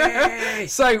more.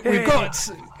 So we've got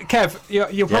Kev.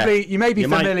 You may be You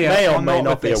might- familiar may or or may not not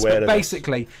with be this, aware but of it.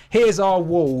 basically, here's our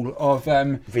wall of.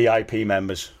 VIP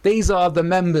members. These are the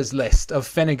members list of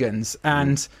Finnegan's,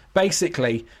 and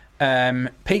basically,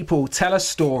 people tell a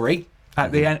story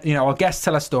at the end. Our guests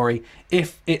tell a story.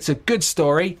 If it's a good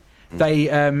story, they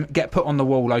get put on the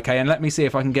wall. Okay, and let me see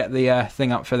if I can get the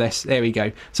thing up for this. There we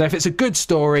go. So if it's a good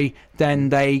story, then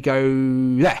they go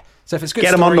there. So if it's a good,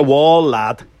 Get him story, on the wall,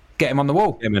 lad. Get him on the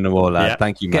wall. Get him in the wall, lad. Yeah.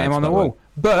 Thank you, Get Max, him on the by way. wall.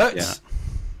 But Yeah.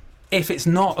 if it's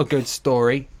not a good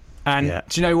story, and Yeah.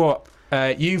 do you know what?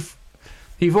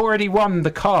 You've already won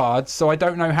the card, so I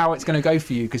don't know how it's going to go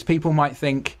for you because people might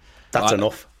think That's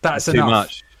enough. that's Too enough.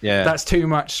 much. Yeah. That's too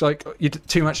much. Like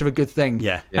too much of a good thing.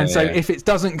 Yeah. And so Yeah. if it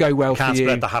doesn't go well Can't for you,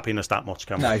 spread the happiness that much,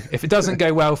 can we? no. If it doesn't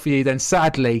go well for you, then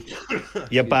sadly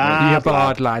You're bad. you're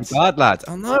barred, lads. Bad lad.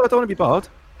 Oh no, I don't want to be barred.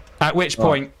 At which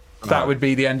point that would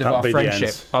be the end of That'd our be the friendship.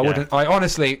 end, I yeah. wouldn't. I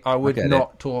honestly, I would get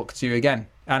not talk to you again.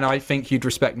 And I think you'd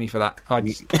respect me for that. I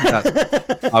would.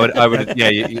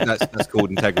 Yeah, that's called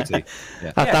integrity.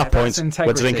 Yeah. At Yeah, that point, that's we're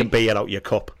integrity. drinking beer out your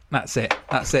cup. That's it.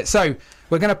 So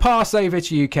we're going to pass over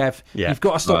to you, Kev. Yeah. You've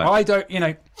got a story. Right. I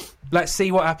don't. Let's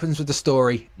see what happens with the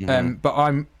story. But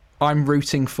I'm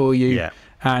rooting for you. Yeah.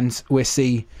 And we'll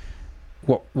see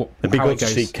It'd be how good it to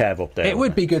goes. see Kev up there. It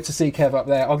would be good to see Kev up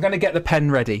there. I'm going to get the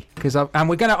pen ready and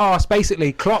we're going to ask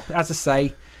basically Klopp has a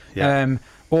say. Yeah.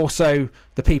 Also,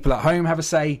 the people at home have a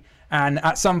say. And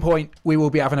at some point, we will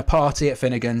be having a party at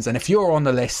Finnegan's. And if you're on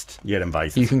the list, you're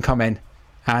invited. You can come in.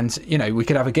 And, we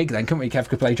could have a gig then, couldn't we? Kev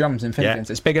could play drums in Finnegan's.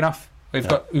 Yeah. It's big enough. We've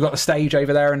got the stage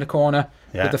over there in the corner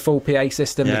with the full PA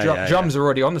system. The drums are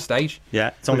already on the stage. Yeah,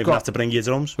 it's only enough to bring your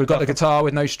drums. We've got the guitar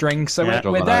with no strings. So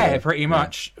we're there pretty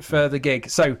much for the gig.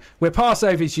 So we'll pass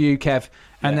over to you, Kev,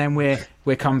 and then we'll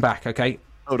come back, okay?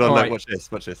 Hold on, right. Watch this.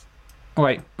 Oh,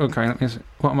 wait, okay.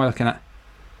 What am I looking at?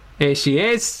 Here she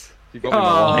is. She's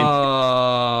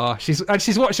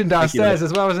watching downstairs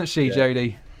as well, isn't she,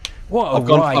 Jodie? What a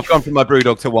wife. I've gone from my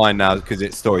brewdog to wine now because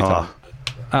it's story time.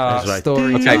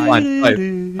 Story okay, time.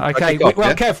 Fine. Okay,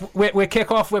 Kev, we'll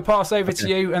kick off. We'll pass over to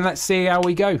you, and let's see how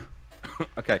we go.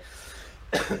 Okay.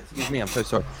 Excuse me, I'm so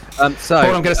sorry. All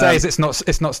I'm going to say is it's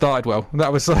not started well.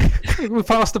 That was like we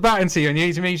passed the baton to you, and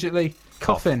he's immediately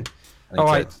coughing. All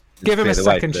right. Give him a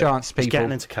second chance,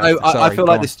 people. I feel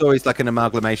like this story is like an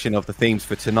amalgamation of the themes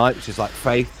for tonight, which is like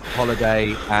faith,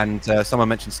 holiday, and someone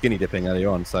mentioned skinny dipping earlier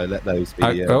on, so let those be...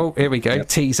 here we go. Yep.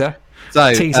 Teaser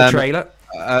trailer.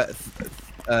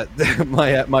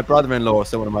 My brother-in-law,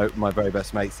 so one of my very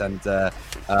best mates, and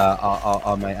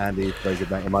our mate Andy, very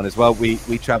good mate of mine as well,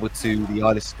 we travelled to the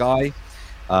Isle of Skye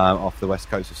off the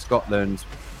west coast of Scotland,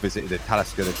 visited the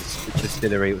Talisker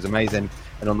distillery. It was amazing.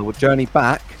 And on the journey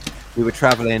back, we were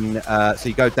traveling, so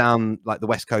you go down like the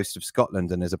west coast of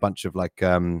Scotland, and there's a bunch of like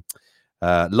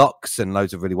lochs and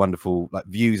loads of really wonderful like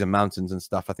views and mountains and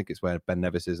stuff. I think it's where Ben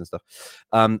Nevis is and stuff.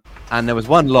 And there was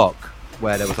one loch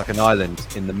where there was like an island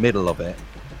in the middle of it,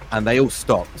 and they all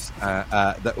stopped.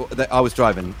 I was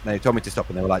driving, they told me to stop,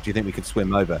 and they were like, "Do you think we could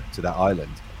swim over to that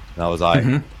island?" And I was like,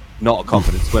 "Not a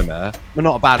confident swimmer. Well,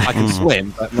 not a bad. I can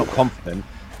swim, but not confident.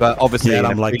 But obviously, in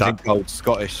a freezing cold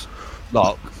Scottish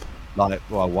loch." Like,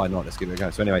 well, why not? Let's give it a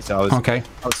go. So anyway, I was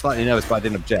slightly nervous, but I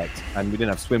didn't object, and we didn't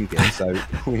have swim gear, so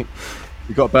we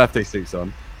got birthday suits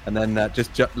on, and then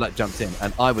jumped in,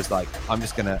 and I was like, I'm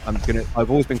gonna. I've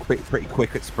always been pretty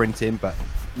quick at sprinting, but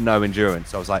no endurance.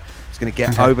 So I was like, just gonna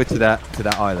get over to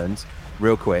that island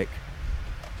real quick,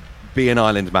 be an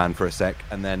island man for a sec,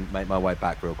 and then make my way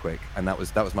back real quick, and that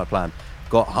was my plan.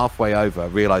 Got halfway over,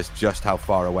 realised just how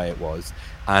far away it was.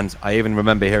 And I even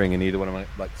remember hearing in either one of my,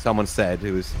 like someone said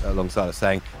who was alongside us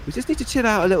saying, "We just need to chill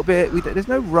out a little bit. There's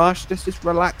no rush. Let's just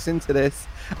relax into this."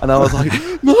 And I was like,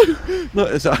 no.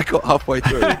 So I got halfway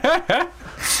through,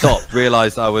 stopped,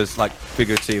 realised I was like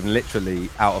figuratively and literally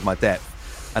out of my depth.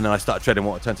 And then I started treading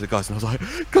water, turned to the guys, and I was like,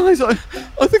 "Guys, I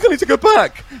think I need to go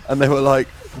back." And they were like,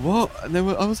 "What?" And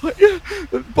I was like, "Yeah,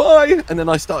 bye." And then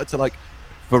I started to like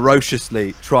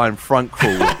ferociously try and front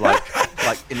crawl like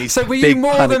in these so were you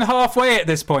more than halfway at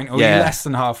this point, or were you less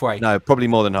than halfway? No, probably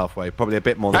more than halfway, probably a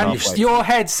bit more than halfway. And your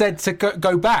head said to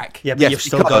go back. Yeah, but you've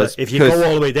still got if you go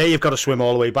all the way there, you've got to swim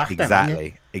all the way back.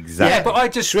 Exactly. Yeah, but I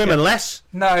just swimming less.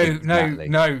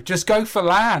 No, just go for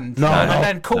land. And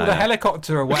then call the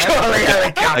helicopter or whatever.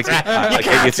 I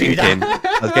get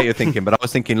you thinking, but I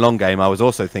was thinking long game. I was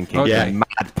also thinking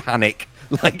mad panic.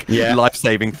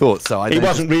 Life-saving thoughts. So he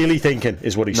wasn't really thinking,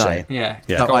 is what he's saying. Yeah.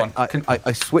 No,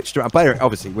 I switched around. But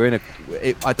obviously, we're in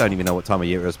I don't even know what time of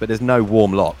year it was, but there's no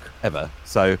warm loch ever.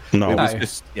 So it was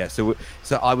just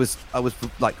So I was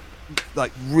like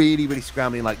really, really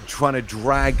scrambling, like trying to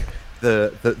drag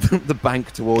the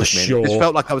bank towards me. It just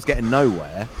felt like I was getting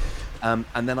nowhere. And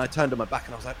then I turned on my back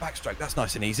and I was like, backstroke, that's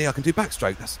nice and easy. I can do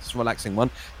backstroke. That's just a relaxing one.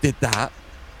 Did that.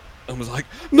 And was like,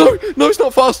 no, it's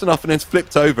not fast enough, and then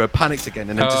flipped over, panicked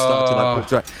again, and then just started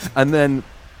to and then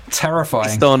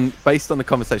terrifying. Based on the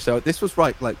conversation. So this was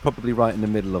probably right in the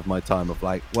middle of my time of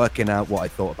like working out what I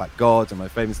thought about God and my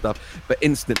faith and stuff. But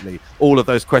instantly, all of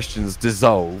those questions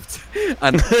dissolved,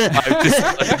 and I just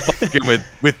started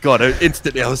with God.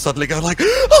 Instantly, I was suddenly going like,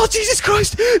 "Oh Jesus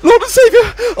Christ, Lord and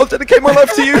Savior, I'll dedicate my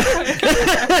life to you.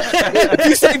 If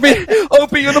you save me, I'll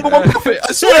be your number one prophet.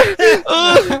 I swear."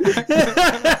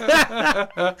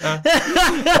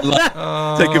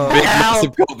 Taking big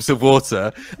massive gulps of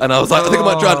water, and I was like, "I think I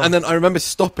might drown." And then I remember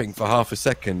stopping for half a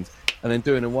second and then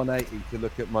doing a 180 to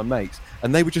look at my mates,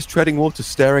 and they were just treading water,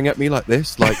 staring at me like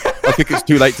this, like I think it's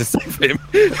too late to save him.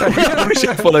 I wish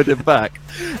I followed him back.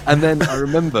 And then I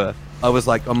remember I was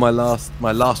like on my last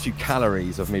few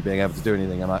calories of me being able to do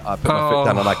anything, and I put my foot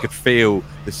down and I could feel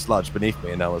the sludge beneath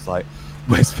me, and I was like,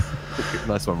 "Where's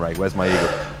nice one, Ray? Where's my eagle?"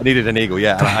 I needed an eagle,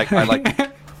 yeah. And I put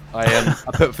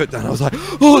my foot down. I was like,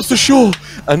 "Oh, it's the shore,"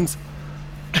 and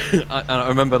I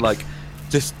remember like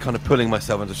just kind of pulling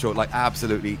myself into shore, like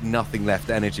absolutely nothing left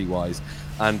energy wise,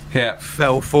 and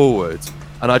fell forward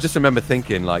And I just remember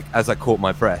thinking, like, as I caught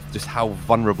my breath, just how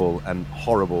vulnerable and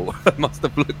horrible I must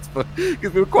have looked,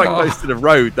 because we were quite close to the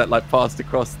road that like passed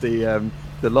across the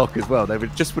lock as well. They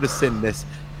would have seen this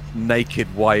naked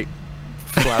white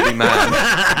flabby man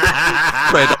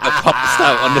spread passed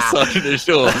out on the side of the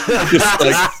shore, just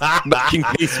like making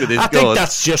peace with his God. I think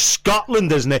that's just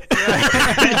Scotland, isn't it? But then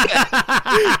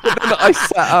I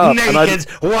sat up, naked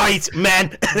white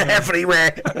men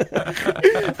everywhere.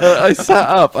 I sat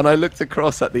up and I looked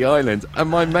across at the island, and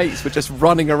my mates were just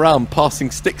running around,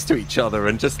 passing sticks to each other,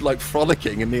 and just like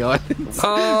frolicking in the island.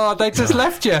 Oh, they just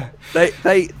left you.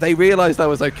 They realised I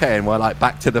was okay, and were like,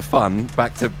 back to the fun,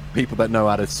 back to people that know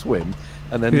how to swim.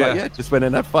 And then, just went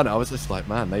and had fun. I was just like,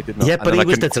 man, they did not. Yeah, but he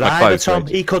was the driver, Tom.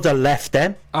 He could have left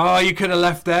them. Oh, you could have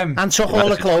left them. And took all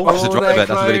the clothes. All their clothes.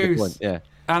 That's a really good point, yeah.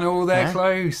 And all their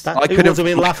clothes. I could have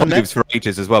been laughing for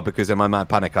ages as well, because in my mad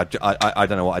panic, I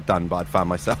don't know what I'd done, but I'd found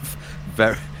myself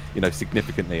very,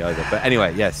 significantly over. But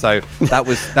anyway, yeah, so that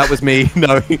was me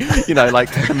knowing, like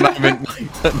the moment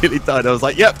I nearly died, I was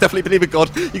like, yep, definitely believe in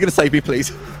God. You're going to save me,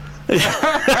 please.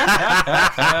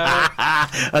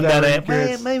 And then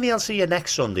maybe I'll see you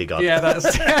next Sunday, God. Yeah,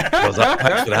 that's thanks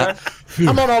for that.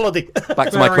 I'm on holiday. Back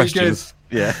to my questions.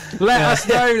 Good. Yeah. Let us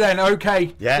know then.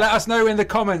 Okay. Yeah. Let us know in the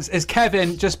comments. Is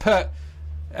Kevin just put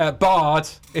Bard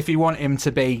if you want him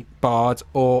to be Bard,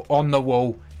 or on the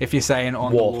wall if you're saying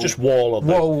on the wall? Just wall.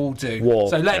 Wall will do. Wall,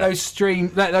 so let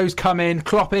those come in.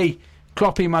 Kloppy,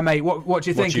 my mate. What do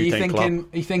you think? Are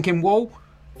you thinking wall?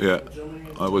 Yeah,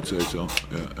 I would say so.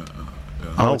 Yeah.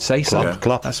 I would say so.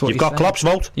 Klopp. That's what you've got Klopp's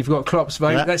vote. You've got Klopp's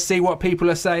vote. Yeah. Let's see what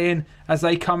people are saying as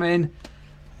they come in.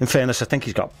 In fairness, I think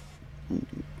he's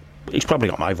probably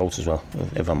got my vote as well,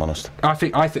 if I'm honest. I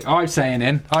think I'm saying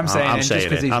in. I'm saying in just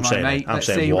because he's my mate. Let's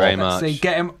see.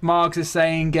 Get him. Margs is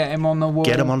saying get him on the wall.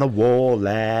 Get him on the wall,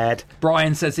 lad.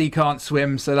 Brian says he can't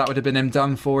swim, so that would have been him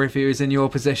done for if he was in your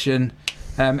position.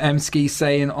 Emski's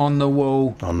saying on the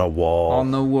wall. On the wall. On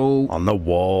the wall. On the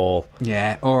wall.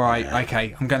 Yeah. All right. Yeah.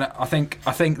 Okay. I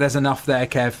think there's enough there,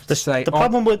 Kev. The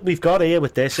problem we've got here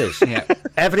with this is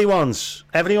everyone's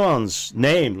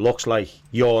name looks like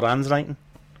your handwriting.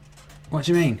 What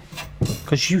do you mean?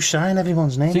 Because you sign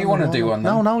everyone's name. Do you want to do one?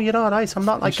 Then? No, you're all right. I'm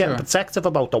not getting protective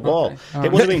about the wall. Okay.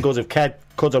 It would have been good if Kev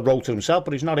could have wrote to himself,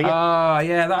 but he's not here.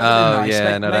 Yeah, that would have been nice.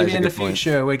 Yeah, maybe in the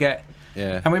future we get.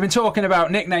 Yeah. And we've been talking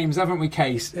about nicknames, haven't we,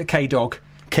 K-Dog?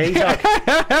 K-Dog.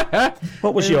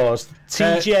 What was yours?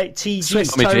 TG?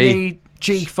 Swiss Tony,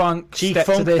 G-Funk, Step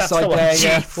to this, I dare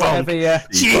you.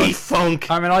 G-Funk.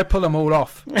 I mean, I pull them all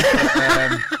off.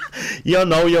 You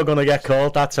know you're going to get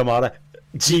called that tomorrow.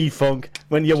 G-Funk.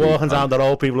 When you're walking down the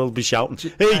road, people will be shouting,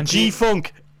 hey,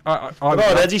 G-Funk. I'm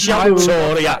already shouting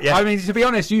Tory at you. I mean, to be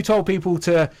honest, you told people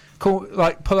to pull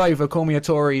over, call me a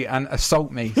Tory, and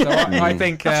assault me. So I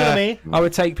think that's what I mean. I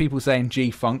would take people saying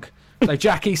G-Funk. So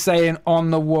Jackie's saying on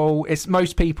the wall. It's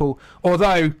most people.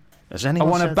 Although I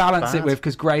want to balance it with,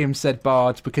 because Graham said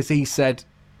Bard, because he said,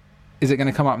 is it going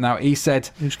to come up now? He said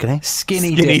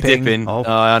skinny dipping. Oh,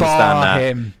 I understand that.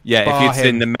 Him. Yeah, if you'd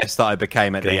seen the mess that I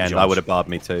became at the end, I would have barred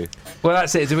me too. Well,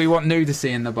 that's it. Do we want nudity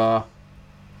in the bar?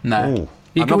 No. Ooh.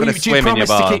 I'm not going to swim in your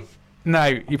bar.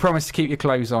 You promise to keep your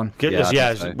clothes on. We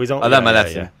don't. I learned my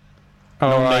lesson.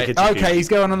 All right. Okay, he's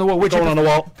going on the wall. Would you on the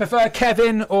wall. Prefer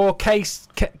Kevin or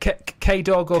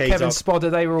K-Dog or Kevin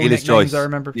Spodder? They were all nicknames, choice. I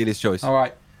remember. Dealer's choice. All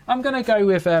right. I'm going to go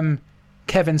with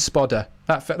Kevin Spodder.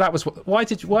 That was why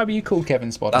were you called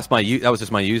Kevin Spodder? That was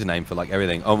just my username for like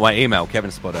everything. On my email,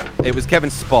 Kevin Spodder. It was Kevin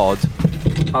Spod.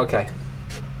 Okay.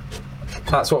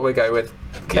 That's what we go with.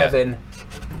 Kevin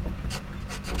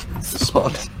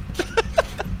Spod.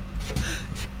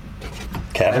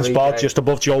 Kevin Spod, just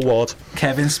above Joe Ward.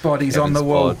 Kevin Spod, he's on the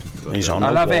wall. He's on the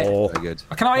wall. I love it. Very good.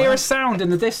 Can I hear a sound in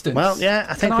the distance? Well, yeah,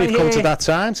 I think we've come to that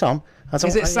time, Tom.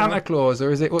 Is it Santa Claus,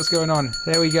 or is it what's going on?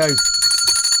 There we go.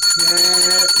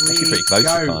 Actually pretty close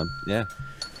to time. Yeah.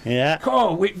 Yeah.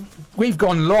 Oh, we've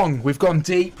gone long. We've gone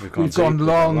deep. We've gone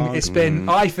long. It's been,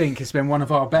 I think, it's been one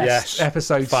of our best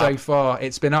episodes so far.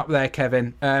 It's been up there,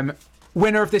 Kevin.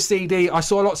 Winner of this CD. I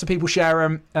saw lots of people share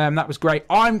them. That was great.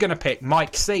 I'm going to pick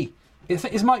Mike C.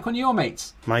 Is Mike one of your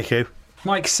mates? Mike who?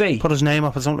 Mike C. Put his name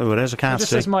up. I don't know who it is. I can't see. It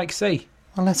just says Mike C.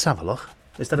 Well, let's have a look.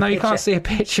 Is there a picture? You can't see a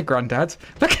picture, Grandad.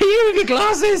 Look at you with your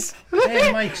glasses.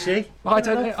 Hey, Mike C.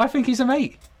 I think he's a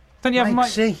mate. Don't you have Mike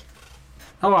C?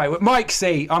 All right, Mike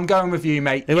C. I'm going with you,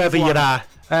 mate. Whoever you are.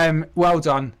 Well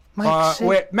done. Mike C.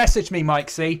 Message me, Mike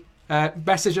C.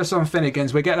 Message us on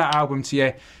Finnegan's. We'll get that album to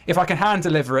you. If I can hand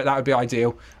deliver it, that would be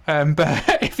ideal.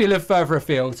 But if you live further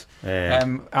afield,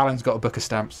 Alan's got a book of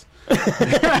stamps.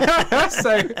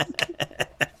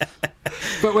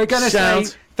 But we're going to say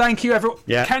Thank you, everyone.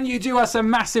 Yeah. Can you do us a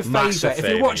massive favour? If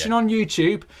you're watching on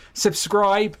YouTube,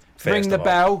 subscribe, ring the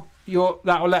bell.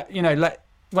 That'll let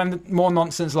when more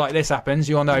nonsense like this happens,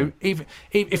 you'll know. Even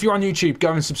if you're on YouTube,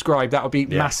 go and subscribe. That'll be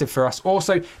massive for us.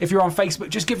 Also, if you're on Facebook,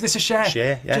 just give this a share.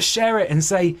 Just share it and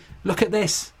say, look at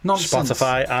this nonsense.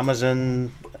 Spotify,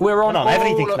 Amazon. We're on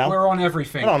everything now. We're on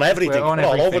everything. We're on everything. We're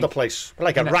all over the place. We're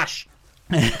like a rash.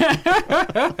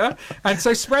 And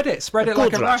so spread it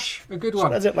like a rash. A good one.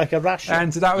 Spread it like a rash.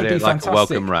 And that would be fantastic. A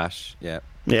welcome rash. Yeah.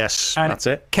 Yes, and that's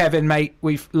it. Kevin, mate,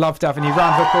 we've loved having you.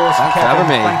 Round of applause for Thanks Kevin.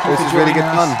 for having me. Thank you This is really good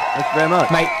fun. Thank you very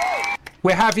much. Mate,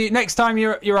 we'll have you next time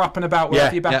you're up and about. We'll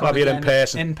have you back on again,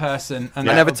 in person. And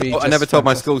I never told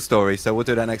my school story, so we'll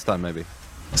do that next time maybe.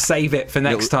 Save it for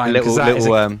next time, because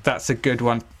that's a good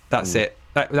one. That's it.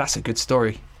 That's a good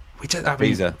story.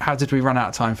 How did we run out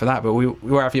of time for that? But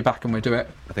we'll have you back and we'll do it.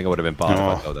 I think I would have been barred if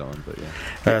I told that one, but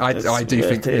yeah. I do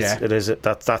think it is.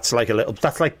 That's like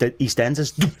the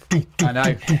EastEnders. I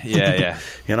know. Yeah.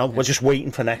 You know, we're just waiting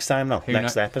for next time now.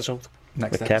 Next episode.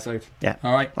 Next episode. Yeah.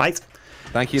 All right.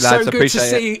 Thank you, lads. So good to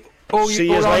see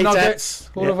all our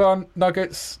nuggets. All of our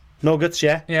nuggets. Nuggets,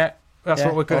 yeah. Yeah. That's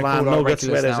what we're going to call our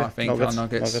regulars now, I think. Nuggets. Our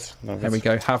nuggets. There we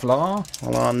go.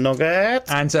 Havla.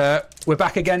 Nuggets. And we're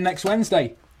back again next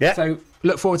Wednesday. Yeah. So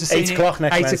look forward to seeing 8 o'clock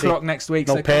next Wednesday. 8 o'clock next week.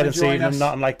 No so parents' evening,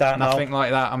 nothing like that. Nothing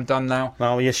like that. I'm done now.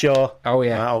 No, are you sure? Oh,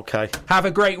 yeah. Okay. Have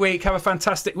a great week. Have a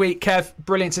fantastic week, Kev.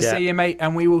 Brilliant to see you, mate.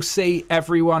 And we will see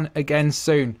everyone again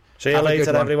soon. See you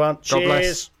later, everyone. God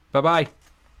bless. Bye-bye.